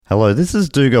Hello, this is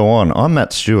Do Go On. I'm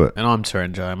Matt Stewart. And I'm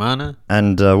Taran Jayamana.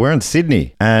 And we're in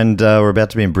Sydney. And we're about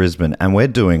to be in Brisbane. And we're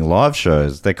doing live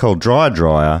shows. They're called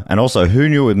Dryer. And also Who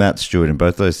Knew with Matt Stewart in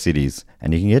both those cities.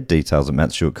 And you can get details at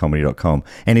mattstewartcomedy.com.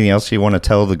 Anything else you want to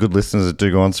tell the good listeners that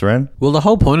Do Go On, Saran? Well, the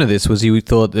whole point of this was you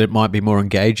thought that it might be more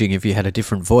engaging if you had a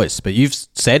different voice. But you've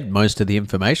said most of the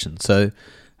information. So,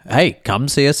 hey, come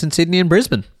see us in Sydney and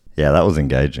Brisbane. Yeah, that was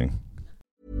engaging.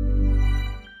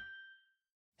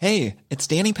 Hey, it's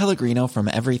Danny Pellegrino from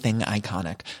Everything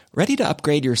Iconic. Ready to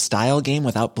upgrade your style game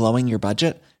without blowing your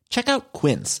budget? Check out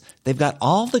Quince. They've got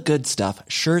all the good stuff,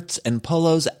 shirts and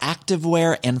polos,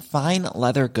 activewear, and fine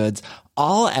leather goods,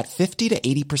 all at 50 to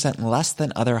 80% less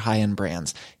than other high-end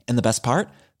brands. And the best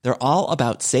part? They're all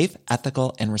about safe,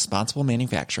 ethical, and responsible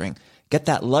manufacturing. Get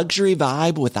that luxury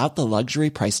vibe without the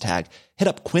luxury price tag. Hit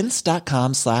up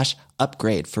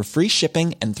quince.com/upgrade for free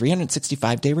shipping and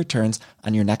 365-day returns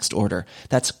on your next order.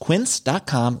 That's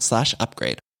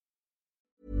quince.com/upgrade.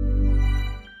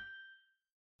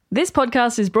 This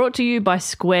podcast is brought to you by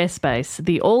Squarespace,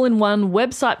 the all-in-one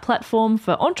website platform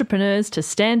for entrepreneurs to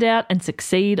stand out and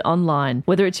succeed online.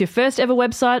 Whether it's your first ever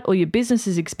website or your business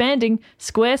is expanding,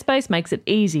 Squarespace makes it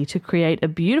easy to create a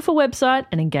beautiful website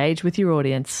and engage with your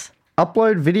audience.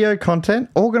 Upload video content,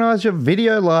 organize your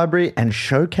video library, and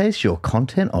showcase your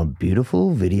content on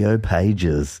beautiful video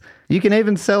pages. You can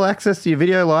even sell access to your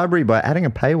video library by adding a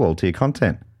paywall to your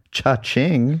content.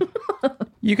 Cha-ching.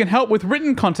 You can help with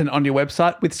written content on your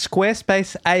website with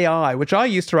Squarespace AI, which I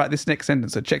use to write this next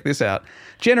sentence, so check this out.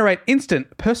 Generate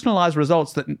instant, personalized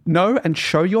results that know and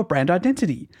show your brand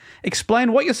identity.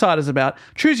 Explain what your site is about,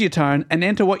 choose your tone, and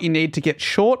enter what you need to get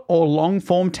short or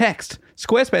long-form text.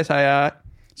 Squarespace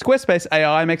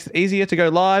AI makes it easier to go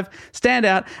live, stand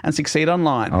out, and succeed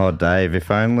online. Oh, Dave,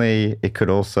 if only it could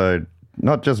also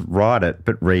not just write it,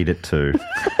 but read it too.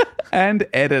 And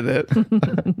edit it.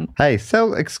 Hey,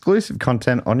 sell exclusive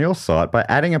content on your site by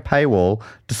adding a paywall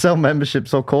to sell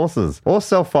memberships or courses. Or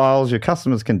sell files your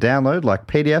customers can download like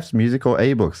PDFs, music, or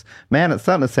ebooks. Man, it's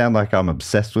starting to sound like I'm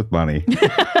obsessed with money.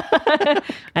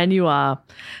 And you are.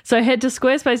 So head to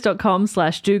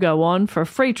squarespace.com/dogoon for a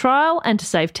free trial and to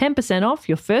save 10% off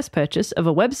your first purchase of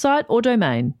a website or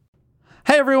domain.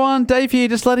 Hey everyone, Dave here,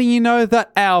 just letting you know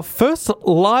that our first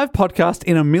live podcast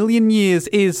in a million years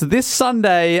is this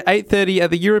Sunday, 8:30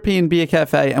 at the European Beer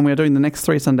Cafe, and we're doing the next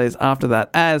 3 Sundays after that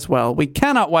as well. We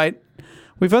cannot wait.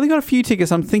 We've only got a few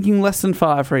tickets. I'm thinking less than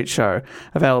 5 for each show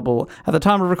available at the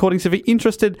time of recording. So if you're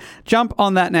interested, jump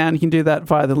on that now, and you can do that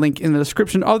via the link in the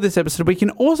description of this episode. We can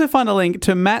also find a link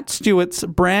to Matt Stewart's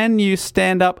brand new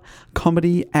stand-up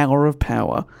comedy Hour of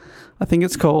Power. I think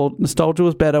it's called Nostalgia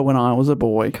Was Better When I Was a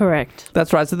Boy. Correct.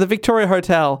 That's right. So the Victoria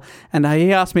Hotel, and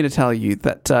he asked me to tell you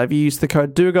that if you use the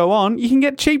code DOGOON, you can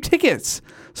get cheap tickets.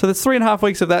 So there's 3.5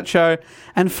 weeks of that show.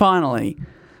 And finally,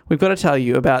 we've got to tell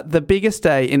you about the biggest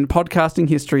day in podcasting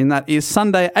history, and that is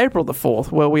Sunday, April the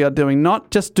 4th, where we are doing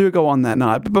not just Do Go On that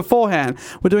night, but beforehand,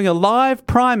 we're doing a live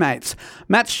Primates.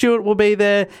 Matt Stewart will be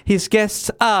there. His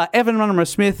guests are Evan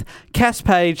Munro-Smith, Cass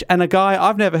Page, and a guy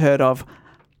I've never heard of.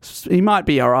 He might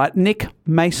be all right. Nick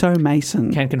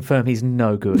Mason. Can confirm he's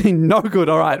no good. No good,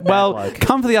 all right. Well,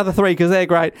 come for the other 3 because they're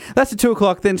great. That's at 2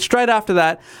 o'clock. Then straight after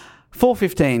that,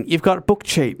 4:15, you've got Book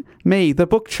Cheat. Me, the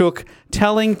Book Chook,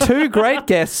 telling 2 great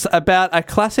guests about a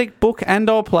classic book and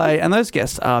or play, and those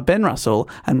guests are Ben Russell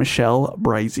and Michelle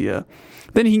Brazier.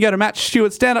 Then you can go to Matt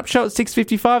Stewart's stand-up show at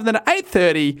 6:55. Then at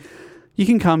 8:30, you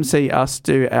can come see us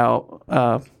do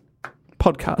our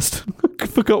podcast. I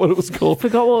forgot what it was called.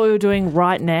 Forgot what we were doing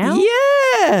right now?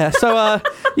 Yeah. So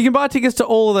you can buy tickets to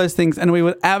all of those things, and we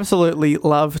would absolutely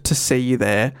love to see you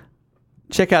there.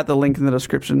 Check out the link in the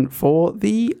description for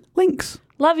the links.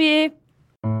 Love you.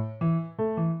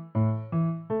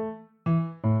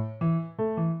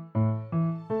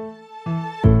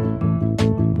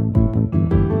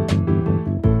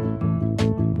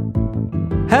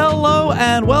 Hello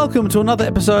and welcome to another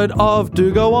episode of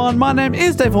Do Go On. My name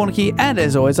is Dave Warnke, and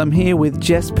as always, I'm here with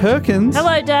Jess Perkins.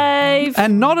 Hello, Dave.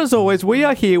 And not as always, we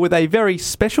are here with a very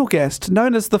special guest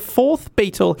known as the 4th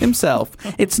Beatle himself.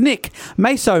 It's Nick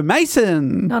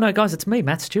Mason. No, guys, it's me,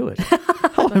 Matt Stewart.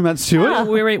 Hello, Matt Stewart.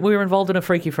 We were involved in a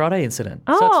Freaky Friday incident.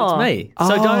 So it's me.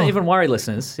 So don't even worry,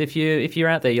 listeners. If you're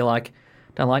out there, you're like,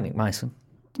 don't like Nick Mason.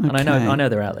 And I know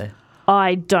they're out there.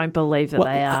 I don't believe that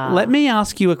they are. Let me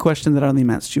ask you a question that only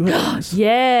Matt Stewart knows.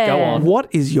 Yeah. Go on. What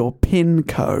is your PIN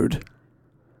code?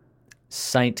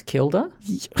 St Kilda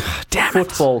Damn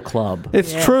Football Club.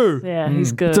 It's true. Yeah,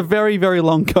 he's good. It's a very, very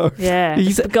long code. Yeah.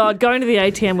 God, going to the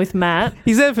ATM with Matt.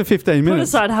 He's there for 15 Put minutes.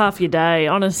 aside half your day,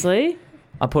 honestly.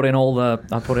 I put in all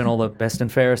the best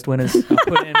and fairest winners.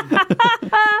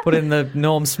 I put in the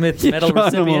Norm Smith medal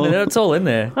recipient. And it's all in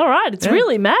there. All right, it's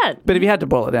really mad. But if you had to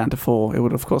boil it down to 4, it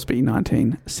would of course be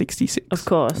 1966. Of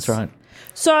course. That's right.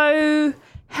 So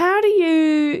how do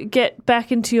you get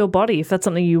back into your body if that's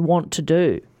something you want to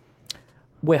do?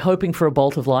 We're hoping for a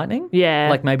bolt of lightning. Yeah.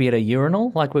 Like maybe at a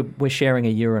urinal. Like we're sharing a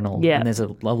urinal. Yeah. And there's a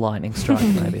lightning strike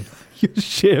maybe. You're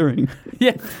sharing.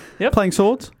 Yeah. Yep. Playing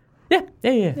swords?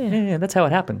 Yeah. That's how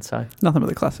it happened. So Nothing but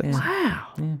the classics. Wow.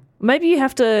 Yeah. Maybe you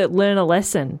have to learn a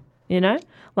lesson,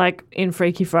 like in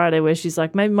Freaky Friday where she's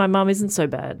like, maybe my mum isn't so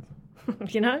bad.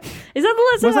 Is that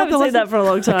the lesson? I haven't seen that for a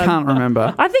long time. I can't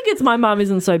remember. I think it's my mum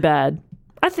isn't so bad.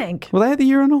 I think. Were they at the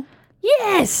urinal?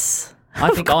 Yes. I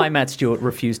think I, Matt Stewart,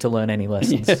 refused to learn any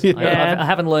lessons. Yeah. I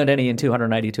haven't learned any in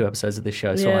 282 episodes of this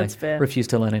show, so that's I fair. refuse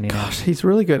to learn any now. Gosh, he's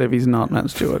really good if he's not Matt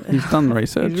Stewart. He's done the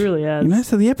research. He really has.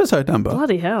 So the episode number.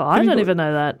 Bloody hell. I don't even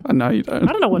know that. I know you don't.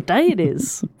 I don't know what day it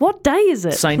is. What day is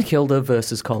it? St Kilda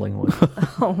versus Collingwood.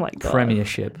 Oh, my God.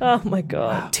 Premiership. Oh, my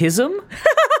God. Tism?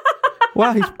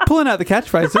 Wow, he's pulling out the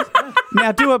catchphrases.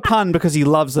 Now do a pun because he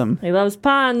loves them. He loves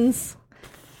puns.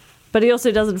 But he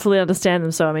also doesn't fully understand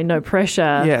them, so, no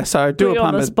pressure. Yeah, so do Put a you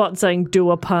pun. on the spot saying,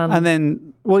 do a pun. And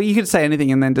then, you could say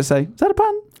anything and then just say, is that a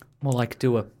pun? More like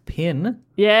do a pin.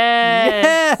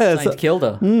 Yes. St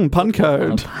Kilda. Pun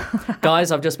code.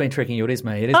 Guys, I've just been tricking you. It is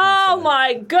me. It is Oh, me.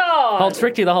 my God. I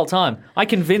tricked you the whole time. I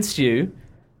convinced you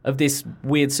of this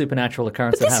weird supernatural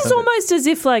occurrence that This happened. is almost as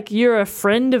if, you're a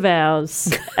friend of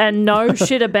ours and know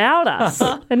shit about us.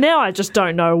 And now I just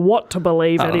don't know what to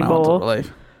believe I don't know anymore. what to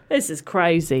believe. This is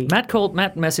crazy. Matt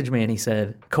messaged me and he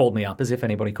said, called me up, as if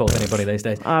anybody called anybody these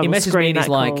days. I He will messaged me screen and he's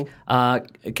that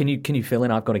like, can you fill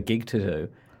in? I've got a gig to do.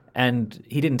 And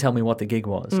he didn't tell me what the gig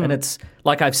was. And it's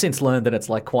like, I've since learned that it's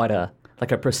quite a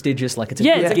prestigious, it's a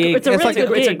good gig. it's a really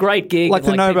good It's a gig. great gig. Like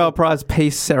and the Nobel people, Prize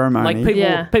Peace Ceremony.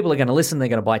 people are going to listen, they're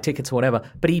going to buy tickets or whatever.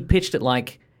 But he pitched it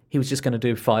like he was just going to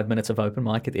do 5 minutes of open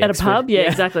mic at the At a Exford. pub? Yeah,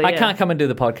 exactly, I yeah. can't come and do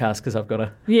the podcast because I've got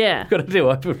to do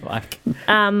open mic.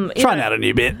 Trying out a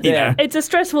new bit, you know. It's a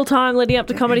stressful time leading up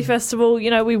to Comedy Festival.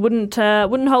 We wouldn't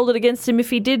hold it against him if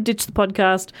he did ditch the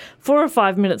podcast for a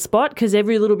 5-minute spot, because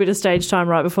every little bit of stage time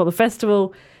right before the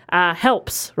festival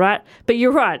helps, right? But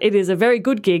you're right, it is a very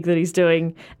good gig that he's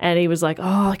doing, and he was like,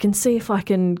 I can see if I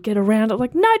can get around it.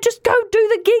 Like, no, just go do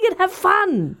the gig and have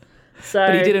fun. So,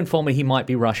 But he did inform me he might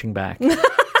be rushing back to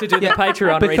do the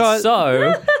Patreon read. because-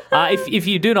 So if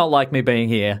you do not like me being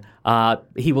here,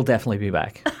 he will definitely be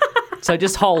back. So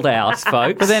just hold out,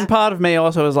 folks. But then part of me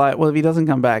also was like, well, if he doesn't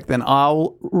come back, then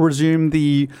I'll resume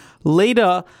the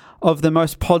leader of the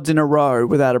most pods in a row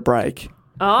without a break.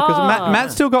 Because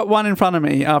Matt still got one in front of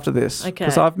me after this. Okay.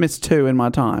 Because I've missed 2 in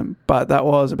my time. But that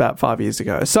was about 5 years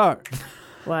ago. So,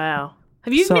 wow.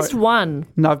 Have you Sorry. missed one?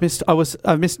 no, I've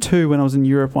missed 2 when I was in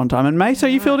Europe one time. And May, so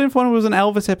you filled in for one. It was an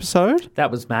Elvis episode. That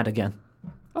was Matt again.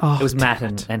 Oh, It was Matt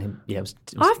and him. Yeah, it was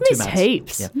I've two missed Matts.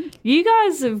 heaps. Yeah. You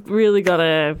guys have really got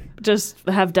to just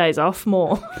have days off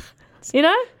more.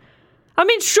 I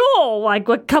mean, sure, a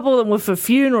couple of them were for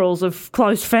funerals of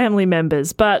close family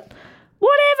members, but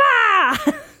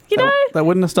whatever. That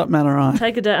wouldn't have stopped Matt or I.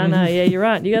 Take a day. I know, yeah, you're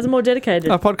right. You guys are more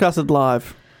dedicated. I podcasted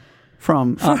live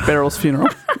from Aunt Beryl's funeral.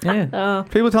 Yeah.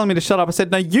 People were telling me to shut up. I said,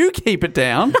 no, you keep it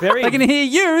down. Very- They can hear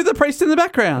you, the priest in the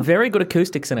background. Very good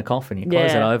acoustics in a coffin. You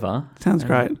close Yeah. it over. Sounds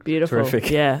great. Beautiful.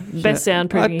 Terrific. Yeah. Best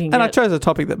soundproofing you can And I get. chose a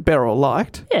topic that Beryl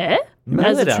liked. Yeah.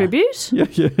 As a Murder. tribute. Yeah.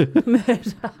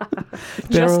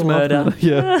 Beryl loved murder.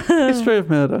 Yeah. History of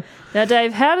murder. Now,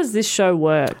 Dave, how does this show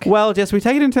work? Well, Jess, we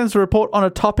take it in turns to report on a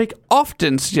topic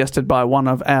often suggested by one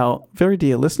of our very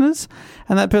dear listeners.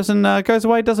 And that person goes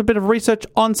away, does a bit of research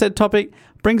on said topic,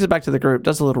 brings it back to the group,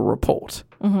 does a little report.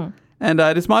 Mm-hmm. And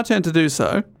it is my turn to do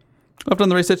so. I've done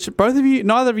the research.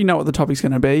 Neither of you know what the topic's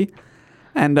going to be.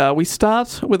 And we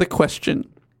start with a question.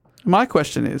 My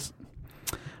question is,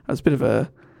 it's a bit of a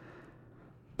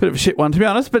shit one, to be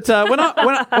honest. But when I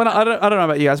don't know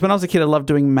about you guys. When I was a kid, I loved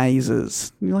doing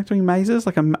mazes. You like doing mazes,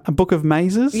 like a book of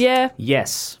mazes? Yeah.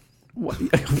 Yes.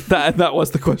 That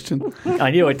was the question.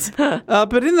 I knew it.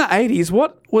 But in the 80s,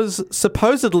 what was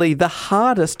supposedly the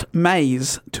hardest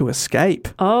maze to escape?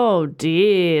 Oh,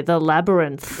 dear. The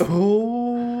labyrinth.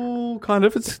 Oh, kind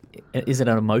of. Is it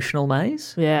an emotional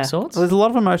maze? Yeah. Of sorts? There's a lot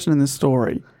of emotion in this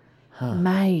story.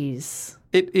 Maze.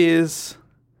 It is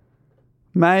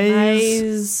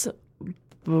maze.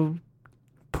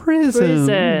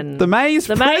 Prison. The maze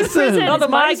The prison. maze prison Oh, is the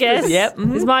my maze guess. prison.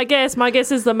 Yep. Is my guess. My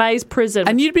guess is the maze prison.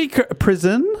 And you'd be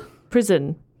prison?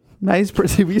 prison. Maze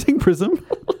prison. Were you saying prison?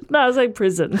 No, I was like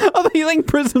prison. I thought you were saying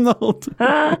prison the whole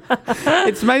time.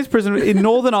 It's Maze Prison in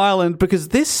Northern Ireland because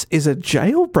this is a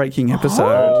jailbreaking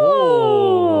episode.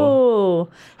 Oh.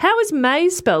 How is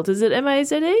Maze spelled? Is it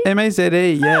M-A-Z-E?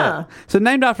 M-A-Z-E, yeah. So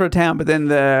named after a town, but then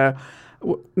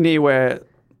near where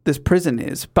this prison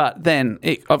is. But then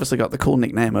it obviously got the cool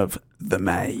nickname of The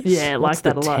Maze. Yeah, I like What's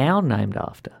that the a lot. town named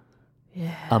after?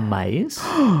 Yeah. A maze?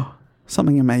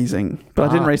 Something amazing. But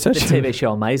I didn't research the it. TV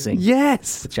show Amazing.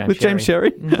 Yes. With James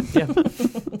Sherry. Yeah.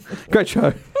 Great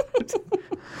show.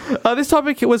 This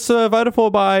topic was voted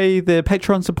for by the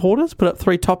Patreon supporters, put up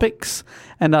 3 topics,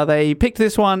 and they picked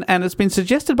this one, and it's been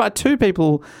suggested by 2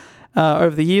 people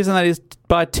over the years, and that is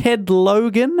by Ted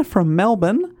Logan from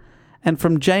Melbourne and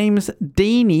from James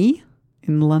Deaney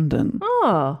in London.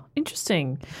 Oh,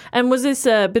 interesting. And was this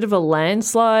a bit of a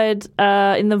landslide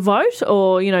in the vote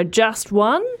or, just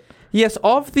one? Yes,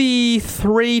 of the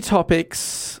 3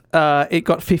 topics, it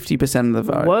got 50% of the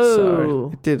vote. Whoa.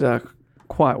 So it did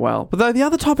quite well. But though the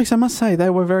other topics, I must say, they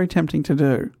were very tempting to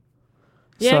do.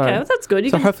 Yeah, okay, well, that's good.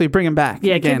 Hopefully bring them back.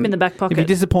 Yeah, again. keep them in the back pocket. If you're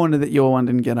disappointed that your one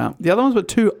didn't get up. The other ones were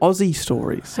 2 Aussie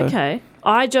stories. So. Okay.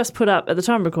 I just put up, at the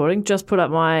time of recording,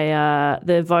 my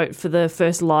the vote for the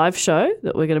first live show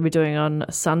that we're going to be doing on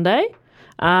Sunday.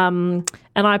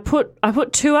 And I put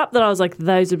 2 up that I was like,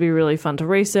 those would be really fun to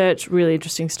research, really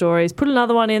interesting stories. Put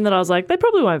another one in that I was like, they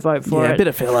probably won't vote for it. Yeah, a bit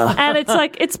of filler. And it's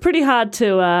like, it's pretty hard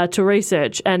to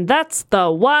research. And that's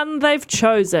the one they've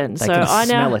chosen. They so can I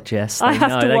now smell it, Jess. I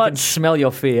have to they watch can smell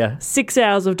your fear. 6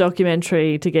 hours of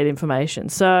documentary to get information.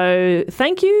 So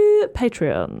thank you,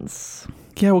 Patreons.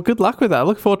 Yeah, well, good luck with that. I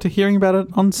look forward to hearing about it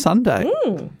on Sunday.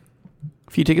 A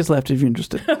few tickets left if you're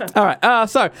interested. All right,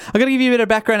 so I'm going to give you a bit of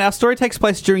background. Our story takes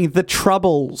place during the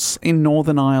Troubles in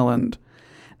Northern Ireland.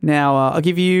 Now, I'll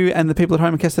give you and the people at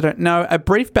home, in case they don't know, a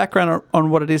brief background on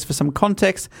what it is for some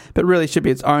context, but really should be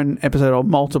its own episode or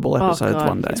multiple episodes God.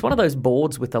 one day. It's one of those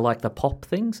boards with the pop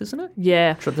things, isn't it?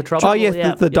 Yeah. The Trouble. Oh, yes,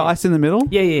 yeah. the dice in the middle.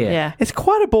 Yeah. It's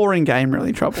quite a boring game,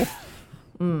 really, Trouble.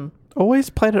 Always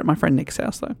played it at my friend Nick's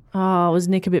house, though. Oh, was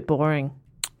Nick a bit boring?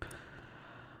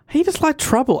 He just liked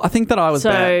Trouble. I think that I was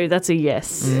bad. So that's a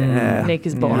yes. Yeah. Nick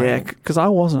is boring. Yeah, because I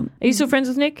wasn't. Are you still friends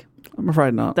with Nick? I'm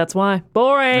afraid not. That's why.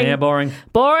 Boring. Yeah, boring.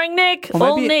 Boring, Nick. Or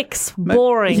All maybe- Nicks.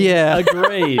 Boring. Yeah.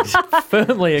 Agreed.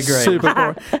 Firmly agreed. Super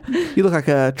boring. You look like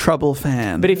a Trouble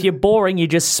fan. But if you're boring, you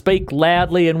just speak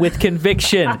loudly and with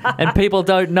conviction, and people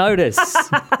don't notice.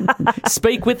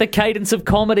 Speak with the cadence of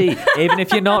comedy, even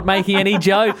if you're not making any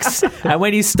jokes. And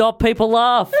when you stop, people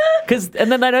laugh,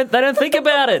 and then they don't think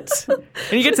about it. And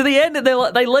you get to the end, and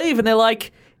they leave, and they're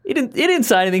like, "He didn't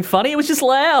say anything funny. It was just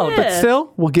loud." But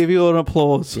still, we'll give you an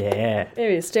applause. Yeah. There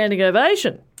is standing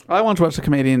ovation. I once watched a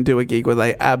comedian do a gig where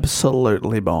they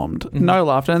absolutely bombed. No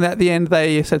laughter. And at the end,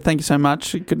 they said, thank you so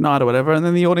much, good night or whatever. And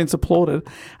then the audience applauded.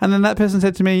 And then that person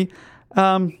said to me,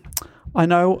 I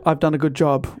know I've done a good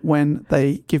job when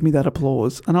they give me that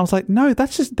applause. And I was like, no, they're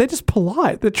just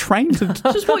polite. They're trained to It's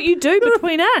just what you do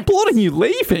between acts. applauding you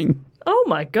leaving. Oh,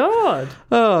 my God.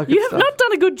 Oh, good You have stuff. not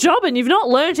done a good job and you've not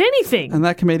learnt anything. And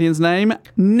that comedian's name,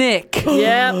 Nick.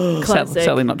 Yeah, classic.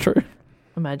 Sadly not true.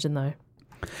 Imagine, though.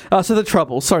 So the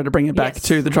Troubles, sorry to bring it back Yes.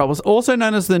 to the Troubles, also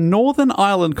known as the Northern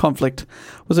Ireland conflict,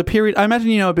 was a period, I imagine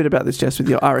you know a bit about this, Jess, with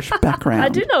your Irish background. I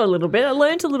do know a little bit. I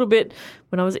learnt a little bit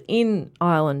when I was in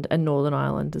Ireland and Northern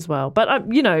Ireland as well. But,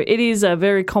 it is a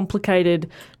very complicated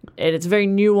and it's very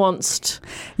nuanced.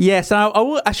 Yes, and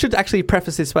I should actually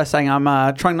preface this by saying I'm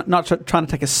trying to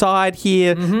take a side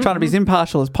here, trying to be as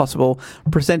impartial as possible,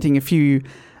 presenting a few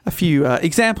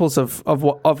examples of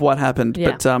what happened,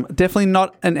 Yeah. but definitely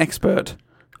not an expert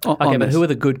on Okay, but this. who are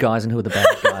the good guys and who are the bad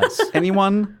guys?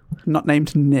 Anyone not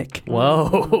named Nick.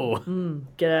 Whoa.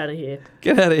 Get out of here.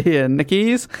 Get out of here,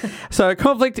 Nickies. So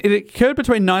conflict, it occurred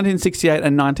between 1968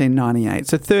 and 1998,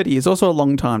 so 30 years, also a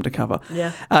long time to cover.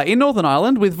 Yeah. In Northern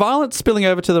Ireland, with violence spilling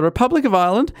over to the Republic of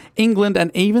Ireland, England, and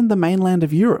even the mainland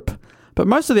of Europe. But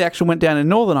most of the action went down in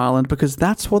Northern Ireland because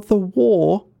that's what the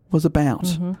war was about.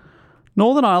 Mm-hmm.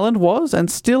 Northern Ireland was and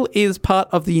still is part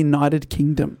of the United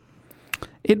Kingdom.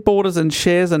 It borders and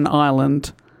shares an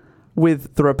island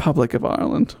with the Republic of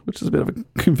Ireland, which is a bit of a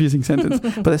confusing sentence,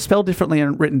 but they're spelled differently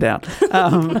and written down.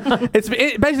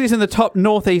 It basically is in the top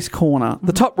northeast corner,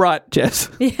 the top right, Jess.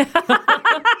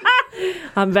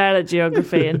 I'm bad at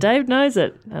geography and Dave knows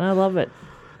it and I love it.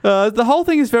 The whole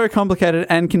thing is very complicated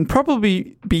and can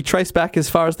probably be traced back as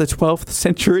far as the 12th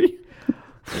century.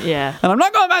 Yeah. And I'm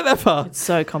not going back that far. It's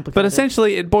so complicated. But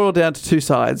essentially, it boiled down to two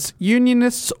sides.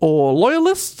 Unionists or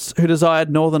loyalists who desired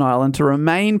Northern Ireland to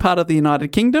remain part of the United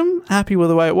Kingdom, happy with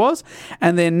the way it was,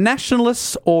 and then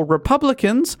nationalists or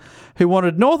Republicans who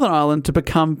wanted Northern Ireland to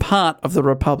become part of the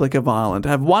Republic of Ireland, to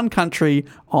have one country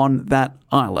on that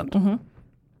island.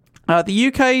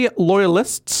 The UK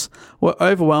loyalists were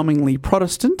overwhelmingly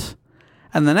Protestant,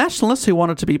 and the nationalists who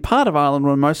wanted to be part of Ireland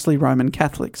were mostly Roman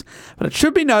Catholics. But it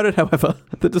should be noted, however,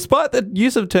 that despite the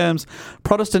use of terms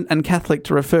Protestant and Catholic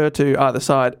to refer to either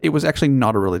side, it was actually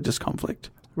not a religious conflict.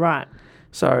 Right.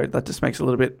 So that just makes it a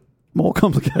little bit more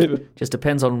complicated. Just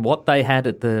depends on what they had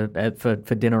at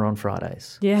for dinner on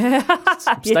Fridays. Yeah.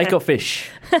 Steak or fish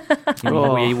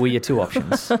were your two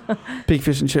options. Big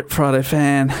fish and chip Friday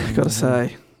fan, got to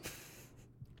say.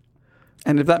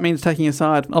 And if that means taking a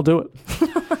side, I'll do it.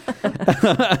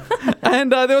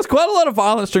 And there was quite a lot of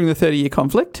violence during the 30-year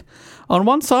conflict. On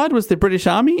one side was the British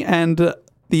Army and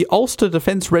the Ulster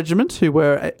Defence Regiment,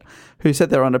 who said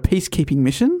they were on a peacekeeping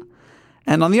mission.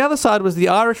 And on the other side was the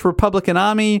Irish Republican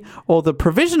Army, or the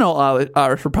Provisional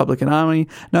Irish Republican Army,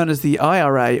 known as the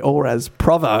IRA, or as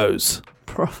Provos.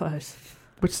 Provos.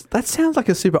 Which, that sounds like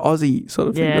a super Aussie sort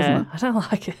of thing, doesn't it? I don't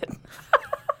like it.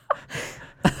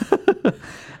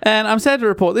 And I'm sad to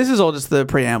report, this is all just the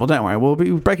preamble. Don't worry, we'll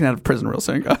be breaking out of prison real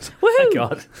soon, guys. Thank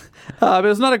God. But it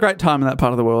was not a great time in that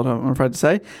part of the world, I'm afraid to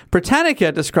say.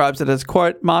 Britannica describes it as,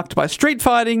 quote, marked by street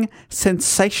fighting,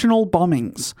 sensational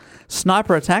bombings,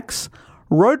 sniper attacks,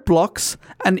 roadblocks,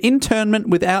 and internment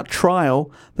without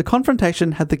trial. The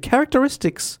confrontation had the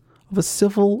characteristics of a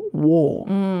civil war.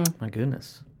 My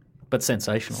goodness. But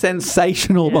sensational.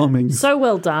 Sensational bombings. So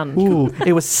well done. Ooh,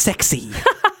 it was sexy.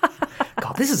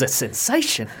 God, this is a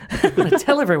sensation. I'm going to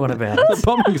tell everyone about it. The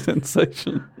bombing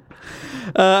sensation.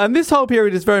 And this whole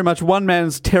period is very much one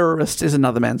man's terrorist is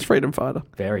another man's freedom fighter.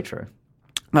 Very true.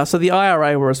 So the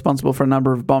IRA were responsible for a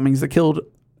number of bombings that killed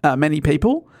many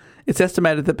people. It's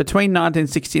estimated that between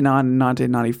 1969 and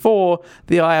 1994,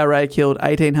 the IRA killed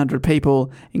 1,800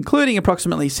 people, including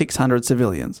approximately 600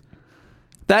 civilians.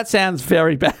 That sounds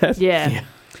very bad. Yeah.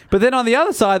 But then on the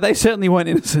other side, they certainly weren't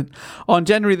innocent. On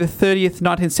January the 30th,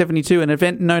 1972, an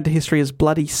event known to history as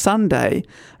Bloody Sunday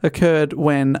occurred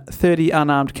when 30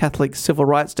 unarmed Catholic civil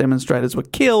rights demonstrators were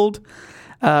killed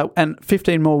and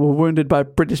 15 more were wounded by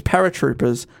British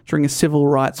paratroopers during a civil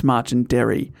rights march in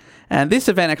Derry. And this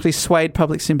event actually swayed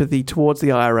public sympathy towards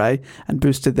the IRA and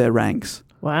boosted their ranks.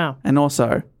 Wow. And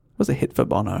also was a hit for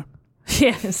Bono.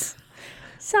 Yes.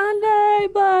 Sunday,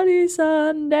 Bloody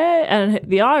Sunday. And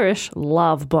the Irish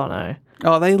love Bono.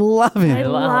 Oh, they love him. They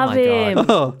love him.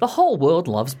 Oh, The whole world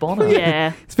loves Bono.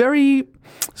 Yeah.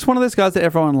 it's one of those guys that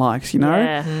everyone likes, you know?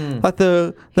 Yeah. Like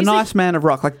the nice man of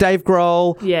rock, like Dave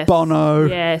Grohl, Yes. Bono.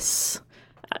 Yes.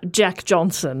 Jack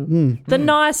Johnson. The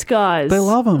nice guys. They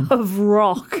love him. Of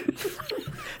rock.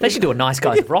 They should do a Nice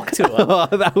Guys Rock tour. Oh,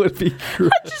 that would be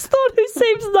great. I just thought who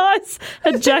seems nice.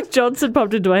 And Jack Johnson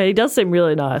popped into my head. He does seem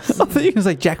really nice. I thought you were going to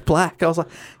say Jack Black. I was like,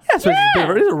 yeah, so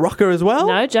he's a rocker as well.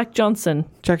 No, Jack Johnson.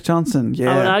 Jack Johnson,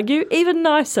 yeah. I would argue even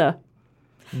nicer.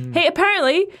 He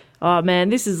apparently, oh man,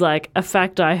 this is like a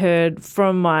fact I heard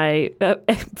from my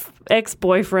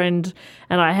ex-boyfriend,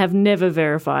 and I have never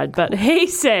verified, but he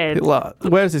said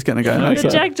Where's this going to go? No,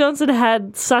 that Jack Johnson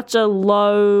had such a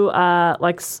low,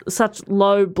 such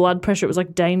low blood pressure. It was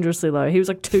like dangerously low. He was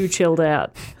like too chilled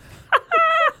out.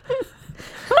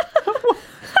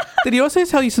 Did he also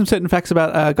tell you some certain facts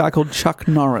about a guy called Chuck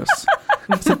Norris?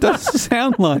 So it does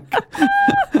sound like.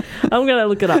 I'm going to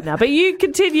look it up now. But you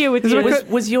continue with your...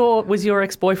 Was your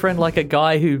ex-boyfriend like a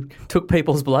guy who took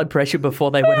people's blood pressure before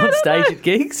they went on stage at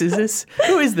gigs? Who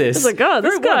is this? It's like, oh,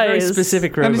 this guy very is...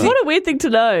 specific rumor. What a weird thing to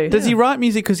know. Does he write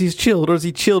music because he's chilled, or is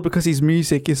he chilled because his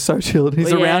music is so chilled?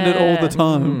 He's around it all the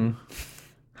time.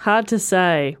 Hard to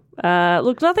say.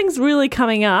 Look, nothing's really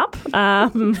coming up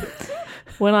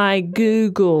when I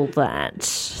Google that.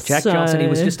 Jack Johnson, he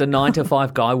was just a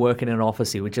 9-to-5 guy working in an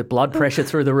office. He would just blood pressure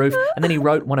through the roof, and then he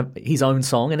wrote one of his own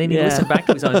song, and then he listened back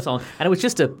to his own song, and it was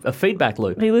just a feedback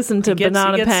loop. He listened to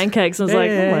Banana Pancakes and was like,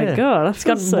 oh my God, I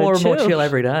feel got so more and more chill. chill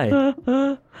every day.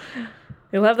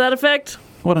 He'll have that effect.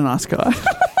 What a nice guy.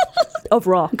 Of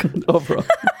rock. Of rock.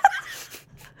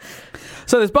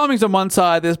 So there's bombings on one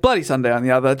side, there's Bloody Sunday on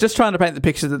the other, just trying to paint the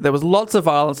picture that there was lots of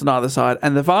violence on either side,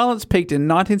 and the violence peaked in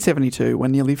 1972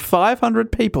 when nearly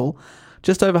 500 people,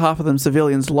 just over half of them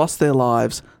civilians, lost their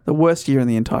lives, the worst year in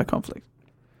the entire conflict.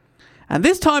 And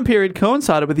this time period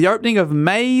coincided with the opening of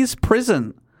Maze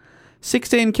Prison,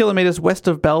 16 kilometres west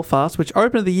of Belfast, which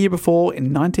opened the year before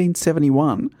in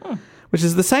 1971, which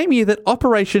is the same year that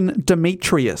Operation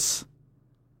Demetrius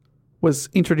was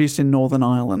introduced in Northern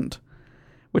Ireland,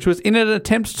 which was in an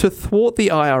attempt to thwart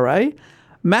the IRA.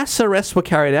 Mass arrests were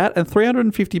carried out, and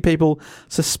 350 people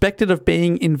suspected of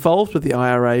being involved with the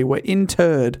IRA were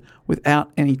interred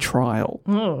without any trial.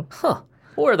 Huh.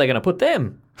 Where are they going to put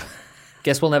them?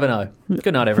 Guess we'll never know.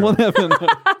 Good night, everyone.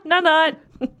 Night.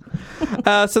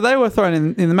 So they were thrown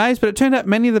in the maze, but it turned out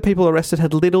many of the people arrested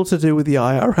had little to do with the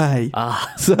IRA.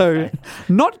 So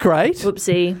not great.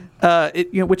 Whoopsie.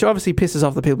 Which obviously pisses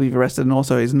off the people you've arrested, and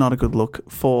also is not a good look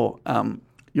for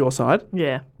your side.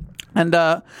 Yeah. And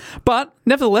but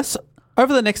nevertheless,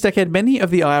 over the next decade, many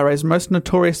of the IRA's most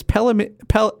notorious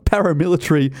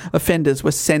paramilitary offenders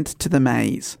were sent to the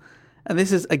maze. And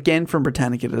this is again from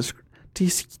Britannica to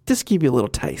just give you a little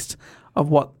taste of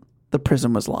what the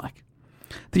prison was like.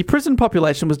 The prison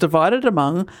population was divided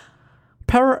among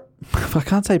I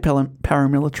can't say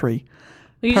paramilitary.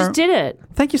 You just did it.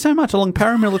 Thank you so much. Along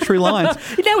paramilitary lines.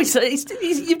 Now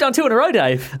you've done 2 in a row,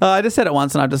 Dave. I just said it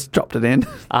once and I just dropped it in.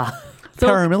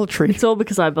 Paramilitary. It's all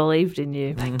because I believed in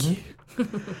you. Thank you.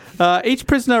 Each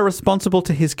prisoner responsible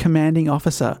to his commanding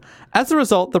officer. As a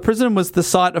result, the prison was the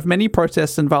site of many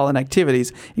protests and violent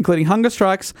activities, including hunger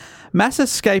strikes, mass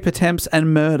escape attempts,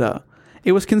 and murder.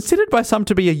 It was considered by some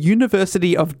to be a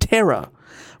university of terror,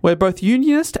 where both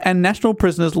Unionist and National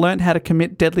prisoners learned how to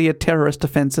commit deadlier terrorist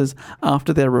offences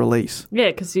after their release. Yeah,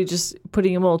 because you're just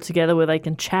putting them all together where they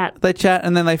can chat. They chat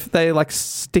and then they like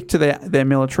stick to their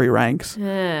military ranks.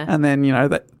 Yeah. And then,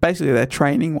 basically their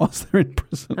training whilst they're in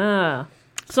prison.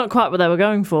 It's not quite what they were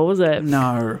going for, was it?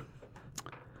 No.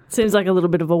 Seems like a little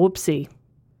bit of a whoopsie.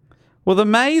 Well, the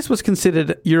maze was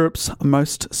considered Europe's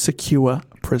most secure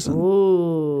prison.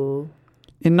 Ooh.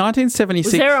 In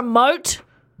 1976... Was there a moat?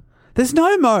 There's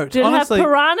no moat. Did honestly. it have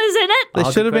piranhas in it?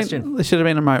 There should have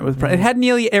been a moat with piranhas. It had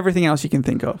nearly everything else you can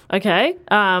think of. Okay.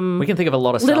 We can think of a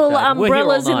lot of little stuff. Little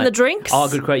umbrellas in the drinks? Oh,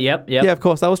 good question. Yep. Yeah, of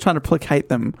course. I was trying to placate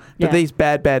them. But Yeah. these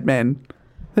bad men,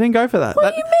 they didn't go for that.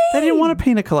 What do you mean? They didn't want a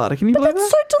pina colada. Can you believe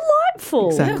That's that? so delightful.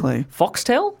 Exactly.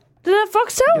 Foxtel? Did it have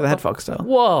Foxtel? Yeah, they had Foxtel.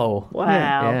 Whoa.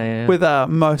 Wow. Yeah. With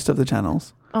most of the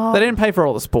channels. They didn't pay for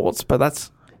all the sports, but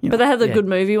that's... But they had the good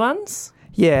movie ones?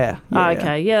 Yeah. Oh,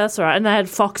 okay. Yeah, that's all right. And they had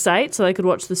Fox 8, so they could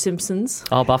watch The Simpsons.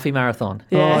 Oh, Buffy Marathon.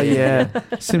 Yeah. Oh, yeah.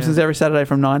 Simpsons every Saturday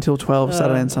from 9 till 12,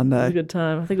 Saturday and It was a Sunday. good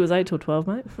time. I think it was 8 till 12,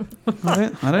 mate.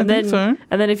 I don't think so.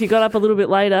 And then if you got up a little bit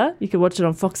later, you could watch it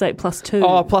on Fox 8 plus 2.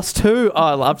 Oh, plus 2. Oh,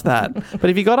 I loved that. But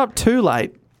if you got up too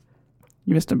late,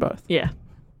 you missed them both. Yeah.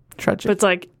 Tragic. But it's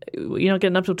like, you're not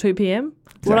getting up till 2 p.m.?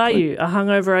 What are Exactly. you, a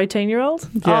hungover 18-year-old?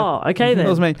 Yeah. Oh, okay then. That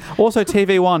was me. Also,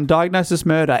 TV1, Diagnosis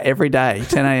Murder every day,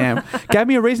 10 a.m. Gave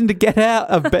me a reason to get out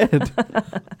of bed.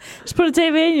 Just put a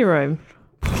TV in your room.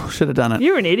 Should have done it.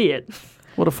 You're an idiot.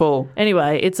 What a fool.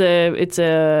 Anyway, it's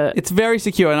very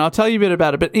secure, and I'll tell you a bit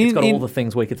about it. But It's got all the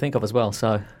things we could think of as well,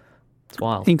 so it's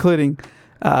wild. including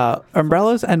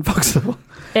umbrellas and Foxtel.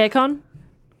 aircon,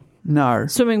 No.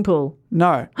 swimming pool.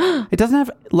 No. It doesn't have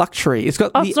luxury. It's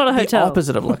got it's not a the hotel.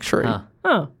 opposite of luxury.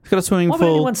 Oh, It's got a swimming Why would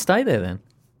pool. anyone stay there then?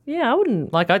 yeah, I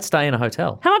wouldn't. Like, I'd stay in a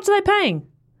hotel. How much are they paying?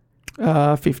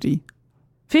 50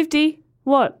 50?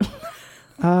 What?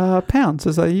 pounds,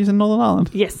 as they use in Northern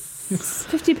Ireland. Yes.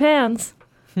 £50.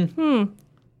 I don't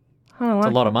It's a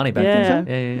like lot of money back Yeah.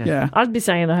 then. Yeah. Yeah. I'd be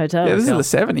staying in a hotel. Yeah, this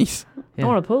is the 70s. I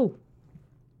want a pool.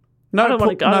 No I don't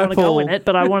want to pool. go in it,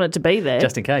 but I want it to be there.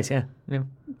 Just in case, yeah. There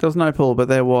was no pool, but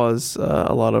there was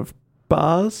a lot of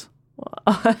bars,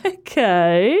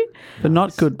 Okay. but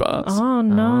not good bars. Oh,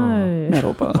 no.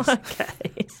 Metal bars.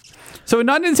 Okay. So in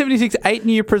 1976, 8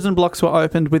 new prison blocks were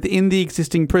opened within the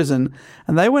existing prison,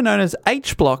 and they were known as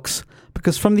H blocks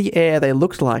because from the air they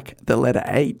looked like the letter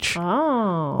H.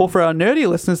 Oh. Or for our nerdy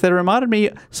listeners, they reminded me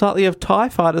slightly of TIE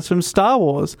fighters from Star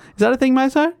Wars. Is that a thing,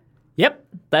 Meso? Yep.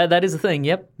 That is a thing.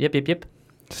 Yep.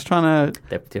 Just trying to...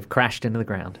 They've crashed into the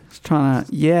ground.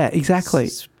 Yeah, exactly.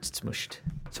 Smushed.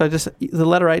 So just the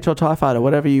letter H or TIE fighter,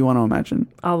 whatever you want to imagine.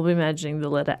 I'll be imagining the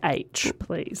letter H,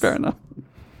 please. Fair enough.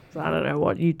 I don't know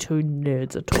what you two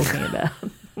nerds are talking about.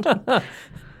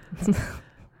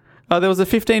 There was a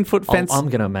 15-foot fence. I'm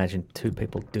going to imagine 2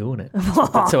 people doing it. That's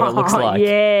what it looks like.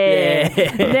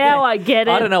 Yeah. Now I get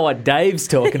it. I don't know what Dave's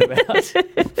talking about.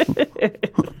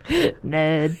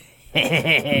 Nerd.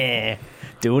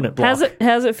 Doing it, block.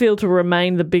 How's it feel to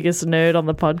remain the biggest nerd on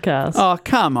the podcast? Oh,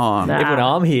 come on. Nah. Even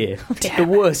I'm here. The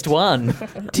worst one.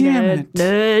 Damn it.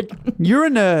 Nerd. You're a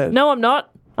nerd. No, I'm not.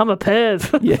 I'm a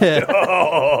perv. Yeah.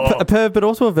 A perv, but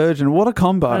also a virgin. What a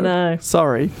combo. I know.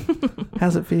 Sorry.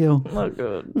 How's it feel? Oh,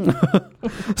 good.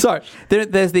 So,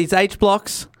 there's these H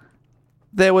blocks.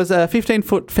 There was a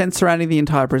 15-foot fence surrounding the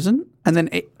entire prison. And then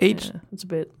each... Yeah, it's a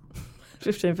bit.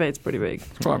 15 feet's pretty big.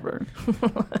 Quite big.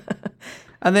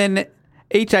 And then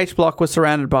Each H block was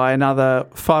surrounded by another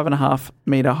 5.5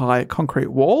 metre high concrete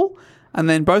wall, and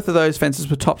then both of those fences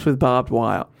were topped with barbed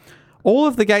wire. All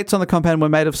of the gates on the compound were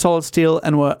made of solid steel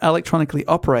and were electronically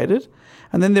operated.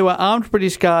 And then there were armed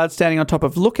British guards standing on top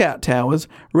of lookout towers,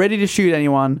 ready to shoot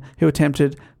anyone who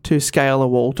attempted to scale a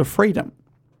wall to freedom.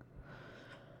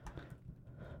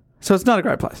 So it's not a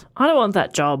great place. I don't want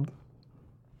that job.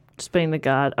 Just being the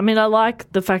guard. I mean, I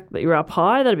like the fact that you're up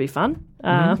high. That'd be fun.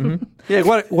 Yeah,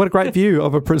 what a great view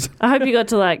of a prison. I hope you got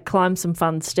to like climb some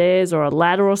fun stairs or a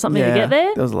ladder or something to get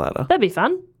there. There was a ladder. That'd be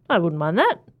fun. I wouldn't mind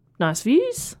that. Nice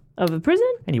views of a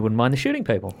prison. And you wouldn't mind the shooting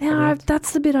people. No,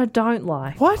 that's the bit I don't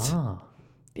like. What?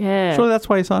 Yeah. Surely that's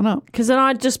why you sign up. Because then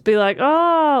I'd just be like,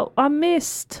 oh, I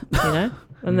missed, you know?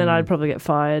 And then I'd probably get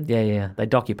fired Yeah. They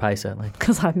dock your pay, certainly.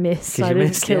 because I missed. 'Cause I you didn't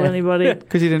missed, kill yeah. anybody.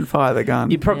 Because you didn't fire the gun.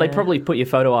 They'd probably put your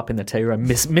photo up in the tea room.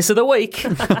 Miss of the week. You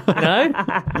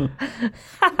know?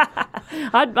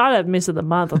 I'd have miss of the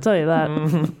month, I'll tell you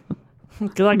that.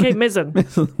 Because I keep missing.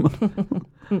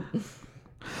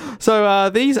 So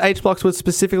these H blocks would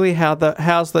specifically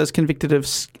house those convicted of,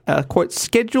 quote,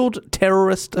 scheduled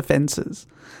terrorist offences.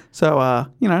 So,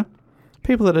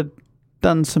 people that had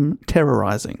done some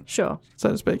terrorising, Sure.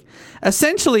 so to speak.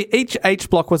 Essentially, each H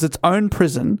block was its own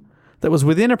prison that was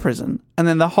within a prison, and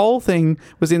then the whole thing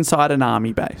was inside an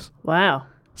army base. Wow.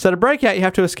 So to break out, you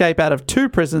have to escape out of 2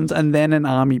 prisons and then an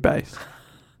army base.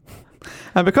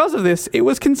 And because of this, it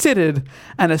was considered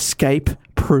an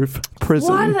escape-proof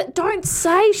prison. Why? Don't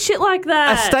say shit like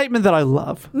that. A statement that I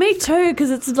love. Me too,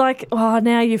 because it's like, oh,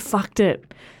 now you've fucked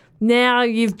it. Now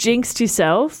you've jinxed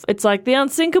yourself. It's like the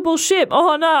unsinkable ship.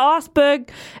 Oh no, iceberg.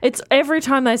 It's every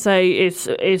time they say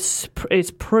it's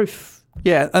proof.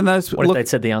 Yeah, and those What if they'd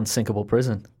said the unsinkable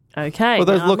prison? Okay. Well,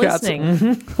 those now I'm lookouts.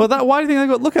 listening. Well, why do you think they've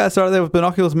got lookouts? Are there with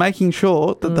binoculars, making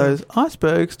sure that those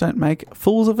icebergs don't make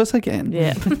fools of us again?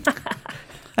 Yeah.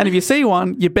 And if you see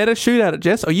one, you better shoot at it,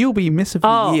 Jess, or you'll be miss of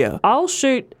the year. I'll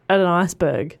shoot at an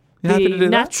iceberg. You happy to do The that?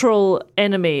 natural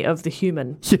enemy of the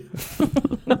human.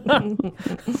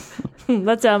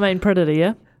 That's our main predator,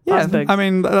 yeah? Yeah, Icebergs. I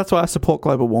mean that's why I support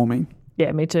global warming.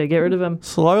 Yeah, me too. Get rid of them.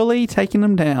 Slowly taking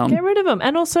them down. Get rid of them.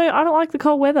 And also, I don't like the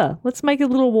cold weather. Let's make it a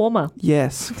little warmer.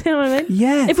 Yes. You know what I mean?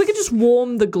 Yes. If we could just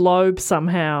warm the globe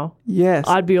somehow. Yes.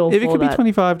 I'd be all if it for could be that.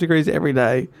 25 degrees every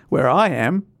day where I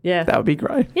am, Yeah. that would be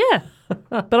great. Yeah.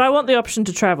 But I want the option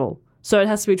to travel. So it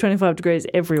has to be 25 degrees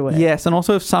everywhere. Yes, and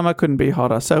also if summer couldn't be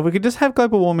hotter. So if we could just have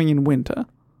global warming in winter.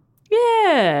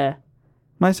 Yeah.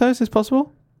 Meso, is this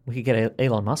possible? We could get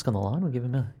Elon Musk on the line. We'll give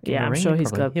him a Yeah, him a I'm ring. sure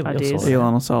he's Probably- got he'll ideas. sort it out.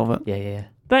 Elon will solve it. Yeah.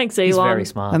 Thanks, Elon. He's very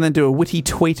smart. And then do a witty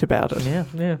tweet about it.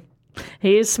 Yeah.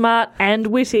 He is smart and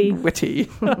witty. Witty.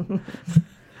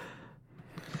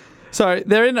 So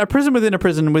they're in a prison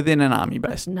within an army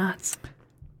base. Nuts.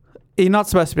 You're not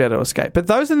supposed to be able to escape. But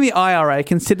those in the IRA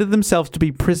considered themselves to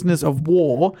be prisoners of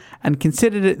war and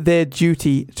considered it their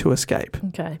duty to escape.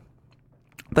 Okay.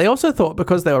 They also thought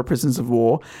because they were prisoners of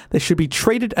war, they should be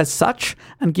treated as such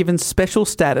and given special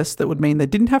status that would mean they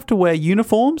didn't have to wear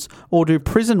uniforms or do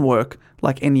prison work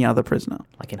like any other prisoner.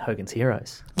 Like in Hogan's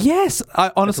Heroes. Yes,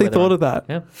 I honestly That's the way thought of that.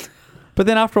 Yeah. But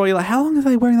then after all, you're like, how long are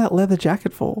they wearing that leather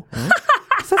jacket for?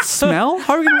 Does that smell?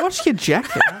 Hogan, wash your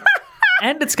jacket.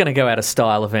 And it's going to go out of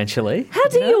style eventually. How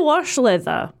do you wash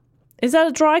leather? Is that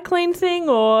a dry clean thing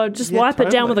or just Yeah, wipe it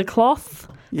down with totally. a cloth?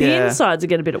 The Yeah. insides would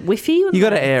get a bit whiffy. You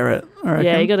got to air it. I reckon.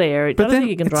 Yeah, you got to air it. But I don't then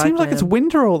think you can it dry seems like clean it's them.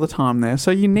 winter all the time there, so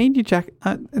you need your jacket.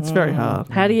 It's very hard.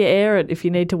 How do you air it if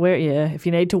you need to wear it? Yeah, if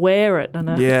you need to wear it. I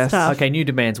know. Yes. It's tough. Okay, new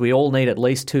demands. We all need at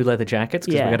least 2 leather jackets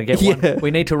because Yeah. we're going to get Yeah. one.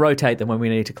 We need to rotate them when we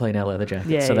need to clean our leather jackets.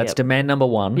 Yeah, so that's yep. demand number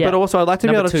 1. Yeah. But also, I'd like to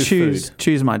be Number able to 2, food.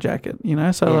 choose my jacket. You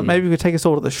know, so Yeah, like, maybe we could take us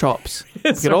all to the shops.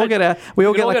 We could all right. get we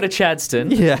all We get all like go to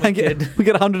Chadston. yeah, we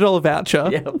get $100 voucher.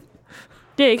 Yep.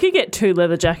 Yeah, you could get 2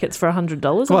 leather jackets for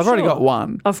 $100. Well, I've already got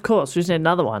one. Of course, we just need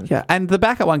another one. Yeah, and the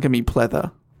backup one can be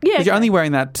pleather. Yeah, Because you're okay. only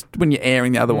wearing that when you're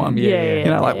airing the other one. yeah, You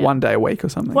know, like yeah. one day a week or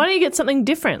something. Why don't you get something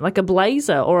different, like a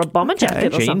blazer or a bomber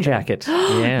jacket or Jean something? jacket.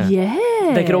 Yeah.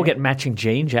 Yeah. They could all get matching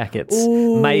jean jackets.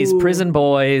 May's prison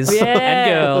boys Yeah. and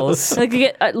girls. They could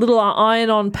get little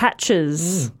iron-on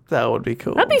patches. That would be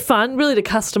cool. That'd be fun, really, to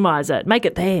customise it, make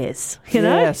it theirs. You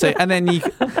know? Yeah, so, and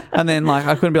then like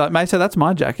I couldn't be like, mate, so that's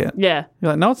my jacket. Yeah.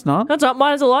 You're like, no, it's not. That's not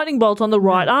mine. Has a lightning bolt on the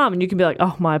right arm, and you can be like,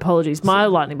 "Oh, my apologies. My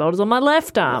lightning bolt is on my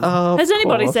left arm. Of Has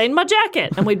anybody course. seen my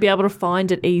jacket?" And we'd be able to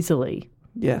find it easily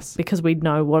Yes, because we'd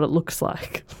know what it looks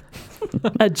like.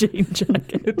 A jean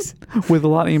jacket with a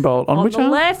lightning bolt on, on which the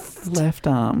arm? left. Left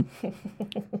arm.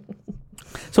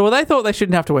 So they thought they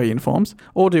shouldn't have to wear uniforms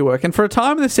or do work. And for a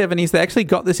time in the 70s, they actually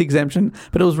got this exemption,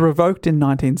 but it was revoked in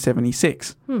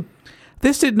 1976.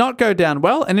 This did not go down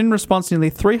well, and in response, nearly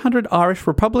 300 Irish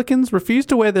Republicans refused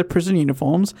to wear their prison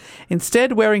uniforms,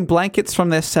 instead wearing blankets from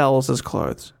their cells as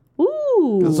clothes.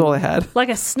 Ooh. That's all they had. Like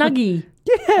a Snuggie.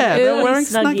 Yeah, they were Early wearing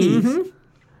Snuggies. Snuggies.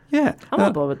 Yeah. I'm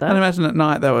on board with that. And imagine at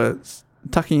night they were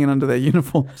tucking in under their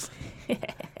uniforms.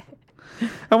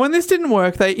 And when this didn't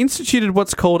work, they instituted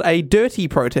what's called a dirty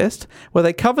protest, where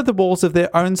they covered the walls of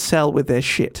their own cell with their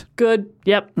shit. Good.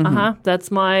 Yep. That's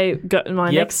my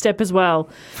next step as well.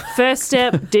 First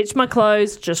step, ditch my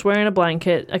clothes, just wearing a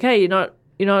blanket. Okay, you're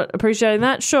not appreciating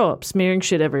that? Sure. Smearing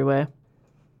shit everywhere.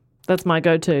 That's my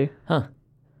go-to. Huh.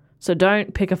 So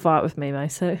don't pick a fight with me,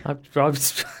 Maso.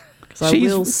 I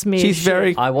will smear She's shit.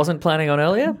 very I wasn't planning on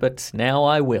earlier, but now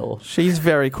I will. she's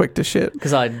very quick to shit.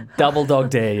 Because I double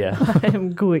dog dare you. I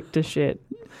am quick to shit.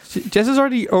 Jess has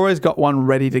always got one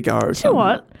ready to go. You know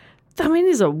what? I mean,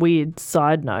 this is a weird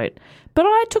side note, but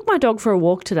I took my dog for a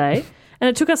walk today, and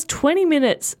it took us 20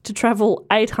 minutes to travel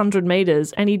 800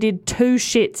 metres, and he did 2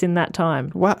 shits in that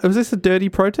time. Wow, was this a dirty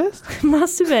protest?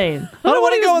 Must have been. I don't don't know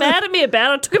what wanna he go was on mad at me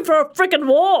about. I took him for a freaking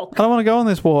walk. I don't want to go on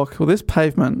this walk or this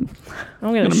pavement.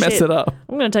 I'm going to mess it up.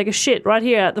 I'm going to take a shit right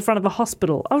here at the front of a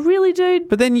hospital. Oh, really, dude?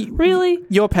 But then Really?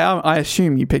 your power, I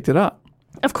assume you picked it up.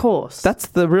 Of course. That's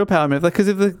the real power move. Because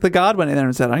if the guard went in there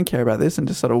and said, I don't care about this, and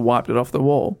just sort of wiped it off the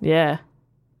wall. Yeah.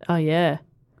 Oh, yeah.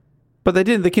 But they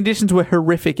didn't. The conditions were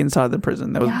horrific inside the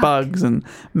prison. There was bugs and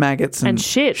maggots And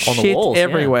shit. On the walls,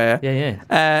 everywhere.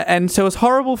 Yeah. And so it was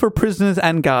horrible for prisoners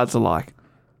and guards alike.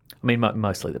 I mean,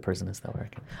 mostly the prisoners, though, I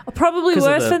reckon. Probably 'Cause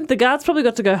of worse the- than the guards probably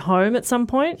got to go home at some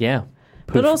point. Yeah.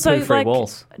 But also, poo-free like,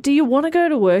 walls. do you want to go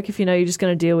to work if you know you're just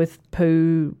going to deal with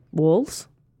poo walls?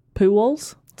 Poo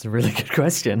walls? It's a really good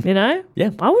question. You know? Yeah.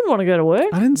 I wouldn't want to go to work.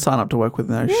 I didn't sign up to work with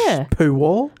no Yeah. poo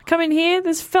wall. Come in here,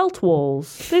 there's felt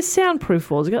walls. There's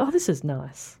soundproof walls. You go, oh, this is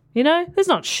nice. You know? There's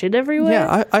not shit everywhere.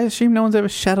 Yeah, I assume no one's ever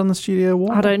shat on the studio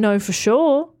wall. I don't know for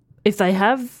sure. If they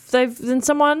have, then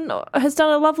someone has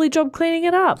done a lovely job cleaning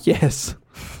it up. Yes.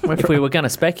 If we were going to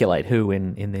speculate who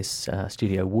in this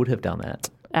studio would have done that.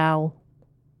 Al.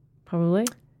 Probably.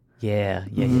 Yeah.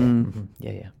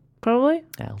 Yeah. Probably.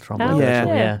 Al Trombley.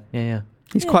 Yeah. Yeah.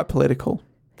 He's quite political.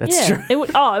 That's yeah. true. It would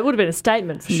have been a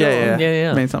statement for sure.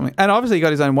 Yeah. Means something. And obviously he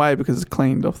got his own way because it's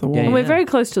cleaned off the wall. Yeah, And we're yeah. very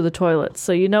close to the toilets,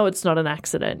 so you know it's not an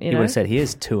accident, you He know? would have said,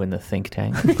 here's 2 in the think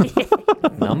tank.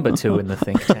 Number 2 in the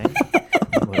think tank.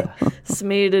 He would have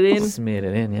Smeared it in. smeared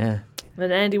it in, yeah.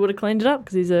 And Andy would have cleaned it up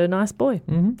because he's a nice boy.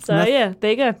 Mm-hmm. So, yeah,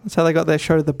 there you go. That's how they got their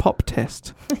show, The Pop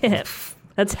Test. Yeah.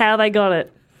 That's how they got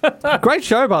it. Great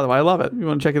show, by the way. I love it. You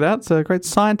want to check it out? It's a great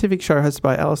scientific show hosted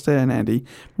by Alistair and Andy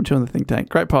from 2 in the Think Tank.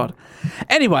 Great pod.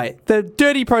 Anyway, the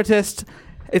dirty protest,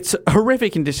 it's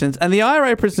horrific conditions. And the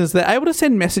IRA prisoners, they're able to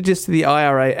send messages to the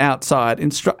IRA outside,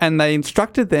 and they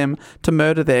instructed them to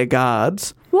murder their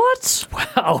guards. What?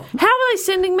 Wow. How are they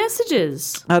sending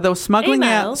messages? They were smuggling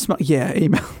Email? out...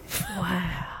 email. Wow.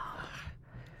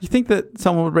 You think that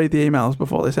someone would read the emails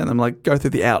before they sent them, like go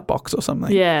through the outbox or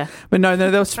something? Yeah. But no,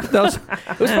 that was It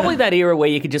was probably that era where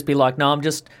you could just be like, no,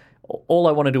 all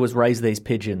I want to do is raise these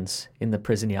pigeons in the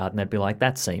prison yard. And they'd be like,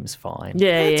 that seems fine.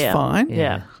 Yeah, that's yeah. fine.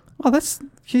 Yeah. Oh, jeez,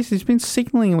 he's been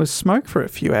signalling with smoke for a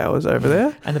few hours over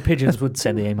there. And the pigeons would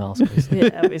send the emails.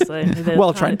 Yeah, obviously. They're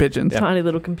Well-trained pigeons. Tiny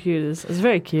little computers. It's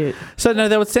very cute. So, no,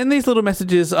 they would send these little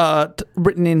messages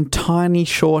written in tiny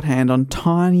shorthand on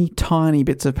tiny, tiny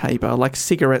bits of paper, like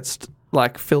cigarettes,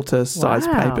 like filter-sized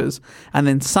Wow. papers, and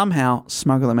then somehow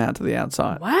smuggle them out to the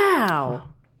outside. Wow.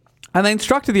 And they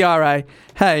instructed the IRA,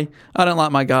 hey, I don't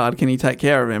like my guard, can you take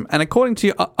care of him? And according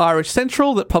to Irish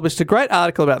Central, that published a great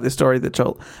article about this story that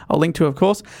I'll link to, of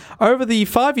course, over the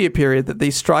 5-year period that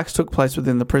these strikes took place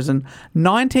within the prison,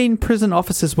 19 prison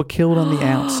officers were killed on the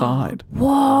outside.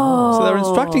 Whoa. So they were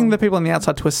instructing the people on the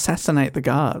outside to assassinate the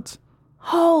guards.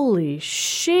 Holy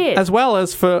shit. As well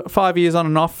as for 5 years on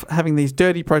and off having these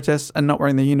dirty protests and not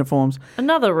wearing their uniforms.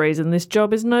 Another reason this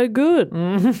job is no good.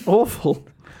 Awful.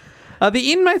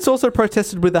 The inmates also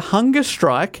protested with a hunger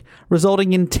strike,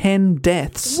 resulting in 10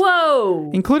 deaths. Whoa.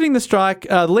 Including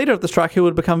the leader of the strike, who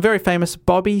would become very famous,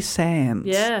 Bobby Sands.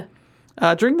 Yeah.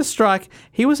 During the strike,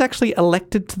 he was actually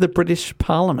elected to the British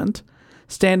Parliament,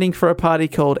 standing for a party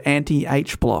called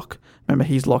Anti-H Block. Remember,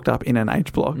 he's locked up in an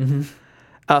H Block.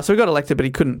 Mm-hmm. So he got elected, but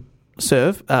he couldn't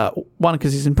serve. 1,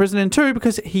 because he's in prison, and 2,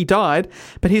 because he died.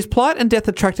 But his plight and death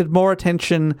attracted more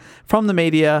attention from the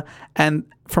media and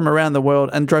from around the world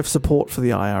and drove support for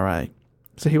the IRA.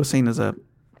 So he was seen as a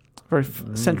very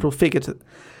central figure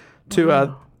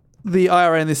to the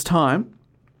IRA in this time.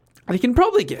 And you can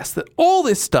probably guess that all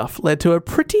this stuff led to a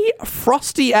pretty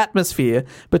frosty atmosphere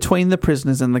between the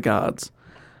prisoners and the guards.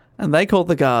 And they called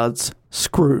the guards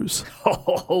screws.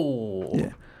 Oh.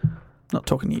 Yeah. Not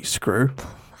talking to you, Screw.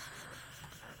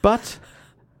 But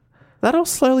that all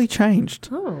slowly changed.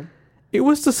 Oh. It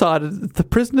was decided that the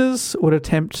prisoners would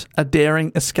attempt a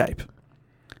daring escape.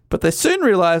 But they soon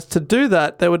realised to do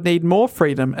that, they would need more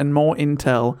freedom and more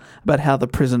intel about how the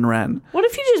prison ran. What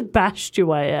if you just bashed your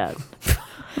way out?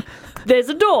 There's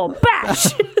a door. Bash!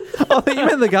 Oh, I think you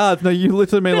meant the guards. No, you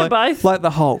literally mean Both. like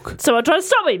the Hulk. Someone tried to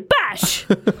stop me. Bash!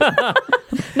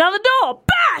 Another door.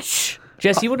 Bash!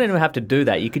 Jess, you wouldn't even have to do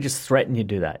that. You could just threaten you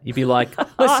do that. You'd be like,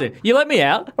 listen, you let me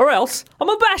out or else I'm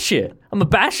going to bash you. I'm going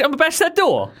to bash that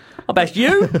door. I'll bash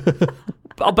you.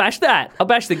 I'll bash that. I'll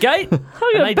bash the gate. I'm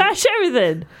going to bash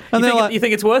everything. And they're You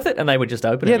think it's worth it? And they would just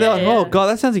open Yeah, it. they're like, oh, God,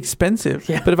 that sounds expensive.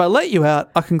 Yeah. But if I let you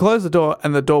out, I can close the door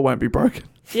and the door won't be broken.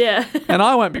 Yeah. And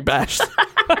I won't be bashed.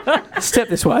 Step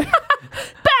this way.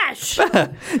 Bash!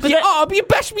 You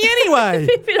bashed me anyway.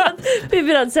 Be a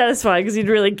bit unsatisfying because you'd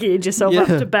really geared yourself up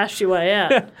Yeah. to bash your way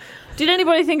out. Did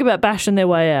anybody think about bashing their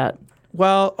way out?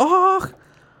 Well,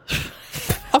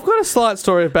 I've got a slight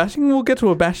story of bashing. We'll get to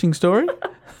a bashing story.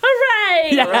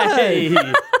 Hooray!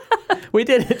 Yay! We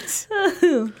did it.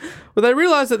 Well, they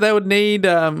realised that they would need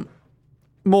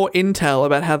more intel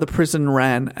about how the prison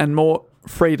ran and more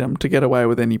freedom to get away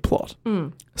with any plot.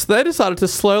 So they decided to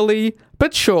slowly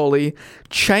but surely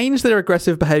change their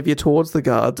aggressive behaviour towards the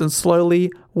guards and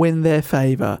slowly win their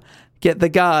favour. Get the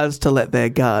guards to let their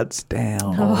guards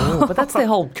down. Oh, but that's their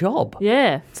whole job.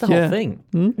 Yeah. That's the Yeah. whole thing.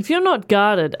 If you're not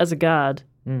guarded as a guard,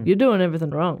 you're doing everything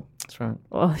wrong. That's right.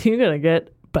 Well, you're going to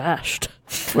get bashed.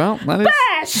 Well, that is...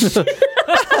 Bash!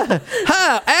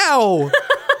 Ha! Ow!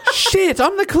 Shit,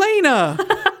 I'm the cleaner.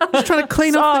 Just trying to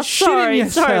clean off the shit in your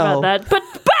sorry cell. about that. But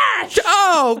bash!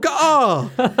 Oh,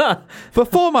 God.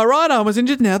 Before my right arm was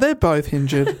injured, now they're both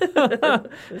injured.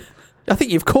 I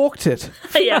think you've corked it.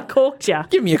 Yeah, corked ya.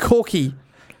 Give me a corky.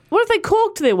 What if they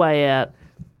corked their way out?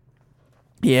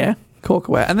 Yeah, cork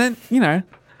away. And then,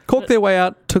 cork their way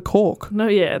out to cork. No,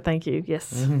 yeah, thank you.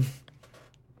 Yes.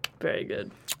 Very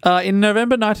good. In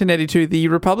November 1982, the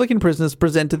Republican prisoners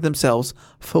presented themselves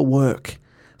for work,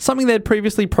 something they'd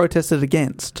previously protested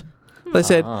against. They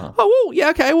said, well, yeah,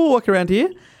 okay, we'll work around here.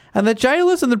 And the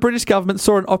jailers and the British government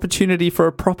saw an opportunity for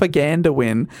a propaganda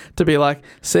win to be like,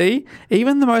 see,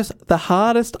 even the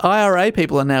hardest IRA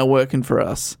people are now working for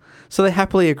us. So they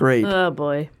happily agreed. Oh,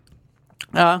 boy.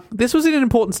 This was an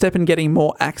important step in getting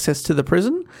more access to the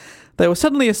prison. They were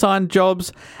suddenly assigned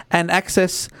jobs and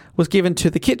access was given to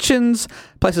the kitchens,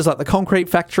 places like the concrete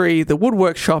factory, the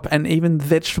woodwork shop, and even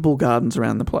vegetable gardens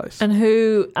around the place. And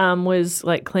who was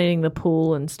like cleaning the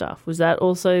pool and stuff? Was that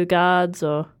also guards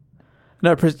or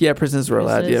No, prisoners were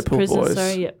allowed. Yeah, pool prisoners, boys.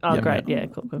 Sorry, yeah. Oh, Yeah, great. mate. Yeah,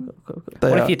 cool. They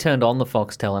What are- if you turned on the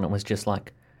Foxtel and it was just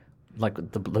like the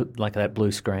blue, like that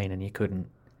blue screen, and you couldn't,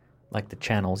 like the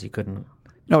channels, you couldn't.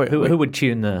 Oh, wait, Who would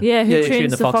tune the? Yeah, who Yeah, tunes tune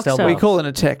the the Foxtel Foxtel? we call it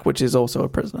a tech, which is also a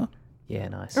prisoner. Yeah,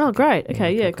 nice. Oh, great.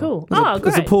 Okay, yeah, cool. Oh,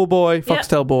 There's a great. pool boy,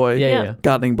 Foxtel boy, Yeah.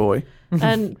 gardening boy,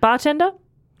 And bartender?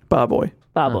 bar boy,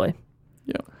 Bar boy.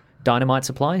 Dynamite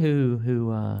Supply. Who?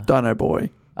 dino boy.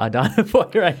 Dynamite Boy,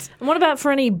 right? And what about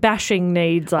for any bashing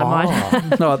needs I might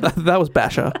have? No, that was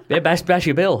Basher. Yeah, bash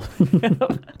your bill.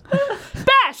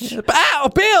 Bash! Ow,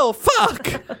 Bill!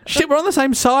 Fuck! Shit, we're on the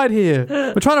same side here.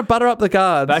 We're trying to butter up the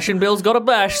guards. Bashing Bill's got a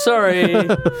bash. Sorry. I want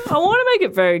to make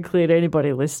it very clear to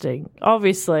anybody listening.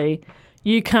 Obviously,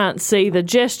 you can't see the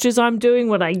gestures I'm doing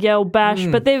when I yell bash,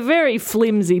 but they're very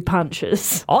flimsy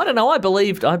punches. I don't know. I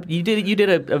believed you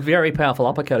did a very powerful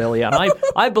uppercut earlier, and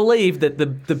I believed that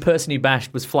the person you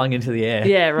bashed was flung into the air.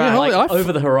 Yeah, right. Yeah, like I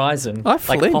over the horizon, I like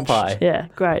flinched. Popeye. Yeah,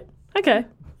 great. Okay,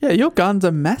 Yeah, your guns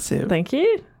are massive. thank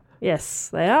you. Yes,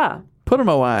 they are. Put them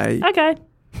away. Okay.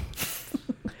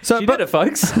 So, You did it,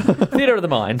 folks. Theatre of the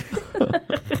mind.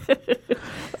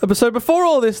 So before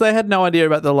all this, they had no idea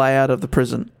about the layout of the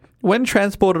prison. When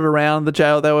transported around the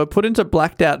jail, they were put into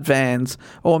blacked out vans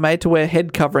or made to wear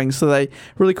head coverings so they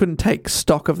really couldn't take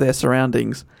stock of their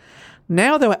surroundings.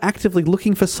 Now they were actively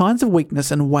looking for signs of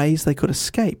weakness and ways they could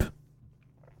escape.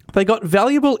 They got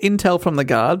valuable intel from the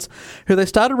guards, who they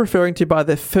started referring to by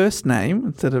their first name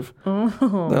instead of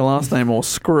their last name or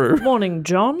Screw. Morning,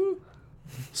 John.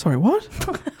 Sorry, what?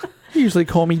 You usually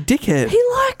call me Dickhead. He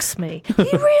likes me. He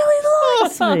really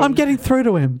likes me. I'm getting through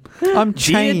to him. I'm Dear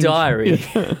changed. diary.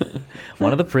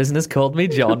 One of the prisoners called me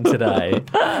John today.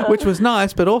 Which was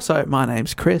nice, but also my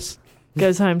name's Chris.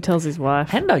 Goes home, tells his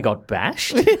wife. And I got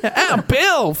bashed. Ow,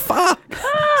 Bill, fuck.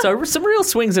 So some real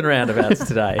swings and roundabouts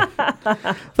today.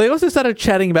 They also started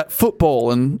chatting about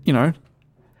football and,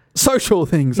 social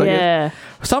things. I guess. Yeah.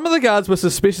 Some of the guards were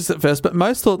suspicious at first, but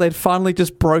most thought they'd finally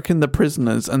just broken the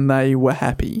prisoners and they were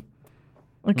happy.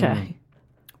 Okay.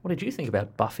 What did you think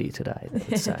about Buffy today? They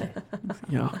would say.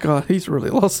 Yeah, God, he's really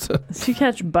lost it. Did you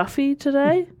catch Buffy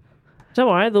today? Don't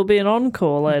worry, there'll be an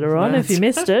encore later on if you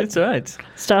missed it. That's right.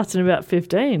 Starts in about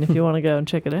 15 if you want to go and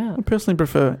check it out. I personally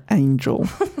prefer Angel.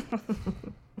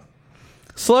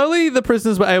 Slowly, the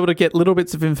prisoners were able to get little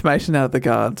bits of information out of the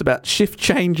guards about shift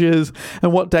changes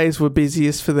and what days were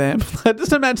busiest for them. I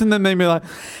just imagine them being like,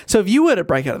 so if you were to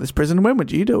break out of this prison, when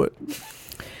would you do it?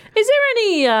 Is there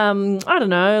any, I don't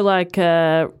know, like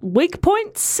weak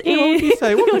points? Yeah, what would you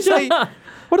say? What would you say?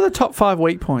 What are the top 5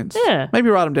 weak points? Yeah. Maybe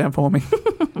write them down for me.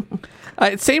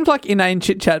 It seemed like inane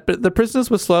chit-chat, but the prisoners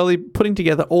were slowly putting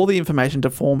together all the information to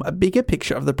form a bigger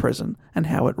picture of the prison and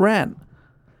how it ran.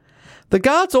 The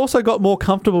guards also got more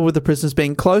comfortable with the prisoners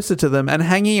being closer to them and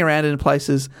hanging around in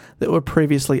places that were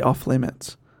previously off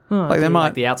limits. Like they might...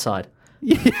 Like the outside.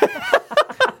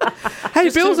 Hey,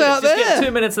 Bill's out there! Just give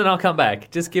 2 minutes and I'll come back.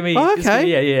 Just give me... Oh, just give okay.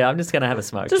 me- yeah, I'm just going to have a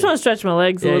smoke. Just want to stretch my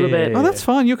legs a little bit. Oh, that's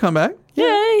fine. You'll come back.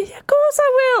 Yeah, of course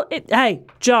I will. Hey,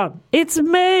 John, it's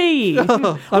me. When I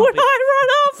run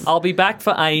off. I'll be back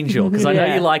for Angel, because I know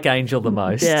Yeah. you like Angel the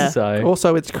most. Yeah. So.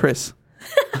 Also, it's Chris.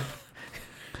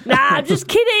 Nah, I'm just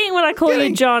kidding when I call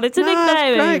you John. It's a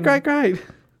nickname. Great.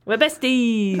 We're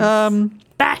besties.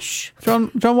 Bash.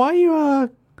 John, why are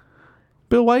you,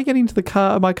 Bill, why are you getting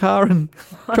into my car and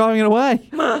driving it away?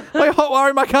 Why are you hot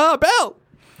wiring my car, Bill?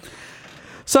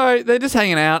 So they're just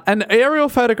hanging out, and aerial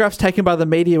photographs taken by the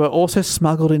media were also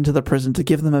smuggled into the prison to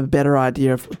give them a better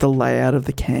idea of the layout of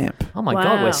the camp. Oh my Wow.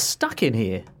 God, we're stuck in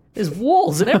here. There's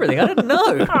walls and everything. I didn't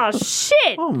know. Oh,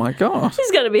 shit. Oh my God. This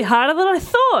is going to be harder than I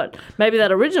thought. Maybe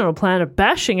that original plan of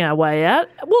bashing our way out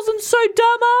wasn't so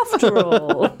dumb after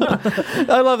all.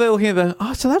 I love they're looking at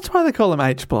the, so that's why they call them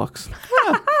H blocks.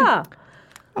 I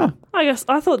guess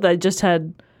I thought they just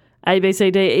had A, B,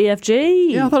 C, D, E, F,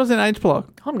 G. Yeah, I thought it was an H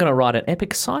block. I'm going to write an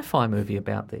epic sci-fi movie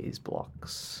about these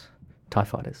blocks. TIE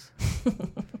fighters.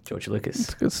 George Lucas.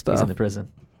 It's good He's stuff. in the prison.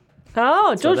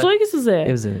 Oh, George that- Lucas is there.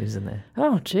 He was in there.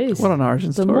 Oh, jeez. What an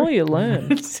origin The story. more you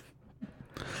learn.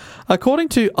 According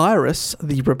to Iris,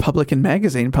 the Republican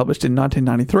magazine published in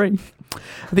 1993,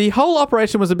 the whole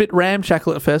operation was a bit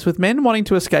ramshackle at first, with men wanting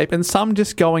to escape and some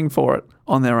just going for it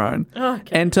on their own.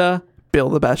 Okay. Enter Bill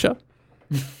the Basher.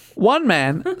 One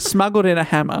man smuggled in a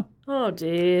hammer. Oh,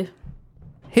 dear.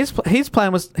 His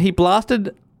plan was he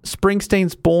blasted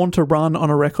Springsteen's Born to Run on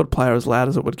a record player as loud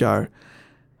as it would go.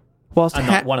 Whilst I'm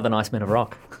not one of the nice men of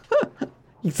rock.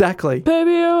 Exactly.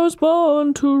 Baby, I was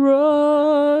born to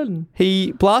run.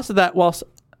 He blasted that whilst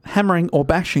hammering, or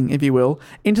bashing, if you will,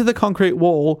 into the concrete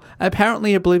wall,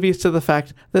 apparently oblivious to the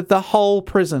fact that the whole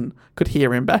prison could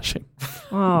hear him bashing.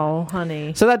 Oh,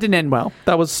 honey. So that didn't end well.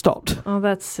 That was stopped. Oh,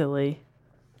 that's silly.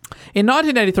 In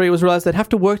 1983, it was realised they'd have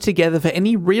to work together for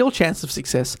any real chance of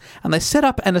success, and they set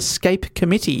up an escape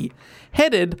committee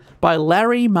headed by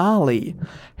Larry Marley,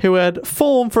 who had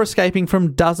formed for escaping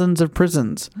from dozens of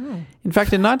prisons. In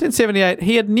fact, in 1978,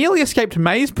 he had nearly escaped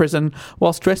Mays prison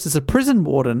whilst dressed as a prison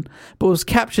warden, but was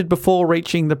captured before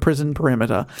reaching the prison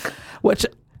perimeter. Which,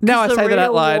 now I The say that out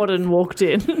real loud. warden walked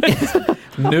in.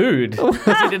 Nude. Because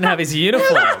he didn't have his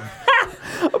uniform.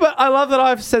 But I love that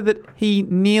I've said that he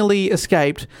nearly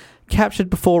escaped, captured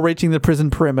before reaching the prison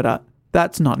perimeter.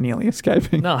 That's not nearly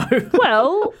escaping. No.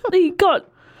 Well, he got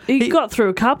through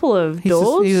a couple of He's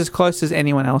doors. as close as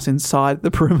anyone else inside the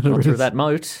perimeter. Not through is. that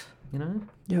moat, you know.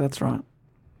 Yeah, that's right.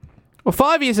 Well,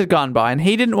 5 years had gone by, and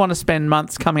he didn't want to spend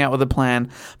months coming up with a plan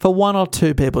for one or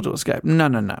two people to escape.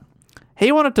 No.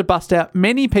 He wanted to bust out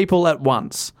many people at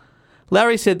once.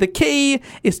 Larry said the key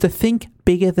is to think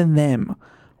bigger than them.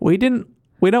 We don't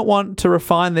want to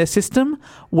refine their system.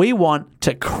 We want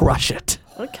to crush it.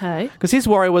 Okay. Because his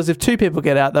worry was if two people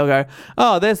get out, they'll go,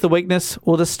 oh, there's the weakness.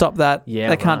 We'll just stop that. Yeah,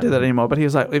 they can't right. do that anymore. But he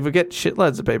was like, if we get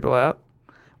shitloads of people out,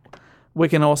 we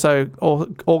can also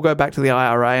all go back to the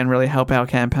IRA and really help our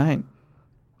campaign.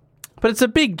 But it's a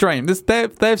big dream.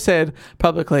 They've said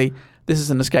publicly, this is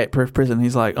an escape-proof prison.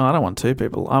 He's like, oh, I don't want two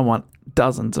people. I want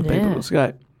dozens of people Yeah. to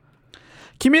escape.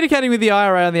 Communicating with the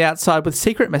IRA on the outside with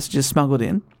secret messages smuggled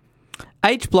in,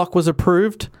 H Block was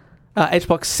approved. H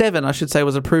Block 7, I should say,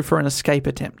 was approved for an escape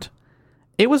attempt.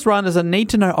 It was run as a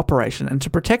need-to-know operation, and to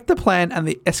protect the plan and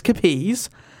the escapees,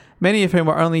 many of whom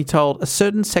were only told a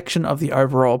certain section of the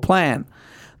overall plan.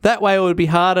 That way it would be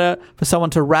harder for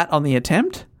someone to rat on the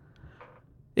attempt,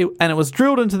 and it was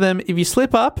drilled into them, if you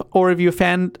slip up or if you're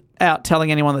found out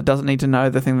telling anyone that doesn't need to know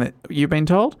the thing that you've been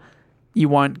told, you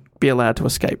won't be allowed to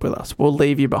escape with us. We'll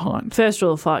leave you behind. First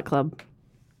rule of Fight Club.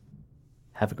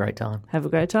 Have a great time. Have a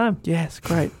great time. Yes,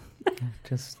 great.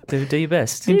 Just do your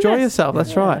best. your Enjoy best. yourself,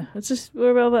 that's right. It's just,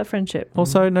 we're all about friendship.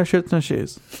 Also, no shirts, no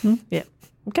shoes. Yeah.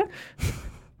 Okay.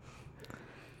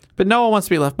 But no one wants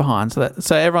to be left behind.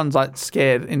 So everyone's like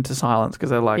scared into silence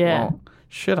because they're like, Yeah. well,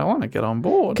 shit, I want to get on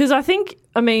board. Because I think,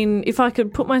 if I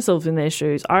could put myself in their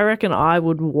shoes, I reckon I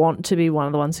would want to be one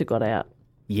of the ones who got out.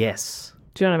 Yes.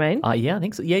 Do you know what I mean? Yeah, I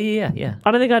think so. Yeah. I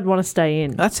don't think I'd want to stay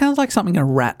in. That sounds like something a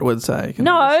rat would say. Can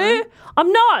No, I say?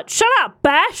 I'm not. Shut up,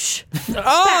 Bash.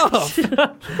 Oh!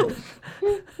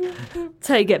 That's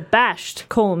how you get bashed,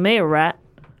 calling me a rat.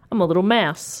 I'm a little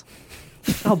mouse.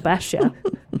 I'll bash you.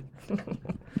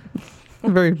 A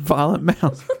very violent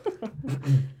mouse.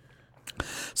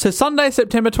 So Sunday,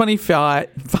 September 25,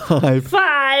 5th,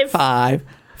 I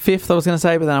was going to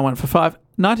say, but then I went for 5.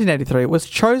 1983 was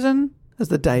chosen as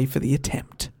the day for the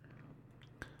attempt.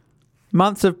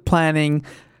 Months of planning,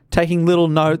 taking little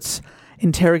notes,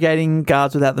 interrogating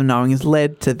guards without them knowing has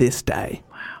led to this day.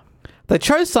 Wow. They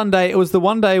chose Sunday. It was the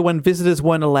one day when visitors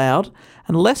weren't allowed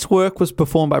and less work was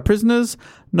performed by prisoners,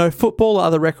 no football or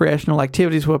other recreational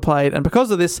activities were played, and because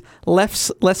of this,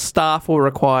 less staff were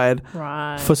required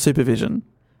for supervision.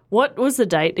 What was the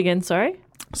date again, sorry?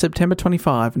 September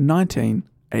 25,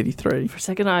 1983. For a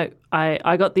second,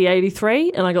 I got the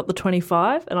 83 and I got the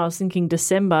 25 and I was thinking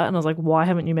December and I was like, why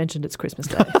haven't you mentioned it's Christmas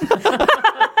Day?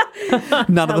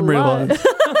 None of them realised.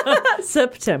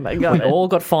 September, We got it. all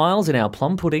got files in our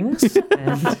plum puddings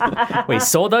and we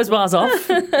sawed those bars off.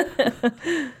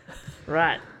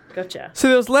 Right, gotcha. So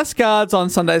there was less guards on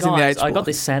Sundays in the Guys, H I block. got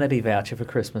this sanity voucher for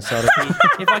Christmas. So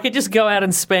if I could just go out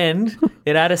and spend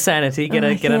it out of sanity, get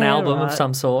an album of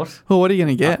some sort. Well, what are you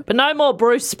going to get? But no more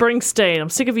Bruce Springsteen. I'm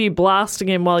sick of you blasting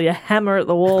him while you hammer at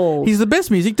the walls. He's the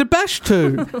best music to bash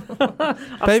to.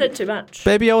 I've said too much.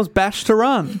 Baby, I was bashed to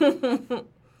run.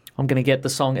 I'm going to get the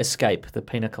song Escape, the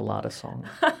Pina Colada song.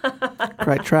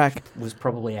 Great track. Was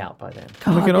probably out by then.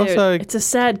 And we can also... It's a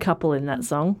sad couple in that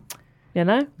song, you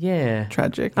know? Yeah.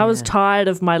 Tragic. I was tired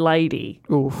of my lady.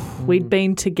 Oof. We'd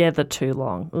been together too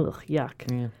long. Ugh, yuck.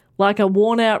 Yeah. Like a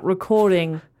worn-out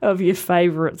recording of your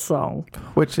favourite song.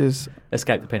 Which is...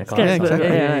 Escape the Pina Colada Yeah, song. exactly.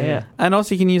 Yeah. And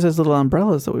also you can use those little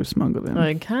umbrellas that we've smuggled in.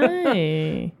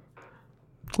 Okay.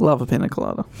 Love a pina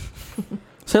colada.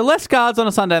 So less guards on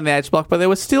a Sunday in the H block, but there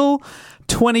were still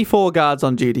 24 guards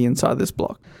on duty inside this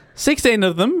block. 16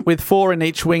 of them, with 4 in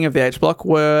each wing of the H block,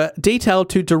 were detailed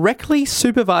to directly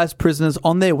supervise prisoners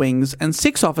on their wings, and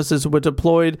 6 officers were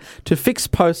deployed to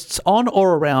fixed posts on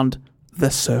or around the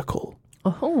Circle.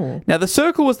 Oh. Now, the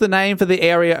Circle was the name for the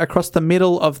area across the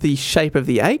middle of the shape of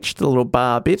the H, the little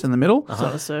bar bit in the middle. It's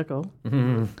not a circle. I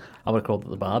would have called it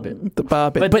the bar bit. The bar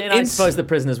bit. But then I suppose the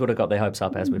prisoners would have got their hopes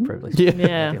up, as we previously Yeah.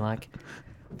 Yeah. They'd be like,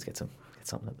 let's get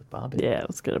something at the bar bit. Yeah,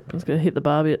 it's gonna hit the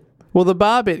bar bit. Well, the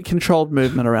bar bit controlled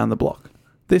movement around the block.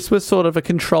 This was sort of a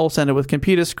control center with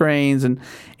computer screens and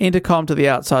intercom to the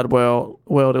outside world.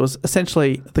 It was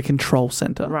essentially the control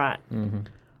center. Right.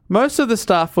 Most of the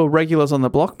staff were regulars on the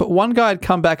block, but one guy had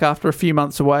come back after a few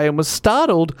months away and was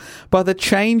startled by the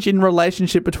change in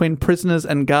relationship between prisoners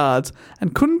and guards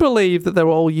and couldn't believe that they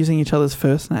were all using each other's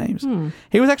first names.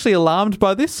 He was actually alarmed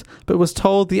by this, but was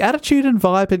told the attitude and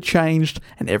vibe had changed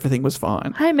and everything was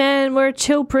fine. Hey man, we're a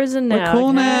chill prison now. We're cool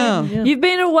okay? now. You've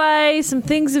been away, some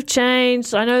things have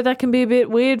changed. I know that can be a bit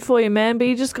weird for you, man, but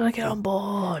you just gotta get on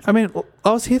board. I mean,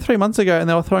 I was here 3 months ago and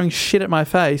they were throwing shit at my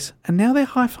face, and now they're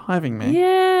high-fiving me.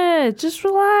 Yeah, just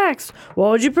relax. What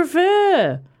would you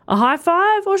prefer? A high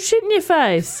five or shit in your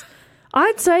face?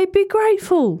 I'd say be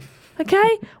grateful.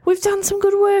 Okay? We've done some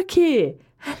good work here.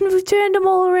 And we've turned them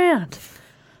all around.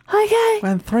 Okay?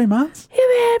 In 3 months? You've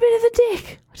been a bit of a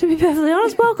dick. To be perfectly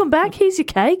honest, welcome back. Here's your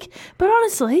cake. But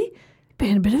honestly, you've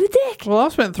been a bit of a dick. Well,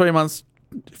 I've spent 3 months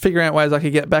figuring out ways I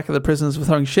could get back at the prisoners for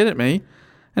throwing shit at me,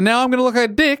 and now I'm going to look like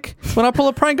a dick when I pull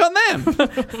a prank on them.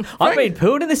 I've been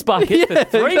pooing in this bucket for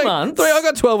 3 months. I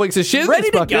got 12 weeks of shit Ready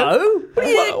in this to bucket. go? What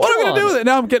am I going to do with it?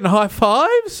 Now I'm getting high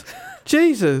fives?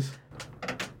 Jesus.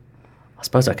 I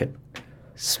suppose I could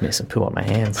smear some poo on my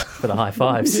hands for the high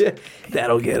fives. Yeah,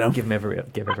 that'll get them. Give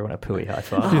everyone a pooey high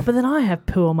five. Oh, but then I have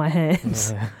poo on my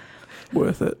hands.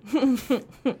 Worth it.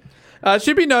 It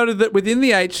should be noted that within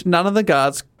the H, none of the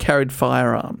guards carried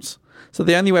firearms. So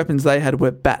the only weapons they had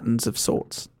were batons of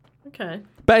sorts. Okay.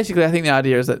 Basically, I think the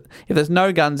idea is that if there's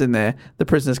no guns in there, the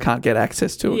prisoners can't get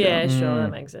access to a Yeah, gun. sure, that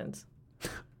makes sense.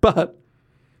 But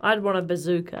I'd want a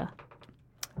bazooka.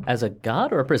 As a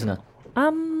guard or a prisoner?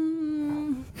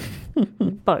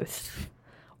 Both.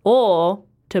 Or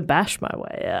to bash my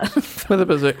way out. with a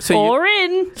bazooka. So or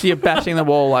in. you're bashing the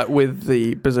wall like with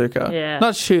the bazooka. Yeah.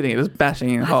 Not shooting it, just bashing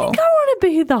in a I hole. think I want to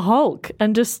be the Hulk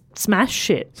and just smash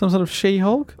shit. Some sort of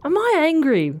She-Hulk? Am I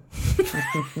angry?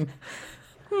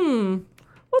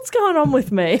 What's going on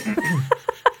with me?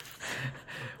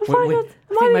 I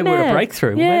think maybe we're a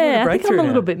breakthrough. Yeah, I think I'm a now.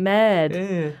 little bit mad.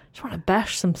 Yeah. Just want to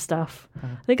bash some stuff. I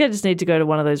think I just need to go to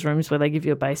one of those rooms where they give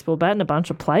you a baseball bat and a bunch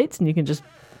of plates and you can just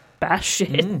bash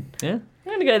shit. Yeah. I'm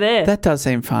going to go there. That does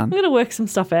seem I'm fun. going to work some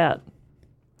stuff out.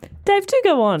 Dave, do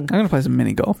go on. I'm going to play some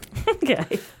mini golf.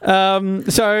 Okay.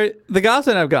 So the guards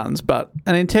don't have guns, but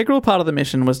an integral part of the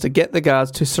mission was to get the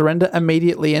guards to surrender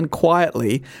immediately and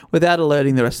quietly without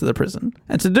alerting the rest of the prison.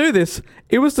 And to do this,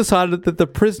 it was decided that the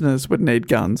prisoners would need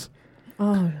guns.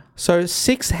 Oh. So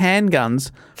 6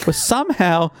 handguns were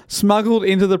somehow smuggled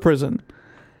into the prison.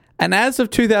 And as of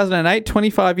 2008,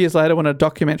 25 years later, when a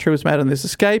documentary was made on this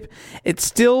escape, it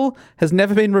still has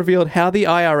never been revealed how the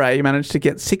IRA managed to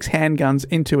get 6 handguns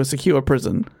into a secure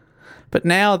prison. But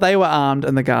now they were armed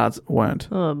and the guards weren't.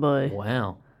 Oh, boy.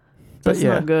 Wow. But That's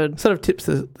not good. Sort of tips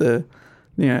the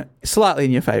slightly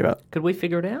in your favour. Could we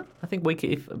figure it out? I think we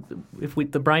could, if we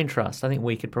the brain trust, I think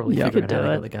we could probably Yeah. figure We out could how do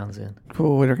to it. get the guns in.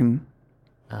 Oh, we reckon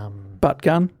butt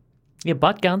gun. Yeah,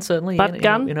 butt gun certainly. Butt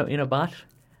gun? in a butt.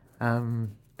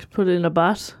 Put it in a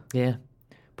butt. Yeah,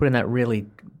 put in that really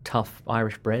tough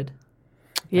Irish bread.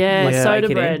 Yeah, Like, soda bake it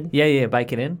in. bread. Yeah,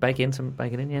 bake it in. Bake it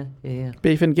in. Yeah.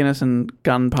 Beef and Guinness and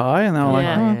gun pie. And they were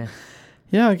Yeah. like,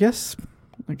 yeah, I guess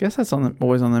that's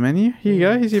always on the menu. Here you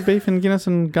go. Here's your beef and Guinness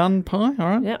and gun pie. All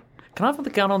right. Yeah. Can I have the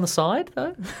gun on the side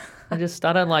though? I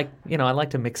don't like, I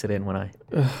like to mix it in when I.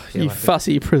 feel You like it.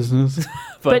 fussy prisoners.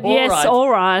 But yes, all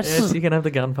right. Yes, you can have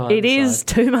the gun pie. on It the is side.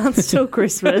 2 months till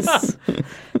Christmas.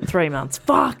 3 months.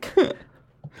 Fuck.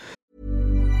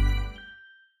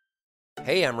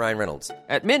 Hey, I'm Ryan Reynolds.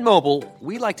 At Mint Mobile,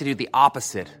 we like to do the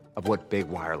opposite of what Big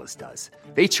Wireless does.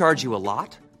 They charge you a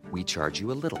lot, we charge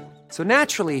you a little. So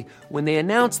naturally, when they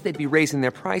announced they'd be raising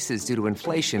their prices due to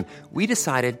inflation, we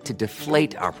decided to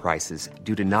deflate our prices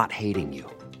due to not hating you.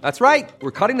 That's right.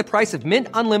 We're cutting the price of Mint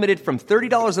Unlimited from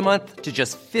 $30 a month to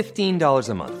just $15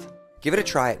 a month. Give it a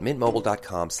try at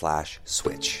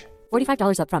mintmobile.com/switch.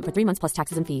 $45 up front for 3 months plus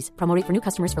taxes and fees. Promo rate for new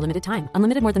customers for limited time.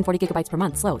 Unlimited more than 40 gigabytes per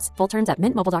month. Slows full terms at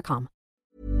mintmobile.com.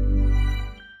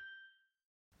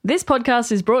 This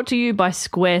podcast is brought to you by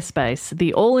Squarespace,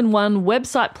 the all-in-one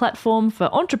website platform for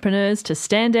entrepreneurs to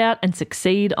stand out and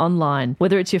succeed online.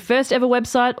 Whether it's your first ever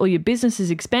website or your business is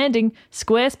expanding,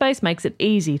 Squarespace makes it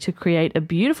easy to create a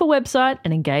beautiful website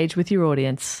and engage with your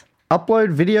audience. Upload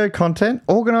video content,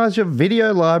 organize your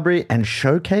video library, and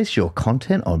showcase your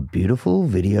content on beautiful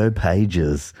video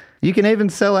pages. You can even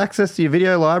sell access to your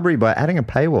video library by adding a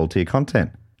paywall to your content.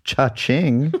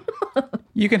 Cha-ching.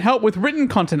 You can help with written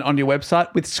content on your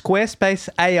website with Squarespace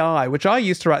AI, which I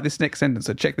use to write this next sentence,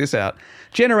 so check this out.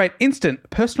 Generate instant,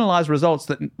 personalized results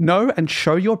that know and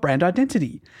show your brand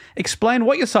identity. Explain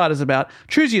what your site is about,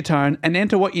 choose your tone, and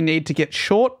enter what you need to get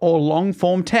short or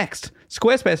long-form text.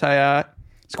 Squarespace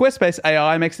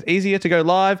AI makes it easier to go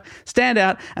live, stand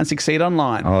out, and succeed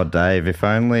online. Oh, Dave, if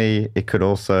only it could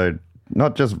also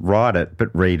not just write it,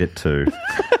 but read it too.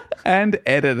 And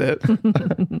edit it.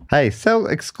 Hey, sell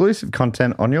exclusive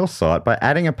content on your site by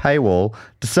adding a paywall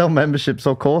to sell memberships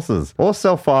or courses, or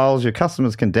sell files your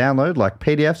customers can download like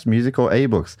PDFs, music, or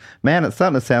ebooks. Man, it's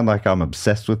starting to sound like I'm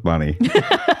obsessed with money.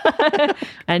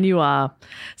 And you are.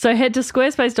 So head to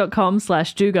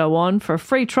squarespace.com/do-go-on for a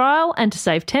free trial and to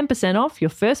save 10% off your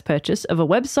first purchase of a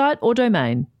website or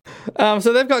domain.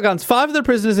 So they've got guns. 5 of the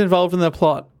prisoners involved in the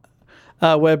plot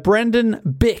were Brendan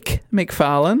Bick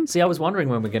McFarlane. See, I was wondering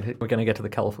when we're going to get to the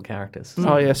colourful characters.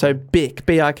 Oh, yeah, so Bick,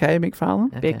 B-I-K,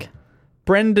 McFarlane. Big.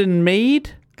 Brendan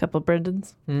Mead, Couple of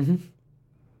Brendans.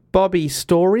 Bobby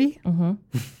Story,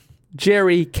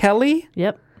 Jerry Kelly,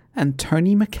 Yep. and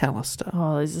Tony McAllister.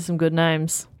 Oh, these are some good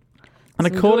names. And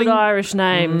Some good Irish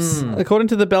names. according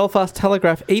to the Belfast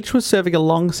Telegraph, each was serving a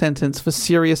long sentence for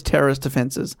serious terrorist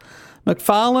offences.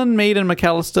 McFarlane, Mead, and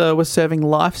McAllister were serving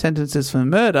life sentences for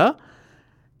murder.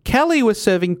 Kelly was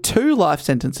serving 2 life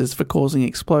sentences for causing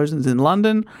explosions in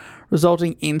London,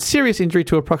 resulting in serious injury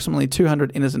to approximately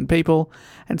 200 innocent people.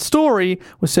 And Story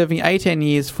was serving 18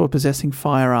 years for possessing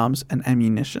firearms and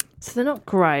ammunition. So they're not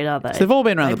great, are they? So they've all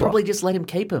been around They the block. probably just let him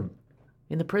keep him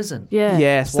in the prison. Yeah.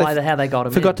 Yes, That's they how they got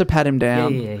him forgot in. to pat him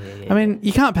down. Yeah. I mean,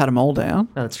 you can't pat them all down.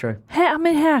 No, that's true.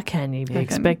 How can you be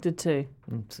expected to?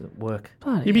 It's at work.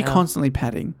 Bloody You'd be hell. constantly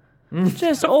patting.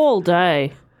 Just all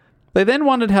day. They then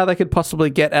wondered how they could possibly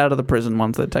get out of the prison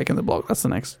once they'd taken the block. That's the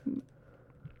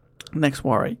next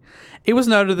worry. It was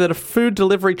noted that a food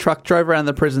delivery truck drove around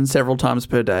the prison several times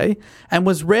per day and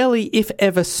was rarely, if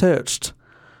ever, searched.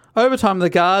 Over time, the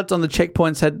guards on the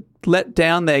checkpoints had let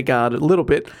down their guard a little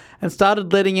bit and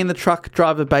started letting in the truck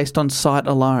driver based on sight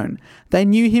alone. They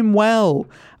knew him well.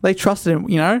 They trusted him,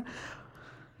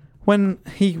 when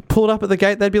he pulled up at the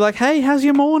gate, they'd be like, "Hey, how's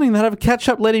your morning?" They'd have a catch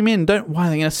up, let him in. Why are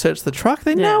they going to search the truck?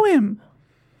 They know him.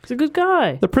 He's a good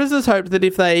guy. The prisoners hoped that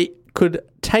if they could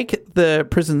take the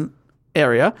prison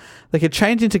area, they could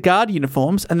change into guard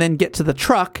uniforms and then get to the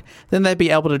truck. Then they'd be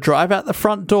able to drive out the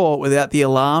front door without the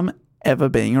alarm ever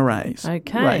being raised.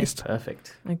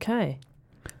 Perfect. Okay.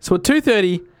 So at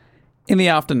 2:30 in the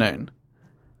afternoon,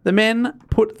 the men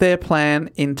put their plan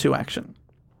into action.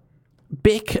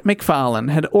 Bick McFarlane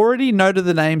had already noted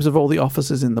the names of all the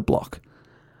officers in the block.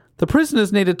 The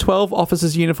prisoners needed 12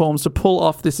 officers' uniforms to pull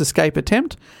off this escape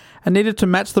attempt and needed to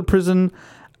match the prisoner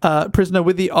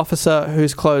with the officer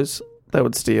whose clothes they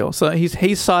would steal. So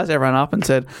he sized everyone up and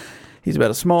said, he's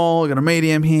about a small, got a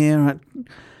medium here, right?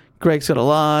 Greg's got a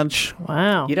large.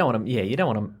 Wow. You don't want to. Yeah, you don't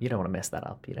want to mess that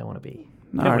up. You don't want to be.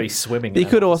 No. You don't want to be swimming. He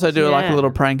could also do like a Yeah. little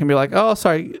prank and be like, "Oh,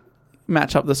 sorry,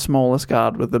 match up the smallest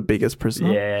guard with the biggest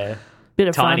prisoner." Yeah. Bit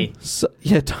of Tiny. fun. So,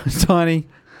 yeah, tiny.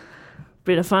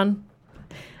 Bit of fun.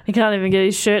 He can't even get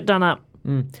his shirt done up.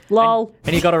 Lol.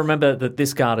 And you got to remember that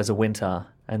this guard is a winter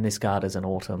and this guard is an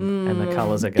autumn, and the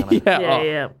colours are gonna.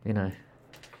 Yeah. You know.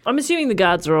 I'm assuming the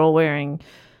guards are all wearing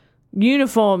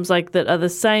uniforms like that are the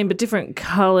same but different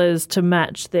colours to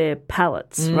match their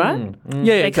palettes, right? Yeah,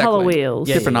 Their exactly. colour wheels.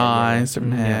 Yeah, Different yeah. eyes,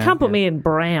 different hair. Can't put me in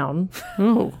brown.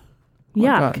 Oh, my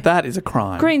Yuck. God, that is a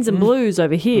crime. Greens and blues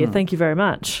over here. Thank you very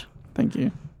much. Thank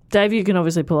you. Dave, you can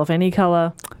obviously pull off any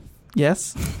colour.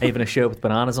 Yes. Even a shirt with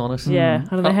bananas on it. Yeah,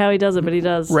 I don't know how he does it, but he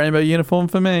does. Rainbow uniform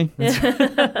for me.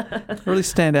 Really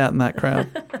stand out in that crowd.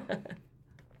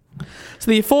 So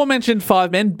the aforementioned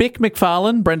 5 men, Bick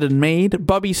McFarlane, Brendan Mead,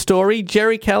 Bobby Story,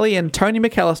 Jerry Kelly and Tony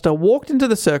McAllister walked into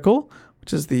the circle,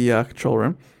 which is the control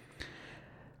room,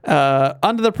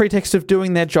 under the pretext of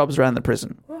doing their jobs around the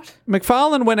prison. What?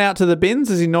 McFarlane went out to the bins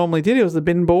as he normally did. He was the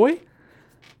bin boy.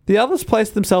 The others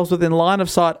placed themselves within line of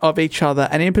sight of each other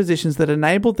and in positions that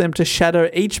enabled them to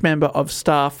shadow each member of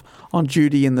staff on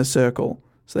duty in the circle.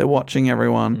 So they're watching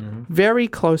everyone very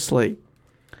closely.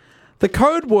 The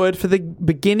code word for the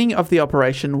beginning of the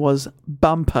operation was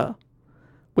bumper,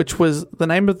 which was the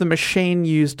name of the machine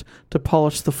used to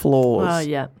polish the floors. Oh,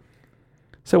 yeah.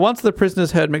 So once the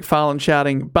prisoners heard McFarlane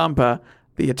shouting bumper,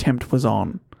 the attempt was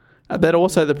on. But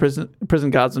also the prison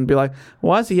guards would be like,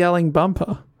 why is he yelling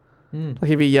bumper?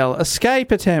 Like if you yell,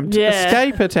 escape attempt, Yeah.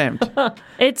 escape attempt.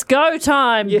 It's go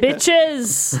time,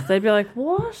 bitches. They'd be like,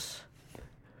 what?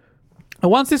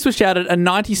 And once this was shouted, a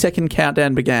 90-second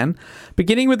countdown began,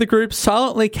 beginning with the group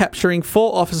silently capturing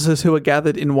 4 officers who were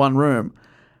gathered in one room.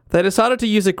 They decided to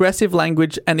use aggressive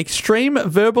language and extreme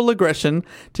verbal aggression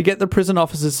to get the prison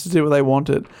officers to do what they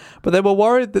wanted. But they were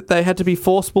worried that they had to be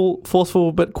forceful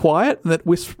but quiet, and that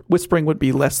whispering would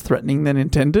be less threatening than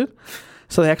intended.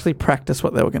 So they actually practiced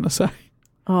what they were going to say.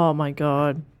 Oh, my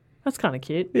God. That's kind of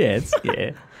cute. Yeah,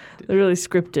 They're really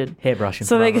scripted. Hairbrushing.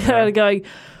 So they go going,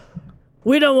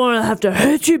 we don't want to have to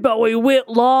hurt you, but we will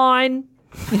line.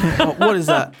 Oh, what is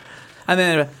that? And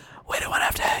then, we don't want to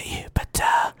have to hurt you, but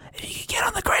if you could get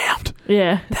on the ground,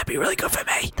 Yeah. that'd be really good for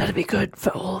me. That'd be good for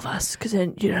all of us, because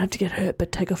then you don't have to get hurt,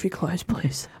 but take off your clothes,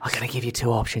 please. I'm going to give you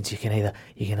 2 options. You can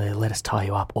either let us tie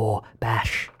you up or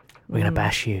bash. We're going to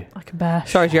bash you. I can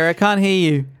bash. Sorry, Jerry, I can't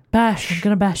hear you. Bash. I'm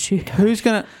going to bash you. Who's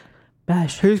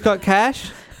Bash. got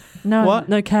cash? No, What?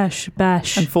 no cash.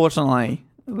 Bash. Unfortunately,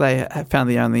 they have found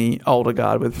the only older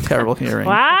guard with terrible hearing.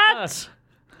 What?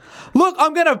 Look,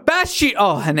 I'm going to bash you.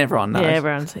 Oh, and everyone knows. Yeah,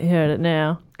 everyone's heard it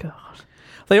now. God.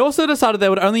 They also decided they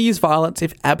would only use violence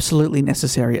if absolutely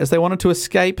necessary, as they wanted to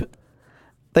escape.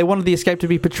 They wanted the escape to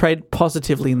be portrayed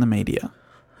positively in the media.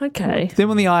 Okay. They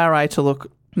want the IRA to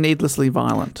look needlessly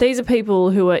violent. These are people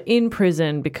who are in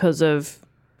prison because of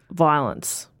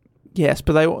violence. Yes,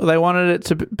 but they wanted it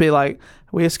to be like,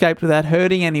 we escaped without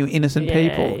hurting any innocent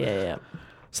people. Yeah.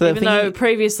 So they're Even though thinking,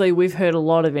 previously we've hurt a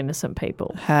lot of innocent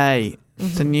people. hey,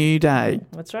 it's a new day.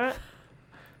 That's right.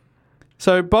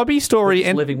 So Bobby Story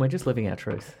We're just living our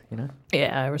truth, you know?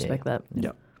 Yeah, I respect that.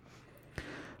 Yep.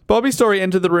 Bobby Story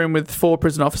entered the room with 4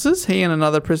 prison officers. He and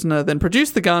another prisoner then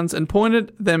produced the guns and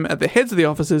pointed them at the heads of the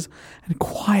officers and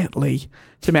quietly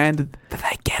demanded that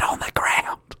they get on the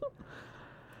ground.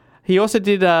 He also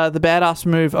did the badass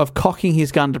move of cocking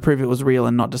his gun to prove it was real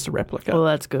and not just a replica. Well,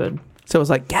 that's good. So it was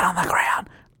like, get on the ground.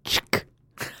 Chick.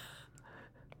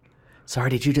 Sorry,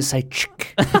 did you just say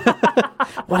chick?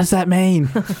 What does that mean?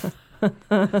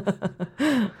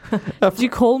 Did you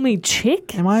call me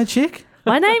chick? Am I a chick?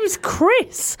 My name's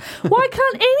Chris. Why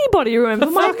can't anybody remember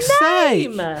For my fuck's sake.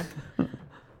 name?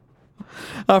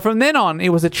 From then on, it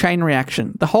was a chain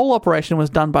reaction. The whole operation was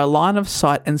done by line of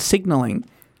sight and signalling.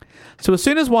 So as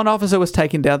soon as one officer was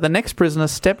taken down, the next prisoner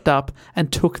stepped up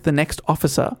and took the next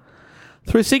officer.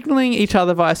 Through signalling each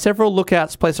other via several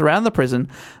lookouts placed around the prison,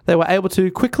 they were able to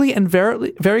quickly and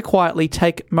very, very quietly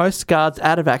take most guards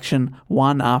out of action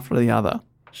one after the other.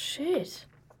 Shit.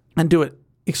 And do it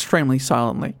extremely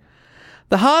silently.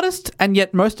 The hardest and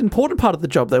yet most important part of the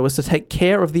job, though, was to take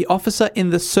care of the officer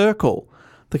in the circle,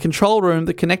 the control room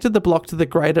that connected the block to the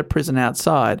greater prison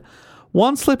outside.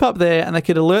 One slip up there and they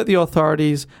could alert the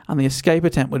authorities and the escape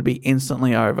attempt would be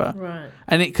instantly over. Right.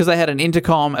 And because they had an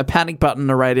intercom, a panic button,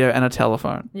 a radio and a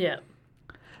telephone. Yeah.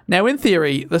 Now, in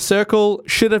theory, the circle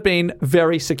should have been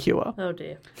very secure. Oh,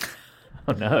 dear.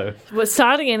 Oh, no. We're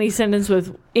starting any sentence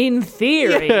with, in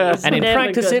theory. Yeah. is And in never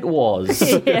practice, good. it was.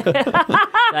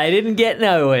 They didn't get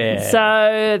nowhere.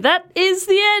 So that is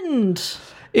the end.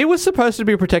 It was supposed to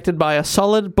be protected by a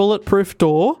solid bulletproof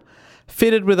door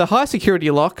fitted with a high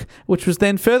security lock, which was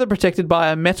then further protected by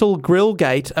a metal grill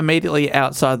gate immediately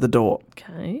outside the door.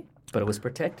 Okay. But it was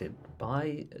protected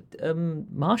by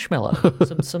marshmallow,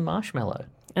 some marshmallow.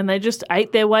 And they just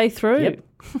ate their way through. Yep.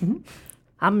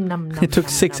 Nom, nom, It took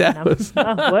 6 hours.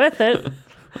 Oh, worth it.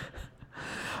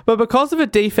 But because of a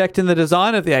defect in the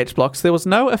design of the H blocks, there was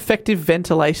no effective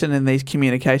ventilation in these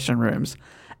communication rooms.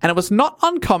 And it was not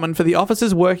uncommon for the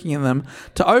officers working in them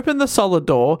to open the solid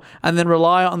door and then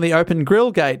rely on the open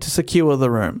grill gate to secure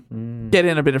the room. Get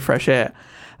in a bit of fresh air.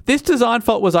 This design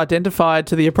fault was identified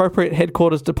to the appropriate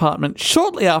headquarters department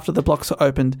shortly after the blocks were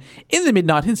opened in the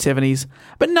mid-1970s,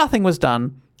 but nothing was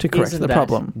done to correct Isn't the that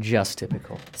problem. just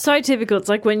typical? So typical. It's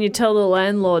like when you tell the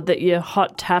landlord that your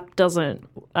hot tap doesn't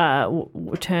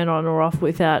turn on or off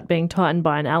without being tightened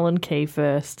by an Allen key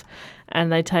first,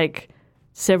 and they take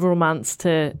several months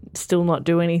to still not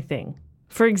do anything.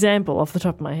 For example, off the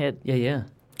top of my head. Yeah.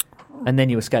 And then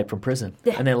you escape from prison.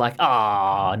 Yeah. And they're like,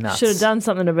 nuts. Should have done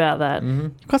something about that.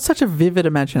 You've got such a vivid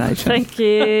imagination. Thank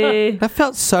you. That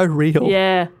felt so real.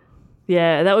 Yeah,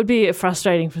 that would be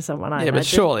frustrating for someone, I Yeah, but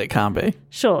imagine. surely it can't be.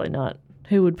 Surely not.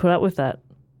 Who would put up with that?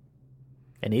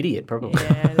 An idiot, probably.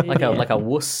 Yeah, like a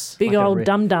wuss. Big like a old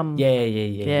dum-dum.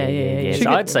 Yeah.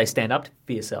 So I'd say stand up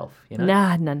for yourself, you know?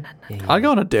 Nah. I'd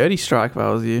go on a dirty strike if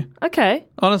I was you. Okay.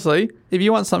 Honestly, if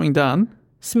you want something done,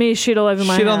 Smear shit all over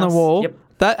my shit house. on the wall, Yep.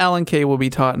 that Allen key will be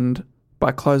tightened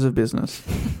by close of business.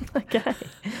 Okay.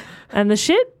 And the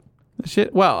shit?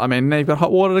 Shit. Well, I mean, now you've got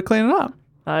hot water to clean it up.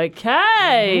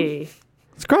 Okay.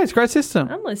 It's great. It's a great system.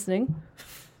 I'm listening.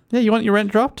 Yeah, you want your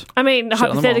rent dropped? I mean, Shit on the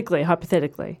wall.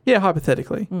 hypothetically. Yeah,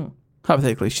 hypothetically.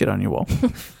 Hypothetically, shit on your wall.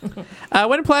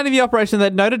 When planning the operation,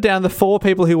 they'd noted down the 4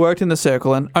 people who worked in the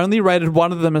circle and only rated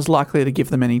one of them as likely to give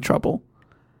them any trouble.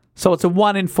 So it's a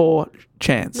 1 in 4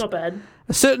 chance. Not bad.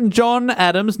 A certain John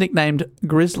Adams, nicknamed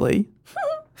Grizzly.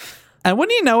 And when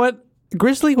you know it,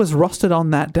 Grizzly was rostered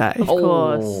on that day. Of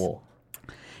course.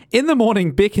 In the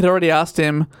morning, Bick had already asked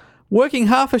him, working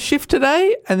half a shift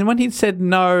today? And then when he'd said,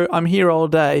 no, I'm here all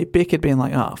day, Bick had been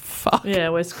like, oh, fuck. Yeah,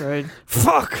 we're screwed.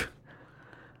 Fuck.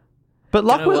 But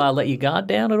luck Going was, to let your guard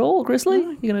down at all, Grizzly?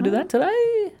 You going to do that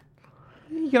today?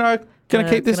 you know, going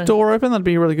to keep this door open. That'd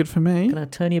be really good for me. Going to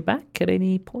turn your back at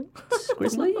any point,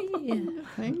 Grizzly?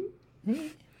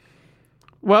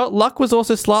 Well, luck was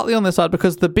also slightly on their side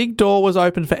because the big door was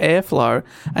open for airflow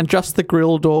and just the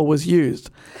grill door was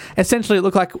used. Essentially, it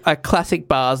looked like a classic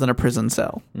bars in a prison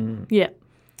cell. Yeah.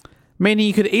 Meaning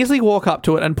you could easily walk up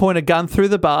to it and point a gun through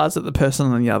the bars at the person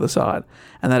on the other side.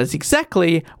 And that is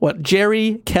exactly what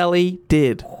Jerry Kelly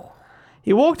did.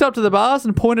 He walked up to the bars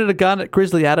and pointed a gun at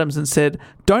Grizzly Adams and said,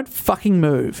 "Don't fucking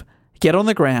move. Get on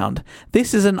the ground.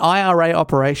 This is an IRA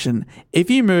operation. If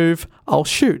you move, I'll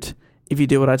shoot. If you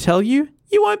do what I tell you,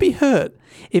 you won't be hurt.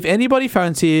 If anybody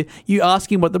phones here, you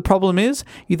ask him what the problem is,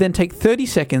 you then take 30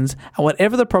 seconds, and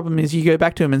whatever the problem is, you go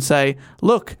back to him and say,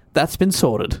 look, that's been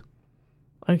sorted."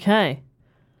 Okay.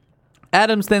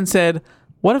 Adams then said,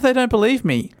 "What if they don't believe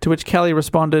me?" To which Kelly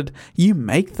responded, "You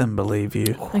make them believe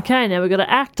you." Okay, now we've got to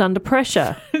act under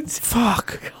pressure.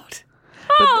 Fuck.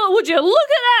 Oh, would you look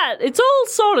at that? It's all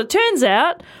sorted. Turns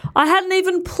out I hadn't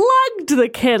even plugged the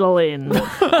kettle in.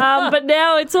 But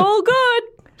now it's all good.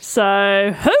 So,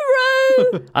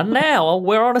 hooroo! And now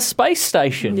we're on a space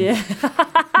station. Yeah.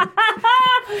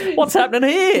 What's happening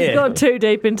here? Gone too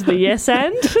deep into the yes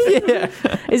and. Yeah.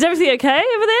 Is everything okay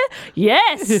over there?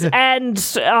 Yes. And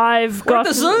I've We're got at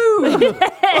the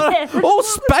zoo. Oh,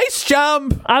 space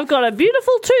jump! I've got a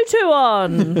beautiful tutu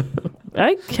on.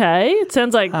 Okay. It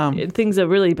sounds like things are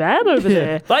really bad over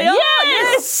there. They are,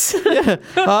 yes! And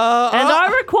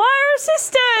I require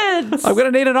assistance. I'm going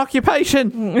to need an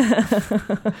occupation.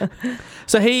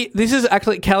 So this is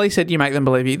actually, Kelly said you make them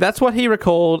believe you. That's what he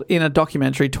recalled in a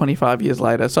documentary 25 years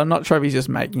later. So I'm not sure if he's just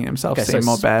making himself Okay, seem so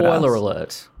more badass. spoiler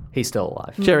alert. He's still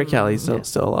alive. Jerry Kelly's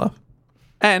still alive.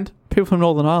 And people from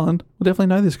Northern Ireland will definitely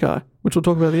know this guy, which we'll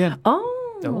talk about at the end.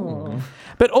 Oh.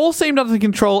 But all seemed under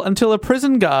control until a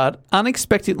prison guard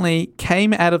unexpectedly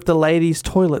came out of the ladies'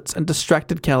 toilets and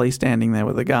distracted Kelly standing there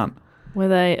with a gun. Were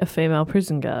they a female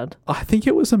prison guard? I think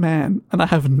it was a man, and I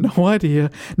have no idea.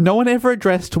 No one ever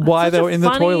addressed why they were in the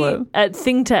toilet.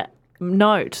 Thing to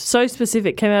note. So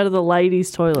specific. Came out of the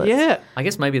ladies' toilets. Yeah. I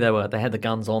guess maybe they had the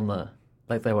guns on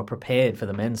they were prepared for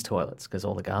the men's toilets because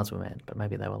all the guards were men. But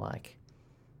maybe they were like,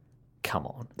 come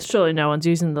on. Surely no one's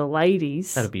using the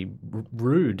ladies. That'd be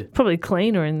rude. Probably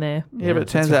cleaner in there. Yeah, but it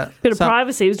turns out... Bit of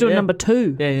privacy. He was doing number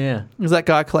 2. Yeah. Is that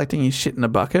guy collecting his shit in a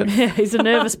bucket? Yeah, he's a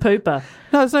nervous pooper.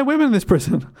 No, there's no women in this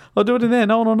prison. I'll do it in there.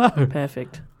 No one will know.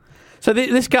 Perfect. So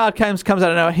this guard comes out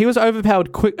of nowhere. He was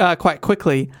overpowered quite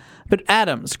quickly. But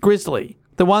Adams, Grizzly,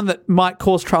 the one that might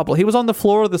cause trouble, he was on the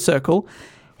floor of the circle.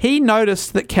 He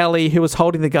noticed that Kelly, who was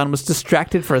holding the gun, was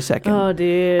distracted for a second. Oh,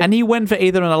 dear. And he went for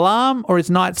either an alarm or his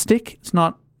nightstick. It's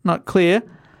not clear.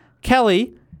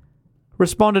 Kelly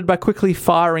responded by quickly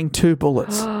firing 2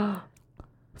 bullets.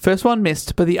 First one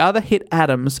missed, but the other hit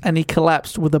Adams, and he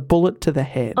collapsed with a bullet to the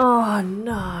head. Oh,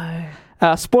 no.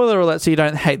 Spoiler alert, so you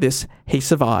don't hate this. He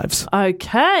survives.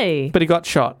 Okay. But he got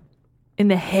shot. In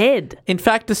the head. In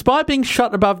fact, despite being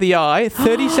shot above the eye,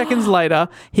 30 seconds later,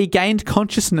 he gained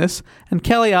consciousness, and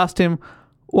Kelly asked him,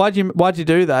 why'd you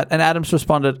do that? And Adams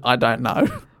responded, I don't know.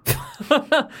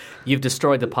 You've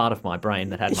destroyed the part of my brain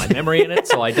that had my memory in it,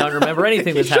 so I don't remember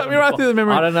anything that's happened Shut me right before. through the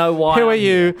memory. I don't know why. Who are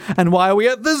you, and why are we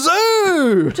at the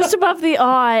zoo? Just above the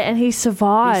eye, and he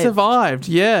survived. He survived,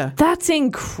 yeah. That's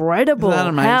incredible. Isn't that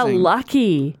amazing? How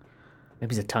lucky.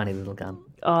 Maybe it's a tiny little gun.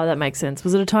 Oh, that makes sense.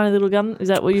 Was it a tiny little gun? Is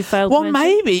that what you failed Well, to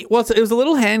mention? maybe. Well, it was a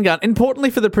little handgun. Importantly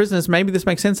for the prisoners, maybe this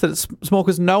makes sense that it's small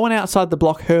because no one outside the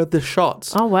block heard the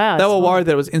shots. Oh, wow. They were worried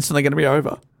that it was instantly going to be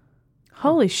over.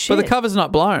 Holy shit. But the cover's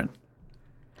not blown.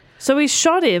 So he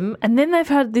shot him, and then they've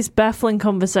had this baffling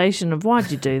conversation of,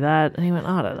 why'd you do that? And he went,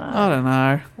 I don't know. I don't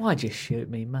know. Why'd you shoot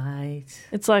me, mate?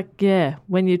 It's like, yeah,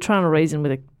 when you're trying to reason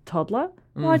with a toddler,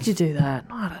 why'd you do that?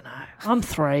 I don't know. I'm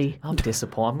 3. I'm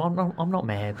disappointed. I'm not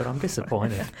mad, but I'm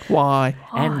disappointed. Why?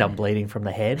 And I'm bleeding from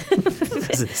the head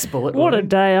because of this bullet What a wound.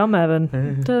 day I'm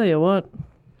having. Tell you what.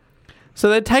 So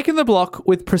they'd taken the block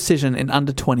with precision in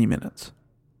under 20 minutes.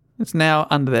 It's now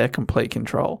under their complete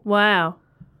control. Wow.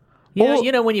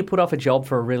 You know when you put off a job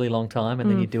for a really long time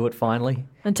and then you do it finally?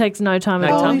 It takes no time at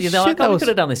No all. time. Holy You're shit, like, that we was- could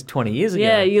have done this 20 years ago.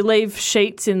 Yeah, you leave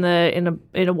sheets in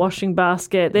a washing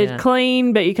basket. They're Yeah.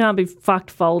 clean, but you can't be fucked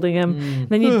folding them.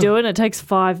 Then you do it, and it takes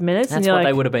 5 minutes. That's and you're what like,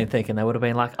 they would have been thinking. They would have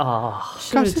been like, oh,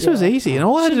 Gosh, this was easy. And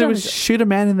all I had to do Should've was done shoot a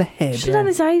man in the head. should have done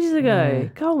this ages ago.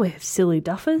 Go with silly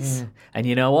duffers. and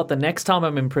you know what? The next time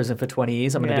I'm in prison for 20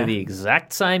 years, I'm going to Yeah. do the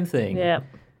exact same thing. Yeah.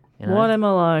 You know? What am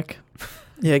I like?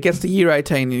 Yeah, it gets to year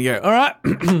 18 and you go, all right,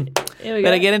 Here we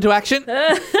better go. get into action.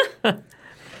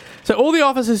 So all the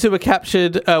officers who were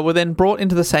captured were then brought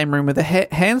into the same room with their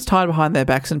hands tied behind their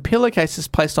backs and pillowcases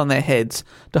placed on their heads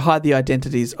to hide the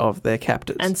identities of their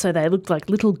captors. And so they looked like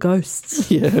little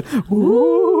ghosts. yeah.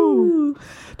 Ooh.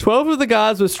 12 of the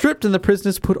guards were stripped and the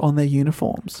prisoners put on their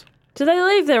uniforms. Do they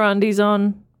leave their undies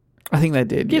on? I think they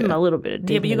did, Give yeah. them a little bit of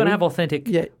dignity. Yeah, but you're going to have authentic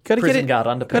prison guard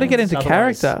underpants. Got to get into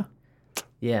otherwise- character.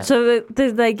 Yeah. So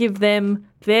they give them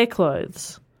their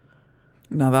clothes.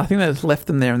 No, I think they just left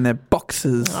them there in their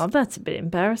boxes. Oh, that's a bit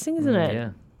embarrassing, isn't it? Yeah.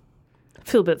 I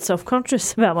feel a bit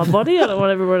self-conscious about my body. I don't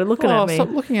want everybody looking at me. Stop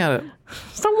looking at it.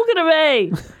 Stop looking at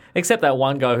me. Except that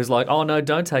one guy who's like, oh, no,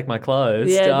 don't take my clothes.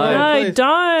 Yeah, don't.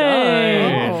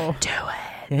 no, please.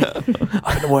 don't.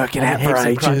 I've been working out for Heaps of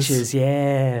ages. crutches,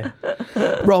 yeah.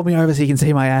 Roll me over so you can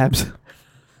see my abs.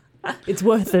 It's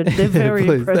worth it. They're very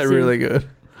Please, impressive. they're really good.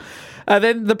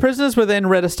 Then the prisoners were then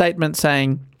read a statement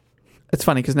saying, it's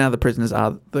funny because now the prisoners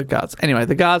are the guards. Anyway,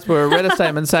 the guards were read a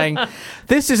statement saying,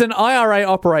 this is an IRA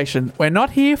operation. We're not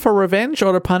here for revenge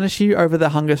or to punish you over the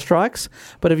hunger strikes,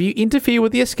 but if you interfere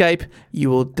with the escape, you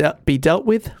will be dealt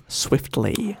with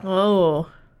swiftly. Oh.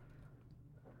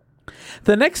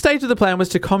 The next stage of the plan was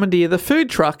to commandeer the food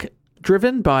truck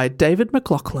driven by David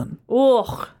McLaughlin.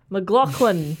 Ugh.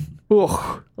 McLaughlin.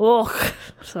 Ugh. Ugh.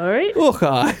 Sorry. Ugh,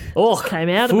 I. Oh, Came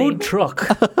out of me. food truck.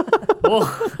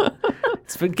 Oh.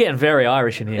 It's been getting very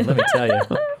Irish in here, let me tell you.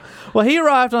 Well, he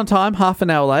arrived on time half an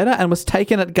hour later and was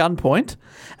taken at gunpoint.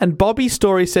 And Bobby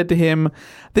Story said to him,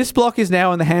 this block is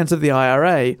now in the hands of the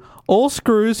IRA. All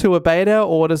screws who obeyed our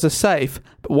orders are safe,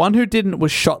 but one who didn't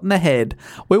was shot in the head.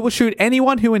 We will shoot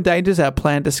anyone who endangers our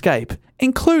planned escape,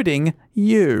 including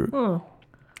you. Oh.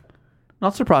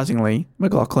 Not surprisingly,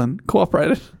 McLaughlin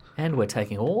cooperated. And we're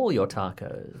taking all your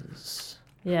tacos.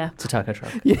 Yeah. It's a taco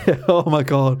truck. Yeah. Oh my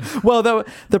god. Well,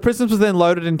 the prisoners were then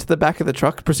loaded into the back of the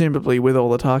truck, presumably with all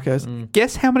the tacos.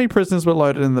 Guess how many prisoners were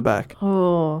loaded in the back?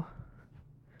 Oh.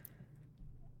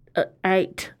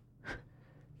 8.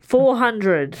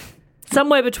 400.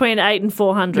 Somewhere between 8 and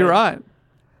 400. You're right.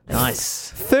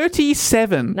 Nice.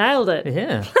 37. Nailed it.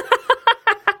 Yeah.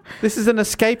 This is an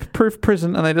escape-proof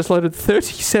prison, and they just loaded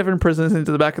 37 prisoners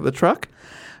into the back of the truck.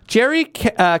 Jerry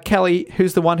Kelly,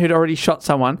 who's the one who'd already shot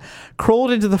someone, crawled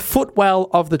into the footwell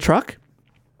of the truck,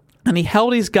 and he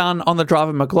held his gun on the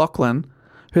driver, McLaughlin,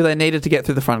 who they needed to get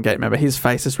through the front gate. Remember, his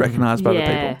face is recognised by the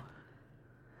people.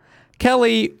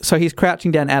 Kelly, so he's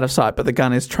crouching down out of sight, but the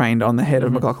gun is trained on the head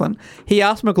of McLaughlin. He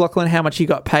asked McLaughlin how much he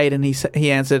got paid, and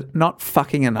he answered, not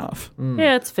fucking enough.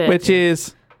 Yeah, it's fair. Which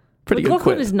is pretty good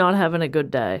McLaughlin quip. is not having a good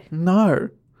day. No.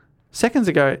 Seconds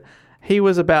ago, he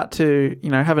was about to,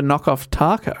 have a knockoff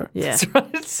taco. Yeah.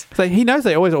 So he knows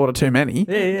they always order too many.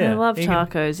 Yeah. I love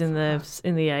tacos in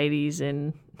the 80s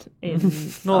in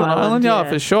Northern Ireland, yeah,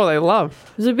 for sure. They love.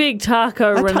 It was a big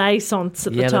taco renaissance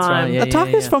at the that's time. right, yeah. Are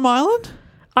tacos from Ireland?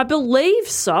 I believe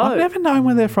so. I've never known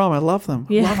where they're from. I love them.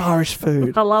 Yeah. Love Irish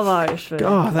food. I love Irish food.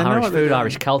 God, they know Irish what they're food, doing.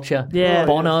 Irish culture. Yeah.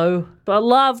 Bono. But I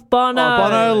love Bono. Oh,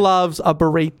 Bono loves a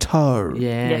burrito.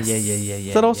 Yeah, Yes. yeah.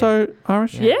 Is that also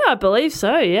Irish? Yeah, I believe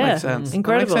so. Yeah. Makes sense.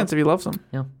 Incredible. Makes sense if he loves them.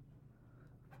 Yeah.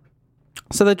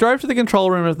 So they drove to the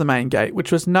control room of the main gate,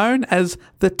 which was known as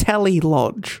the Telly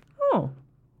Lodge. Oh.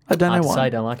 I don't Hard know to why. say,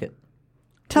 don't like it.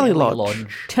 Telly Lodge.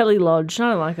 Telly Lodge.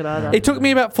 I don't like it either. It took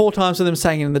me about 4 times for them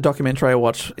saying it in the documentary I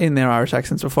watched in their Irish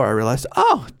accents before I realised,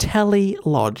 Telly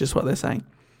Lodge is what they're saying.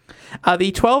 The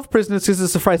 12 prisoners, this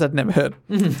is a phrase I'd never heard.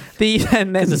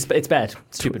 It's bad.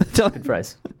 Stupid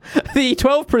phrase. The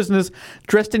 12 prisoners,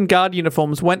 dressed in guard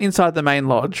uniforms, went inside the main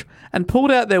lodge and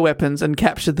pulled out their weapons and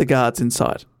captured the guards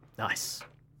inside. Nice.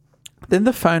 Then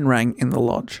the phone rang in the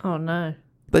lodge. Oh, no.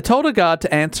 They told a guard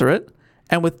to answer it,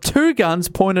 and with 2 guns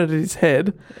pointed at his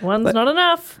head, One's not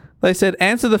enough. they said,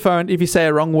 answer the phone. If you say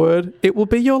a wrong word, it will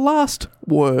be your last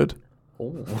word.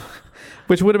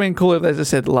 Which would have been cool if they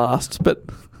just said last, but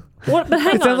What? But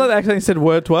hang it sounds on. like they actually said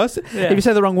word to us. If you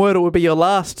say the wrong word, it would be your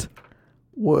last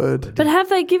word. But have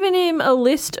they given him a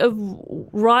list of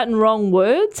right and wrong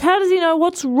words? How does he know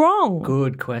what's wrong?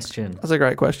 Good question. That's a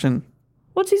great question.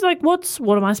 What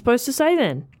am I supposed to say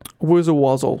then? Woozle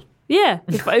wazzle. Yeah.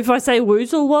 If I say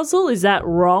woozle wazzle, is that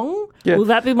wrong? Yeah. Will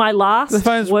that be my last The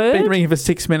phone's word? been ringing for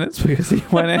 6 minutes because he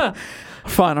went out.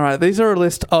 Fine, all right. These are a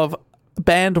list of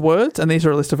banned words, and these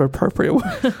are a list of appropriate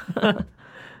words.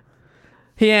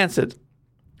 He answered.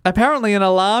 Apparently, an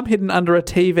alarm hidden under a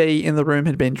TV in the room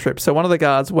had been tripped. So one of the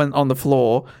guards, when on the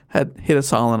floor, had hit a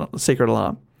silent secret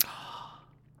alarm.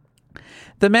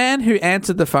 The man who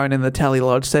answered the phone in the Telly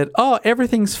Lodge said,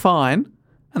 everything's fine.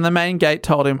 And the main gate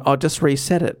told him, just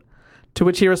reset it. To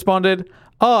which he responded,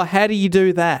 how do you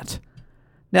do that?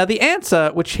 Now, the answer,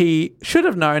 which he should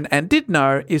have known and did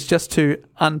know, is just to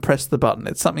unpress the button.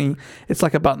 It's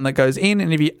like a button that goes in,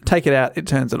 and if you take it out, it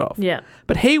turns it off. Yeah.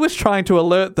 But he was trying to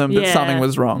alert them that Yeah. something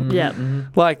was wrong. Yeah.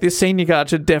 Like, this senior guard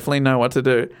should definitely know what to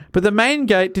do. But the main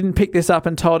gate didn't pick this up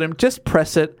and told him, just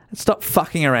press it and stop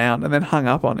fucking around, and then hung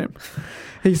up on him.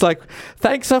 He's like,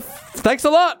 thanks a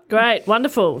lot. Great.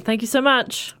 Wonderful. Thank you so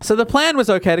much. So the plan was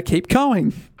okay to keep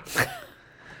going.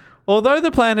 Although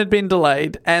the plan had been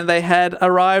delayed and they had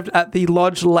arrived at the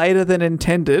lodge later than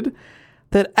intended,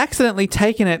 they'd accidentally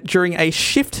taken it during a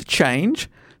shift change,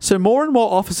 so more and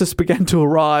more officers began to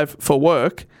arrive for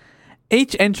work,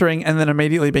 each entering and then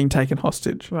immediately being taken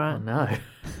hostage. Right. Oh, no.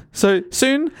 So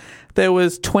soon there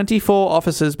was 24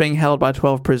 officers being held by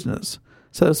 12 prisoners.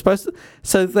 So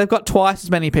they've got twice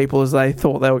as many people as they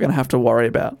thought they were going to have to worry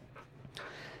about.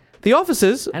 The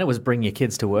officers... And it was bring your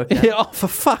kids to work. Yeah, for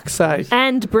fuck's sake.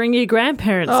 And bring your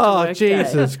grandparents to Oh, work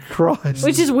Jesus day. Christ.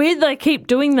 Which is weird they keep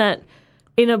doing that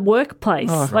in a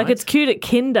workplace. Like, it's cute at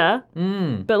kinder,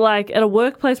 but like at a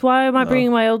workplace, why am I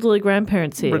bringing my elderly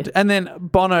grandparents here? And then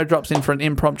Bono drops in for an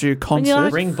impromptu concert. you're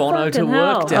like, Bring Bono to Fucking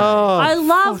work hell. day. I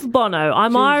love Bono.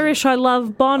 I'm Irish. I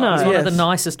love Bono. He's one of Yes. the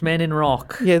nicest men in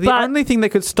rock. Yeah, the But- only thing that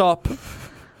could stop,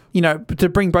 to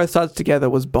bring both sides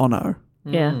together was Bono.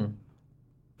 Yeah.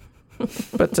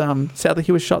 But sadly,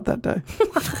 he was shot that day.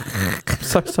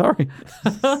 So sorry.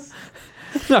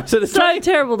 No, so the So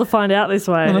terrible to find out this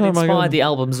way. And it Oh, my God. inspired the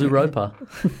album Zooropa.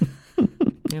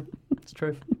 Yep, it's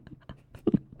true.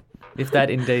 If that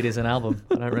indeed is an album,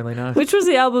 I don't really know. Which was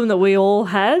the album that we all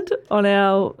had on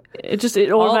our... It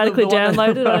automatically the one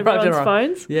that- downloaded on everyone's Right.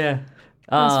 phones. Yeah.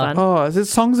 That was fun. Oh, is it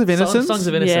Songs of Innocence? Songs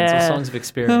of Innocence Yeah. or Songs of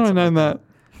Experience. How do I know that?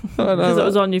 Because it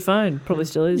was on your phone. Probably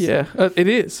still is. Yeah, it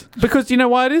is. Because you know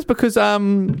why it is? Because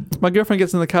my girlfriend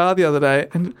gets in the car the other day,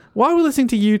 and why are we listening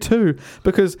to U2?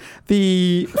 Because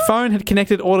the phone had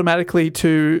connected automatically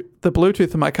to the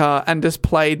Bluetooth in my car and just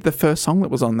played the first song that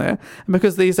was on there. And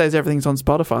because these days everything's on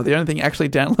Spotify, the only thing actually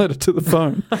downloaded to the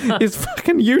phone is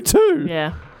fucking U2.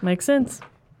 Yeah, makes sense.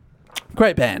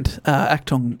 Great band,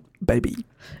 Acton Baby.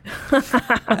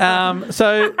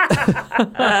 So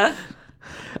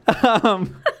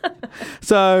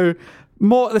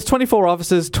there's 24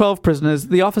 officers, 12 prisoners.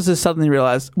 The officers suddenly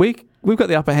realised we've got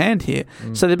the upper hand here.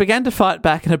 So they began to fight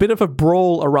back, and a bit of a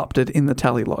brawl erupted in the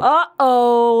tally lodge.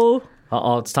 Uh-oh.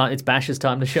 It's time. It's Bash's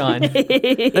time to shine.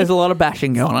 There's a lot of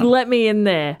bashing going on. Let me in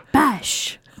there.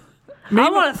 Bash. I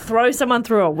want to throw someone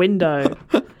through a window.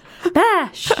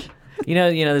 Bash. You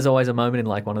know, there's always a moment in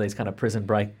like one of these kind of prison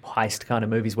break heist kind of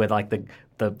movies where like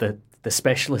the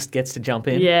specialist gets to jump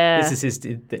in. Yeah. This is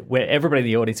where everybody in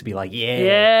the audience would be like,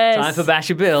 Yes. time for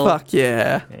Basher Bill. Fuck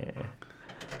yeah.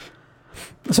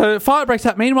 So fire breaks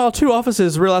out. Meanwhile, two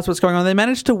officers realise what's going on. They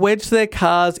manage to wedge their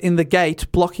cars in the gate,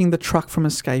 blocking the truck from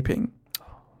escaping.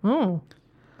 Oh.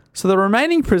 So the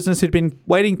remaining prisoners who'd been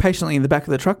waiting patiently in the back of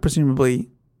the truck, presumably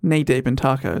knee-deep in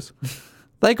tacos,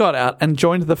 they got out and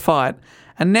joined the fight,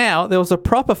 and now there was a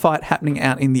proper fight happening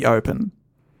out in the open.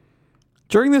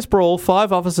 During this brawl,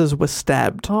 5 officers were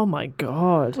stabbed. Oh, my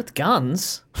God. With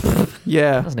guns?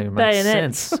 Yeah. Doesn't even make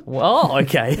Bayonets. sense. Well,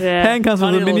 okay. Yeah. Handguns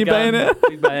with a mini bayonet.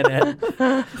 Big bayonet.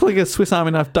 Like a Swiss Army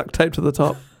knife duct taped to the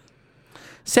top.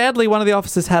 Sadly, one of the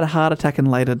officers had a heart attack and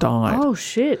later died. Oh,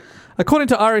 shit. According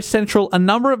to Irish Central, a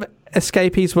number of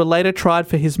escapees were later tried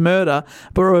for his murder,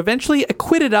 but were eventually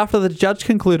acquitted after the judge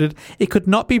concluded it could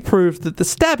not be proved that the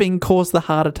stabbing caused the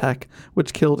heart attack,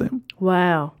 which killed him.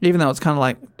 Wow. Even though it's kind of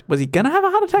like, was he going to have a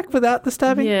heart attack without the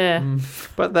stabbing? Yeah.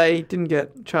 But they didn't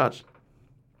get charged.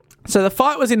 So the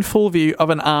fight was in full view of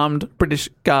an armed British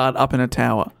guard up in a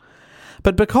tower.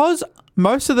 But because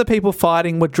most of the people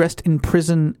fighting were dressed in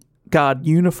prison guard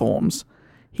uniforms,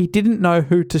 he didn't know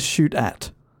who to shoot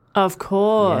at. Of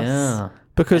course. Yeah.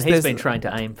 Because and he's there's been trained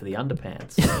to aim for the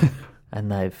underpants. And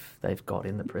they've got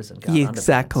in the prison guard Yeah,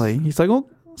 exactly. He's like, oh,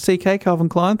 CK, Calvin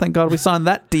Klein, thank God we signed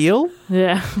that deal.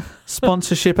 Yeah.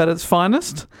 Sponsorship at its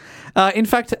finest. In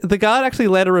fact, the guard actually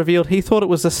later revealed he thought it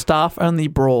was a staff-only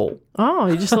brawl. Oh,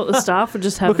 you just thought the staff would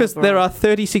just have Because there are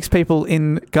 36 people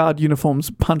in guard uniforms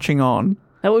punching on.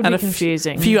 That would and be a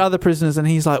confusing. few other prisoners, and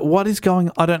he's like, what is going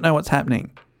on? I don't know what's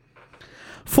happening.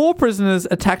 4 prisoners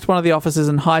attacked one of the officers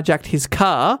and hijacked his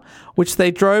car, which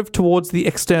they drove towards the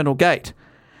external gate.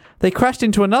 They crashed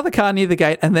into another car near the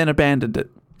gate and then abandoned it.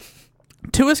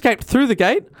 2 escaped through the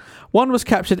gate. 1 was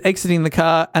captured exiting the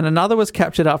car, and another was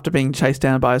captured after being chased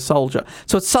down by a soldier.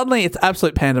 So it's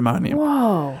absolute pandemonium.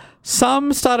 Whoa.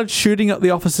 Some started shooting at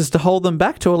the officers to hold them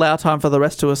back to allow time for the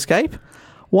rest to escape.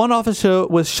 1 officer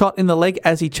was shot in the leg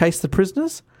as he chased the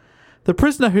prisoners. The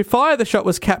prisoner who fired the shot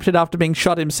was captured after being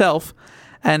shot himself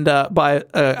and by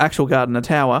an actual guard in a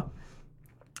tower.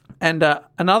 And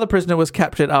another prisoner was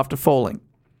captured after falling.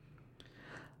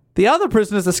 The other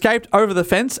prisoners escaped over the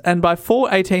fence, and by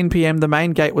 4:18 p.m. the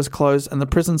main gate was closed and the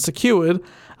prison secured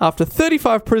after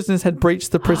 35 prisoners had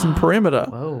breached the prison perimeter.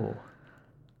 Whoa.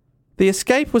 The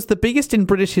escape was the biggest in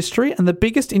British history and the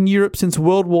biggest in Europe since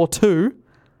World War II.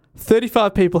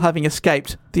 35 people having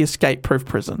escaped the escape-proof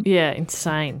prison. Yeah,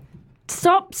 insane.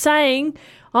 Stop saying,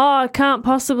 oh, I can't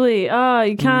possibly, oh,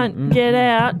 you can't get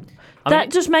out.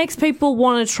 That just makes people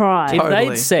want to try. If Totally.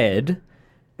 they'd said,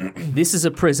 this is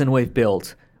a prison we've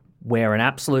built where an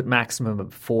absolute maximum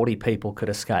of 40 people could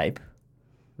escape,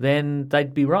 then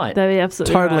they'd be right. They'd be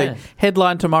absolutely Totally. right.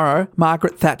 Headline tomorrow,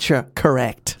 Margaret Thatcher,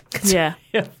 correct. Yeah.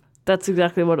 Yeah. That's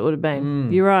exactly what it would have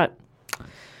been. You're right.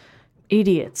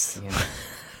 Idiots. Yeah.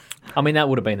 I mean, that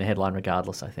would have been the headline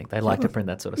regardless, I think. They like to print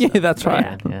that sort of stuff. Yeah, that's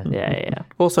right. Yeah.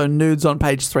 Also, nudes on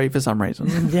page 3 for some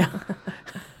reason. Yeah.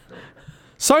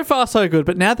 So far, so good.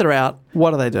 But now they're out,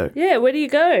 what do they do? Yeah, where do you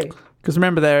go? Because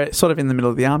remember, they're sort of in the middle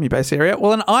of the army base area.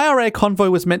 Well, an IRA convoy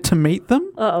was meant to meet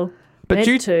them. Uh-oh. But Meant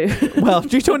due to.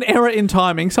 due to an error in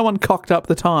timing, someone cocked up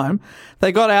the time.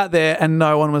 They got out there and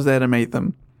no one was there to meet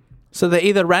them. So they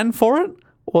either ran for it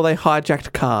or they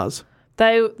hijacked cars.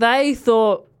 They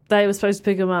thought they were supposed to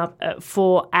pick them up at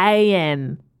 4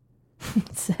 a.m.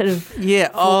 instead of 4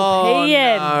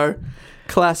 p.m. No.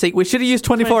 Classic. We should have used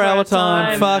 24-hour 24-hour time.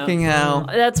 time. Fucking hell.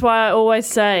 That's why I always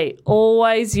say,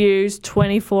 always use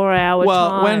 24-hour Well,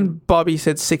 time. when Bobby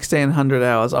said 1,600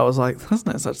 hours, I was like, there's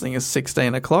no such thing as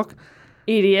 16 o'clock.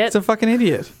 Idiot. It's a fucking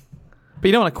idiot. But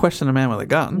you don't want to question a man with a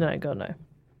gun. No, God, no.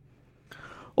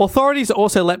 Authorities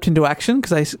also leapt into action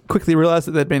because they quickly realised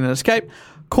that there'd been an escape.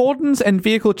 Cordons and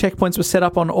vehicle checkpoints were set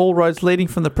up on all roads leading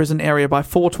from the prison area by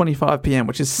 4:25 p.m.,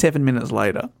 which is 7 minutes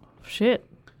later. Shit.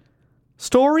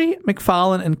 Story,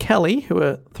 McFarlane, and Kelly, who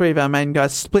are three of our main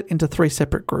guys, split into three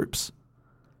separate groups.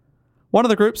 One of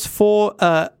the groups, 4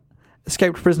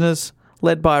 escaped prisoners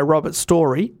led by Robert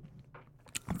Story,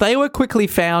 they were quickly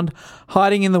found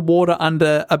hiding in the water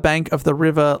under a bank of the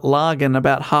River Largan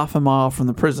about half a mile from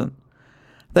the prison.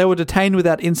 They were detained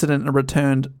without incident and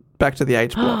returned back to the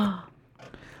H block.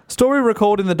 Story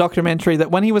recalled in the documentary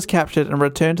that when he was captured and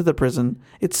returned to the prison,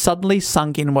 it suddenly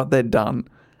sunk in what they'd done.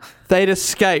 They'd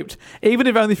escaped, even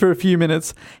if only for a few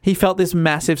minutes. He felt this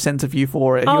massive sense of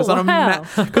euphoria. He was on wow.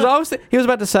 because he was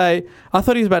about to say, I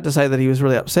thought he was about to say that he was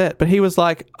really upset, but he was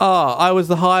like, "Oh, I was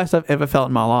the highest I've ever felt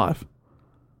in my life."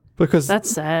 Because That's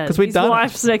sad. Because we'd His done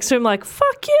wife's next to him like,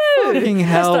 fuck you. Fucking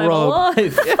hell, Stayed Rob.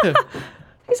 alive. Yeah.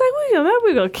 He's like,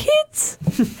 we got kids.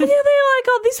 And yeah, they're like,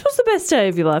 oh, this was the best day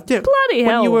of your life. Yeah, Bloody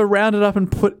hell. When you were rounded up and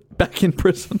put back in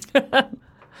prison.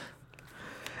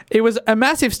 It was a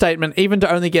massive statement, even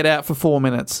to only get out for 4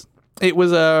 minutes. It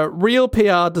was a real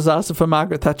PR disaster for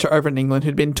Margaret Thatcher over in England,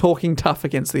 who'd been talking tough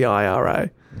against the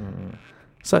IRA.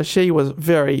 So she was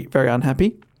very, very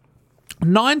unhappy.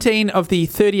 19 of the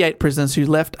 38 prisoners who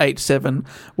left H7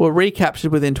 were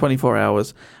recaptured within 24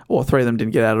 hours, or 3 of them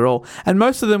didn't get out at all, and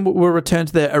most of them were returned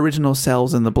to their original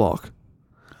cells in the block.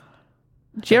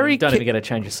 Jerry Don't even get a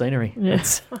change of scenery.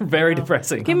 It's very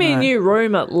depressing. Give me a new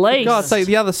room at least. God, say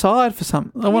the other side for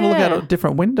something. I want to look out a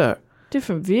different window.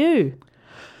 Different view.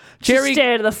 Jerry Just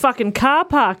stare at the fucking car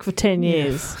park for 10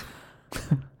 years.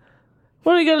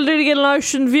 What are you going to do to get an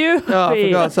ocean view? Oh, for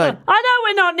God's sake. I know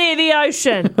we're not near the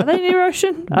ocean. Are they near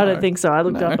ocean? I don't think so. I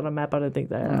looked up on a map. I don't think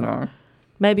they are. No.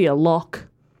 Maybe a lock.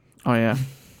 Oh, yeah.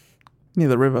 Near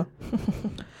the river.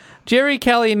 Jerry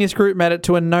Kelly and his group made it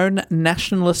to a known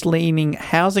nationalist-leaning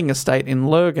housing estate in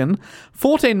Lurgan,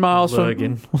 14 miles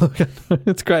Lurgan. from... Lurgan.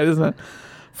 It's great, isn't it?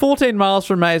 14 miles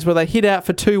from Mays, where they hid out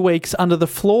for 2 weeks under the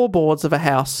floorboards of a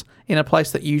house in a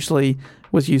place that usually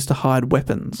was used to hide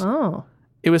weapons. Oh.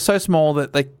 It was so small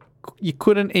that you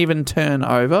couldn't even turn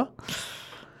over.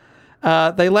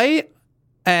 They lay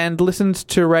and listened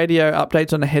to radio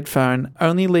updates on a headphone,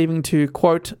 only leaving to,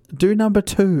 quote, do number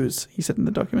 2s, he said in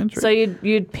the documentary. So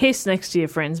you'd piss next to your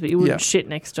friends, but you wouldn't shit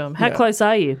next to them. How Yeah. close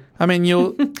are you? I mean,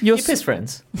 you'll You piss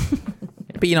friends.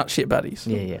 but you're not shit buddies.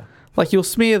 Yeah. Like you'll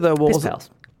smear the walls. Piss pals.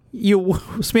 You'll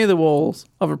smear the walls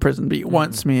of a prison, but you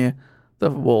won't smear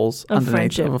the walls Of underneath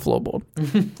friendship. of a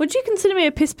floorboard. Would you consider me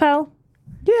a piss pal?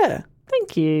 Yeah,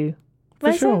 Thank you. for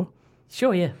Mesa? sure.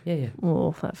 Sure, yeah.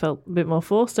 Oh, that felt a bit more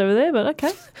forced over there, but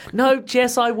okay. No,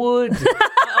 Jess, I would. All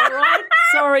right.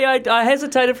 Sorry, I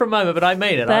hesitated for a moment, but I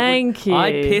mean it. Thank you.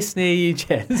 I'd piss near you,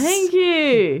 Jess. Thank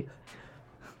you.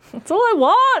 That's all I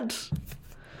want.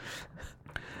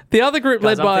 The other group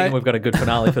Guys, led I'm by thinking we've got a good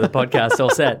finale for the podcast all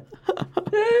set.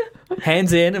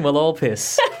 Hands in and we'll all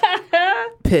piss.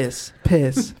 piss.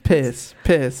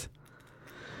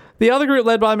 The other group,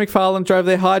 led by McFarlane, drove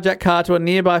their hijacked car to a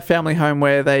nearby family home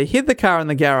where they hid the car in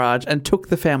the garage and took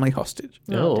the family hostage.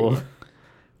 Oh.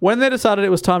 When they decided it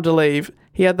was time to leave,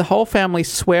 he had the whole family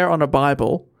swear on a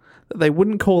Bible that they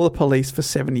wouldn't call the police for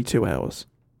 72 hours.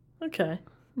 Okay.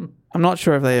 I'm not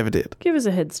sure if they ever did. Give us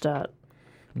a head start.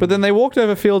 But then they walked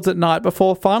over fields at night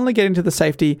before finally getting to the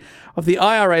safety of the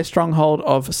IRA stronghold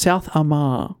of South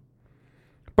Armagh.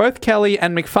 Both Kelly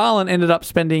and McFarlane ended up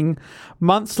spending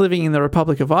months living in the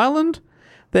Republic of Ireland.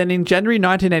 Then in January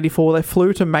 1984, they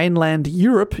flew to mainland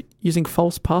Europe using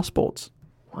false passports.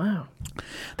 Wow.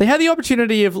 They had the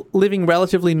opportunity of living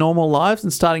relatively normal lives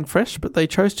and starting fresh, but they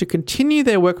chose to continue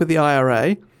their work with the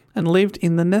IRA and lived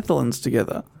in the Netherlands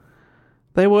together.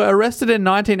 They were arrested in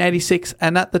 1986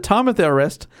 and at the time of their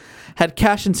arrest had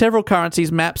cash in several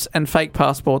currencies, maps and fake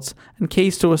passports and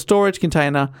keys to a storage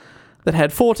container that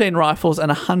had 14 rifles and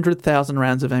 100,000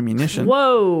 rounds of ammunition.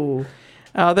 Whoa.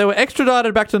 They were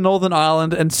extradited back to Northern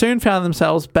Ireland and soon found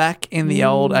themselves back in the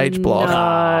old H block.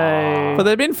 No. But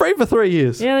they'd been free for 3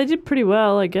 years. Yeah, they did pretty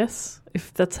well, I guess,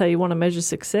 if that's how you want to measure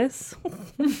success.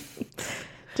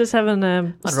 Just having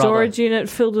a storage unit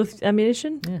filled with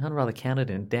ammunition. Yeah, I'd rather count it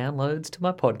in downloads to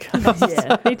my podcast.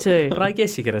 Yeah, me too. But I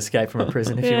guess you can escape from a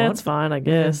prison if you Yeah, want. it's fine, I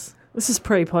guess. This is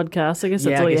pre-podcast. I guess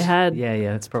that's I all you guess- had. Yeah,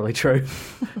 that's probably true.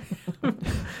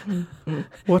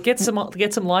 Get some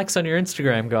likes on your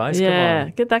Instagram, guys. Yeah, Come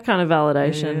on. get that kind of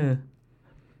validation. Yeah.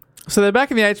 So they're back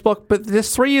in the H block, but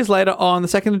just 3 years later, on the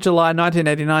 2nd of July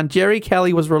 1989, Jerry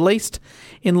Kelly was released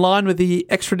in line with the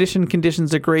extradition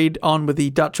conditions agreed on with the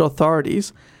Dutch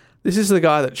authorities. This is the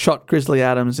guy that shot Grizzly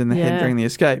Adams in the head Yeah. during the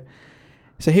escape.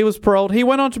 So he was paroled. He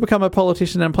went on to become a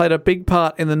politician and played a big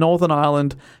part in the Northern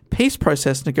Ireland peace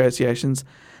process negotiations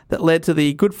that led to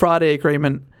the Good Friday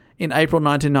Agreement in April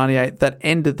 1998 that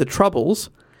ended the Troubles.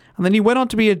 And then he went on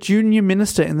to be a junior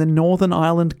minister in the Northern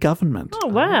Ireland government. Oh,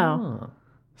 wow.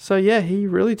 So, yeah, he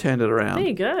really turned it around. There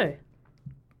you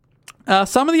go.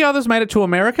 Some of the others made it to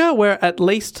America, where at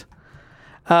least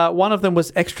one of them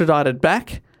was extradited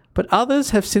back, but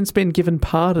others have since been given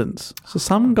pardons. So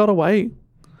some got away,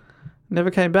 never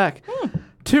came back.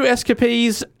 2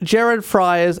 escapees, Jared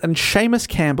Fryers and Seamus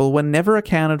Campbell, were never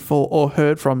accounted for or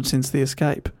heard from since the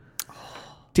escape.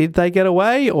 Did they get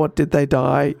away or did they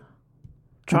die?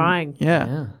 Trying.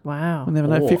 Yeah. Wow. We'll never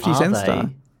know. Or 50 are Cent they star.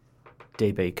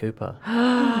 DB Cooper.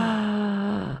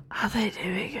 Are they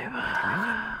doing it?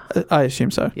 I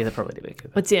assume so. Yeah, they're probably DB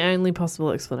Cooper. What's the only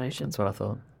possible explanation? That's what I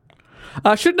thought.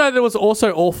 I should note that it was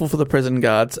also awful for the prison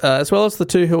guards, as well as the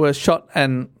 2 who were shot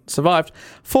and survived.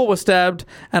 4 were stabbed,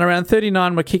 and around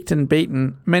 39 were kicked and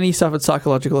beaten. Many suffered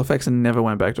psychological effects and never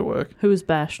went back to work. Who was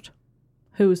bashed?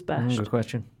 Who was bashed? Good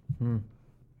question.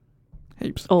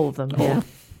 Heaps. All of them, yeah.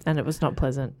 And it was not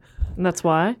pleasant. And that's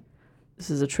why this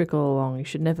is a trick all along. You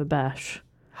should never bash.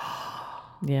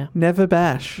 Yeah. Never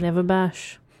bash. Never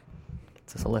bash.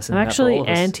 It's just a lesson. I'm in that for actually all of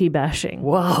us. anti-bashing.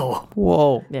 Whoa.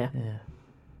 Whoa. Yeah. Yeah.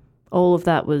 All of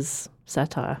that was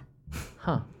satire.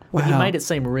 Huh. Well, Wow. you made it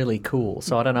seem really cool,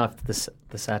 so I don't know if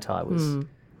the satire was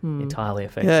entirely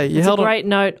effective. Yeah, you It's a held great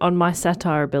note on my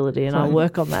satire ability, and I'll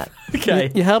work on that. Okay.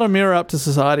 You held a mirror up to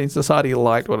society, and society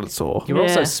liked what it saw. You were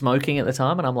also Yeah. smoking at the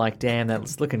time, and I'm like, damn,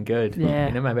 that's looking good. Yeah.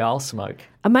 You know, maybe I'll smoke.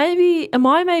 Am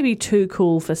I maybe too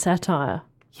cool for satire?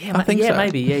 Yeah, I think yeah, so.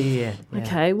 maybe. Yeah.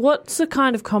 Okay, what's the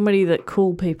kind of comedy that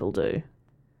cool people do?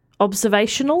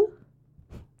 Observational?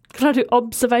 Can I do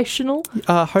observational?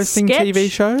 Hosting Sketch? TV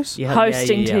shows? Yeah,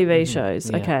 Hosting yeah. TV Mhm. shows.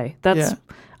 Yeah. Okay, that's Yeah.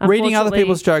 Reading other unfortunately-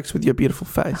 people's jokes with your beautiful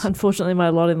face. Unfortunately, my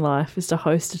lot in life is to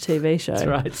host a TV show. That's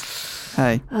right.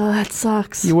 Hey, Oh, that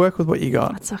sucks. you work with what you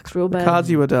got. That sucks real The bad. cards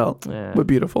you were dealt Yeah. were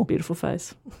beautiful. Beautiful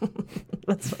face.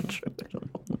 That's not true.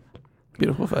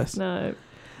 Beautiful face. No.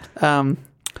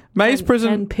 Maze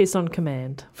Prison, And piss on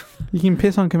command. you can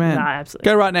piss on command. No,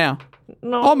 absolutely. Go right now.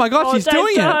 No. Oh my gosh, he's Dave,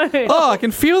 doing it. don't. Oh, I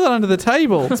can feel that under the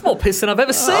table. It's more piss than I've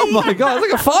ever seen. Oh my god,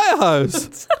 it's like a fire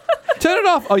hose. Turn it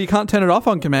off. Oh, you can't turn it off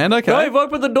on command. Okay. Dave,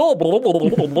 open the door.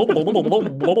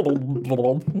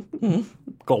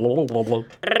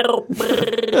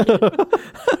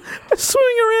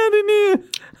 Swing around in here.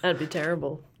 That'd be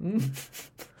terrible.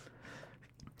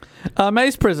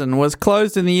 Maze Prison was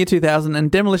closed in the year 2000 and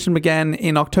demolition began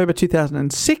in October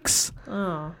 2006.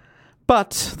 Oh.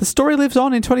 But the story lives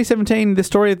on. In 2017, the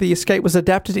story of the escape was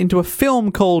adapted into a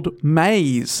film called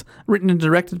Maze, written and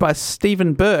directed by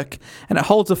Stephen Burke, and it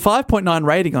holds a 5.9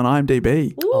 rating on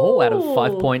IMDb. Oh, out of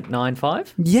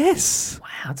 5.95? Yes. Wow,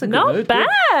 that's a good Not move. bad.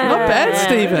 Not bad,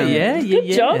 Stephen. Yeah.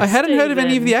 Good job. I hadn't heard of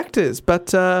any of Stephen. the actors,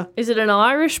 but Is it an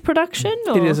Irish production?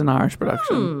 Or? it is an Irish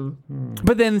production.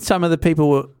 But then some of the people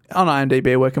were, on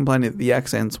IMDb were complaining that the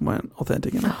accents weren't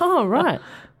authentic enough. Oh, right.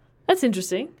 That's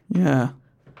interesting. Yeah.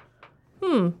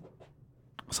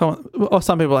 Some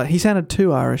people are like, he sounded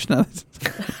too Irish. No, it's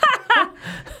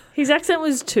His accent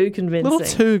was too a convincing. little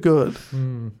too good.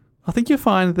 I think you'll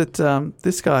find that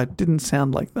this guy didn't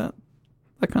sound like that.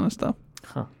 That kind of stuff.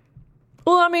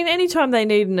 Well, I mean, anytime they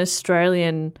need an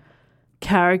Australian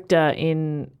character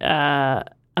in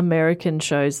American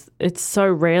shows, it's so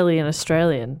rarely an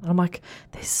Australian. I'm like,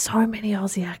 there's so many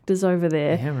Aussie actors over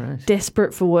there, Yeah, right.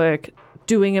 desperate for work,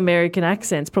 doing American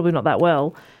accents, probably not that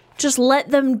well. Just let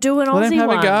them do an Let Aussie him have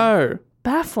one. a go.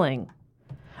 Baffling.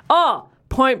 Oh,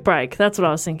 Point Break. That's what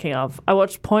I was thinking of. I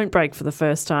watched Point Break for the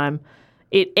first time.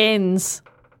 It ends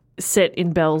set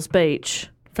in Bells Beach,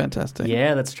 Fantastic.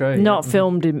 Yeah, that's true. not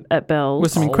filmed at Bells.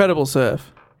 With some incredible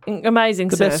surf. Amazing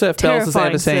The surf. best surf Bells has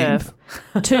ever Terrifying seen.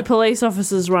 surf. 2 police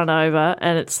officers run over,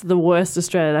 and it's the worst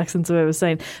Australian accents I've ever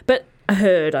seen. But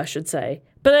heard, I should say.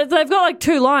 But they've got like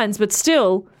 2 lines, but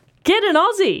still, get an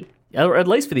Aussie. Or at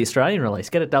least for the Australian release,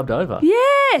 get it dubbed over.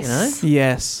 Yes.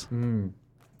 Yes.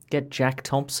 Get Jack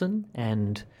Thompson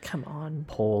and Come on.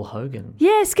 Paul Hogan.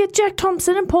 Yes, get Jack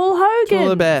Thompson and Paul Hogan. All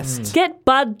the best. Get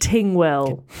Bud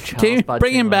Tingwell. Charles Bud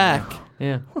Bring him Tingwell. back.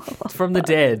 Yeah. From the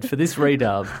dead for this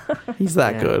redub. He's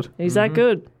that good. He's that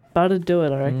good. Bud'd do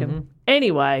it, I reckon.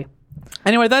 Anyway.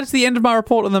 Anyway, that's the end of my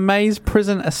report on the Maze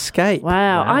Prison escape.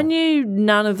 Wow. I knew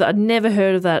none of that. I'd never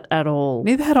heard of that at all.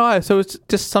 Neither had I. So it's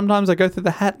just sometimes I go through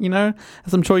the hat,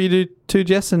 as I'm sure you do too,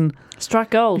 Jess, and Struck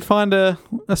you gold. find a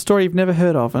story you've never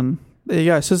heard of, and there you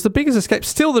go. So it's the biggest escape,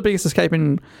 still the biggest escape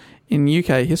in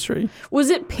UK history. Was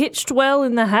it pitched well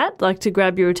in the hat, like to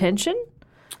grab your attention?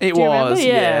 It Do you was, remember?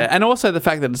 yeah. Yeah. And also the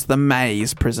fact that it's the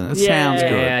Maze prison. It sounds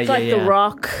good. Yeah, It's like The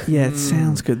Rock, Yeah, it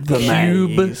sounds good. The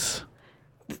Cube. Maze.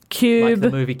 Cube. Like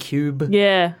the movie Cube.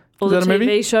 Yeah. Or Is the that a TV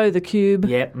movie? show, The Cube.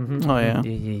 Yeah. Mm-hmm. Oh, yeah.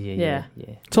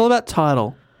 Yeah. It's all about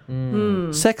title.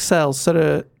 Sex cells, sort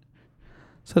of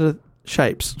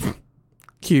shapes.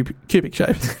 Cubic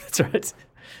shapes. That's right.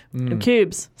 And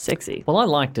cubes. Sexy. Well, I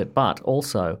liked it, but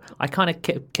also I kind of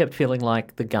kept feeling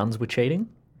like the guns were cheating.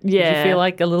 Yeah. Did you feel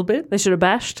like a little bit? They should have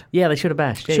bashed. Yeah, they should have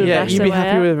bashed. Yeah, Should've yeah. Yeah, bashed you'd their be way happy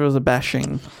out. with if it was a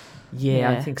bashing. Yeah,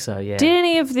 I Yeah. think so, yeah. Did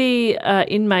any of the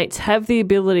inmates have the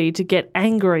ability to get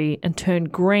angry and turn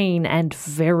green and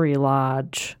very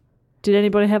large? Did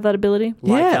anybody have that ability?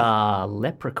 Like Yeah. a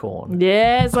leprechaun.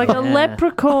 Yeah, it's like a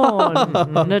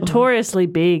leprechaun. Notoriously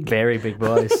big. Very big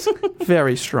boys.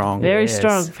 Very strong. Very Yes.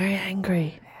 strong. Very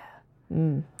angry.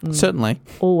 Certainly.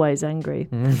 Always angry.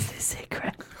 That's their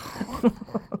secret.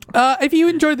 If you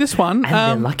enjoyed this one,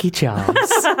 And their Lucky Charms.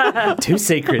 2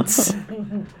 secrets.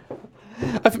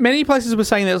 many places were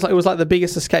saying that it was like the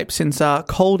biggest escape since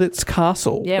Colditz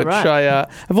Castle, Yeah, which right.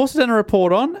 I've also done a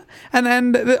report on,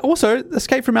 and also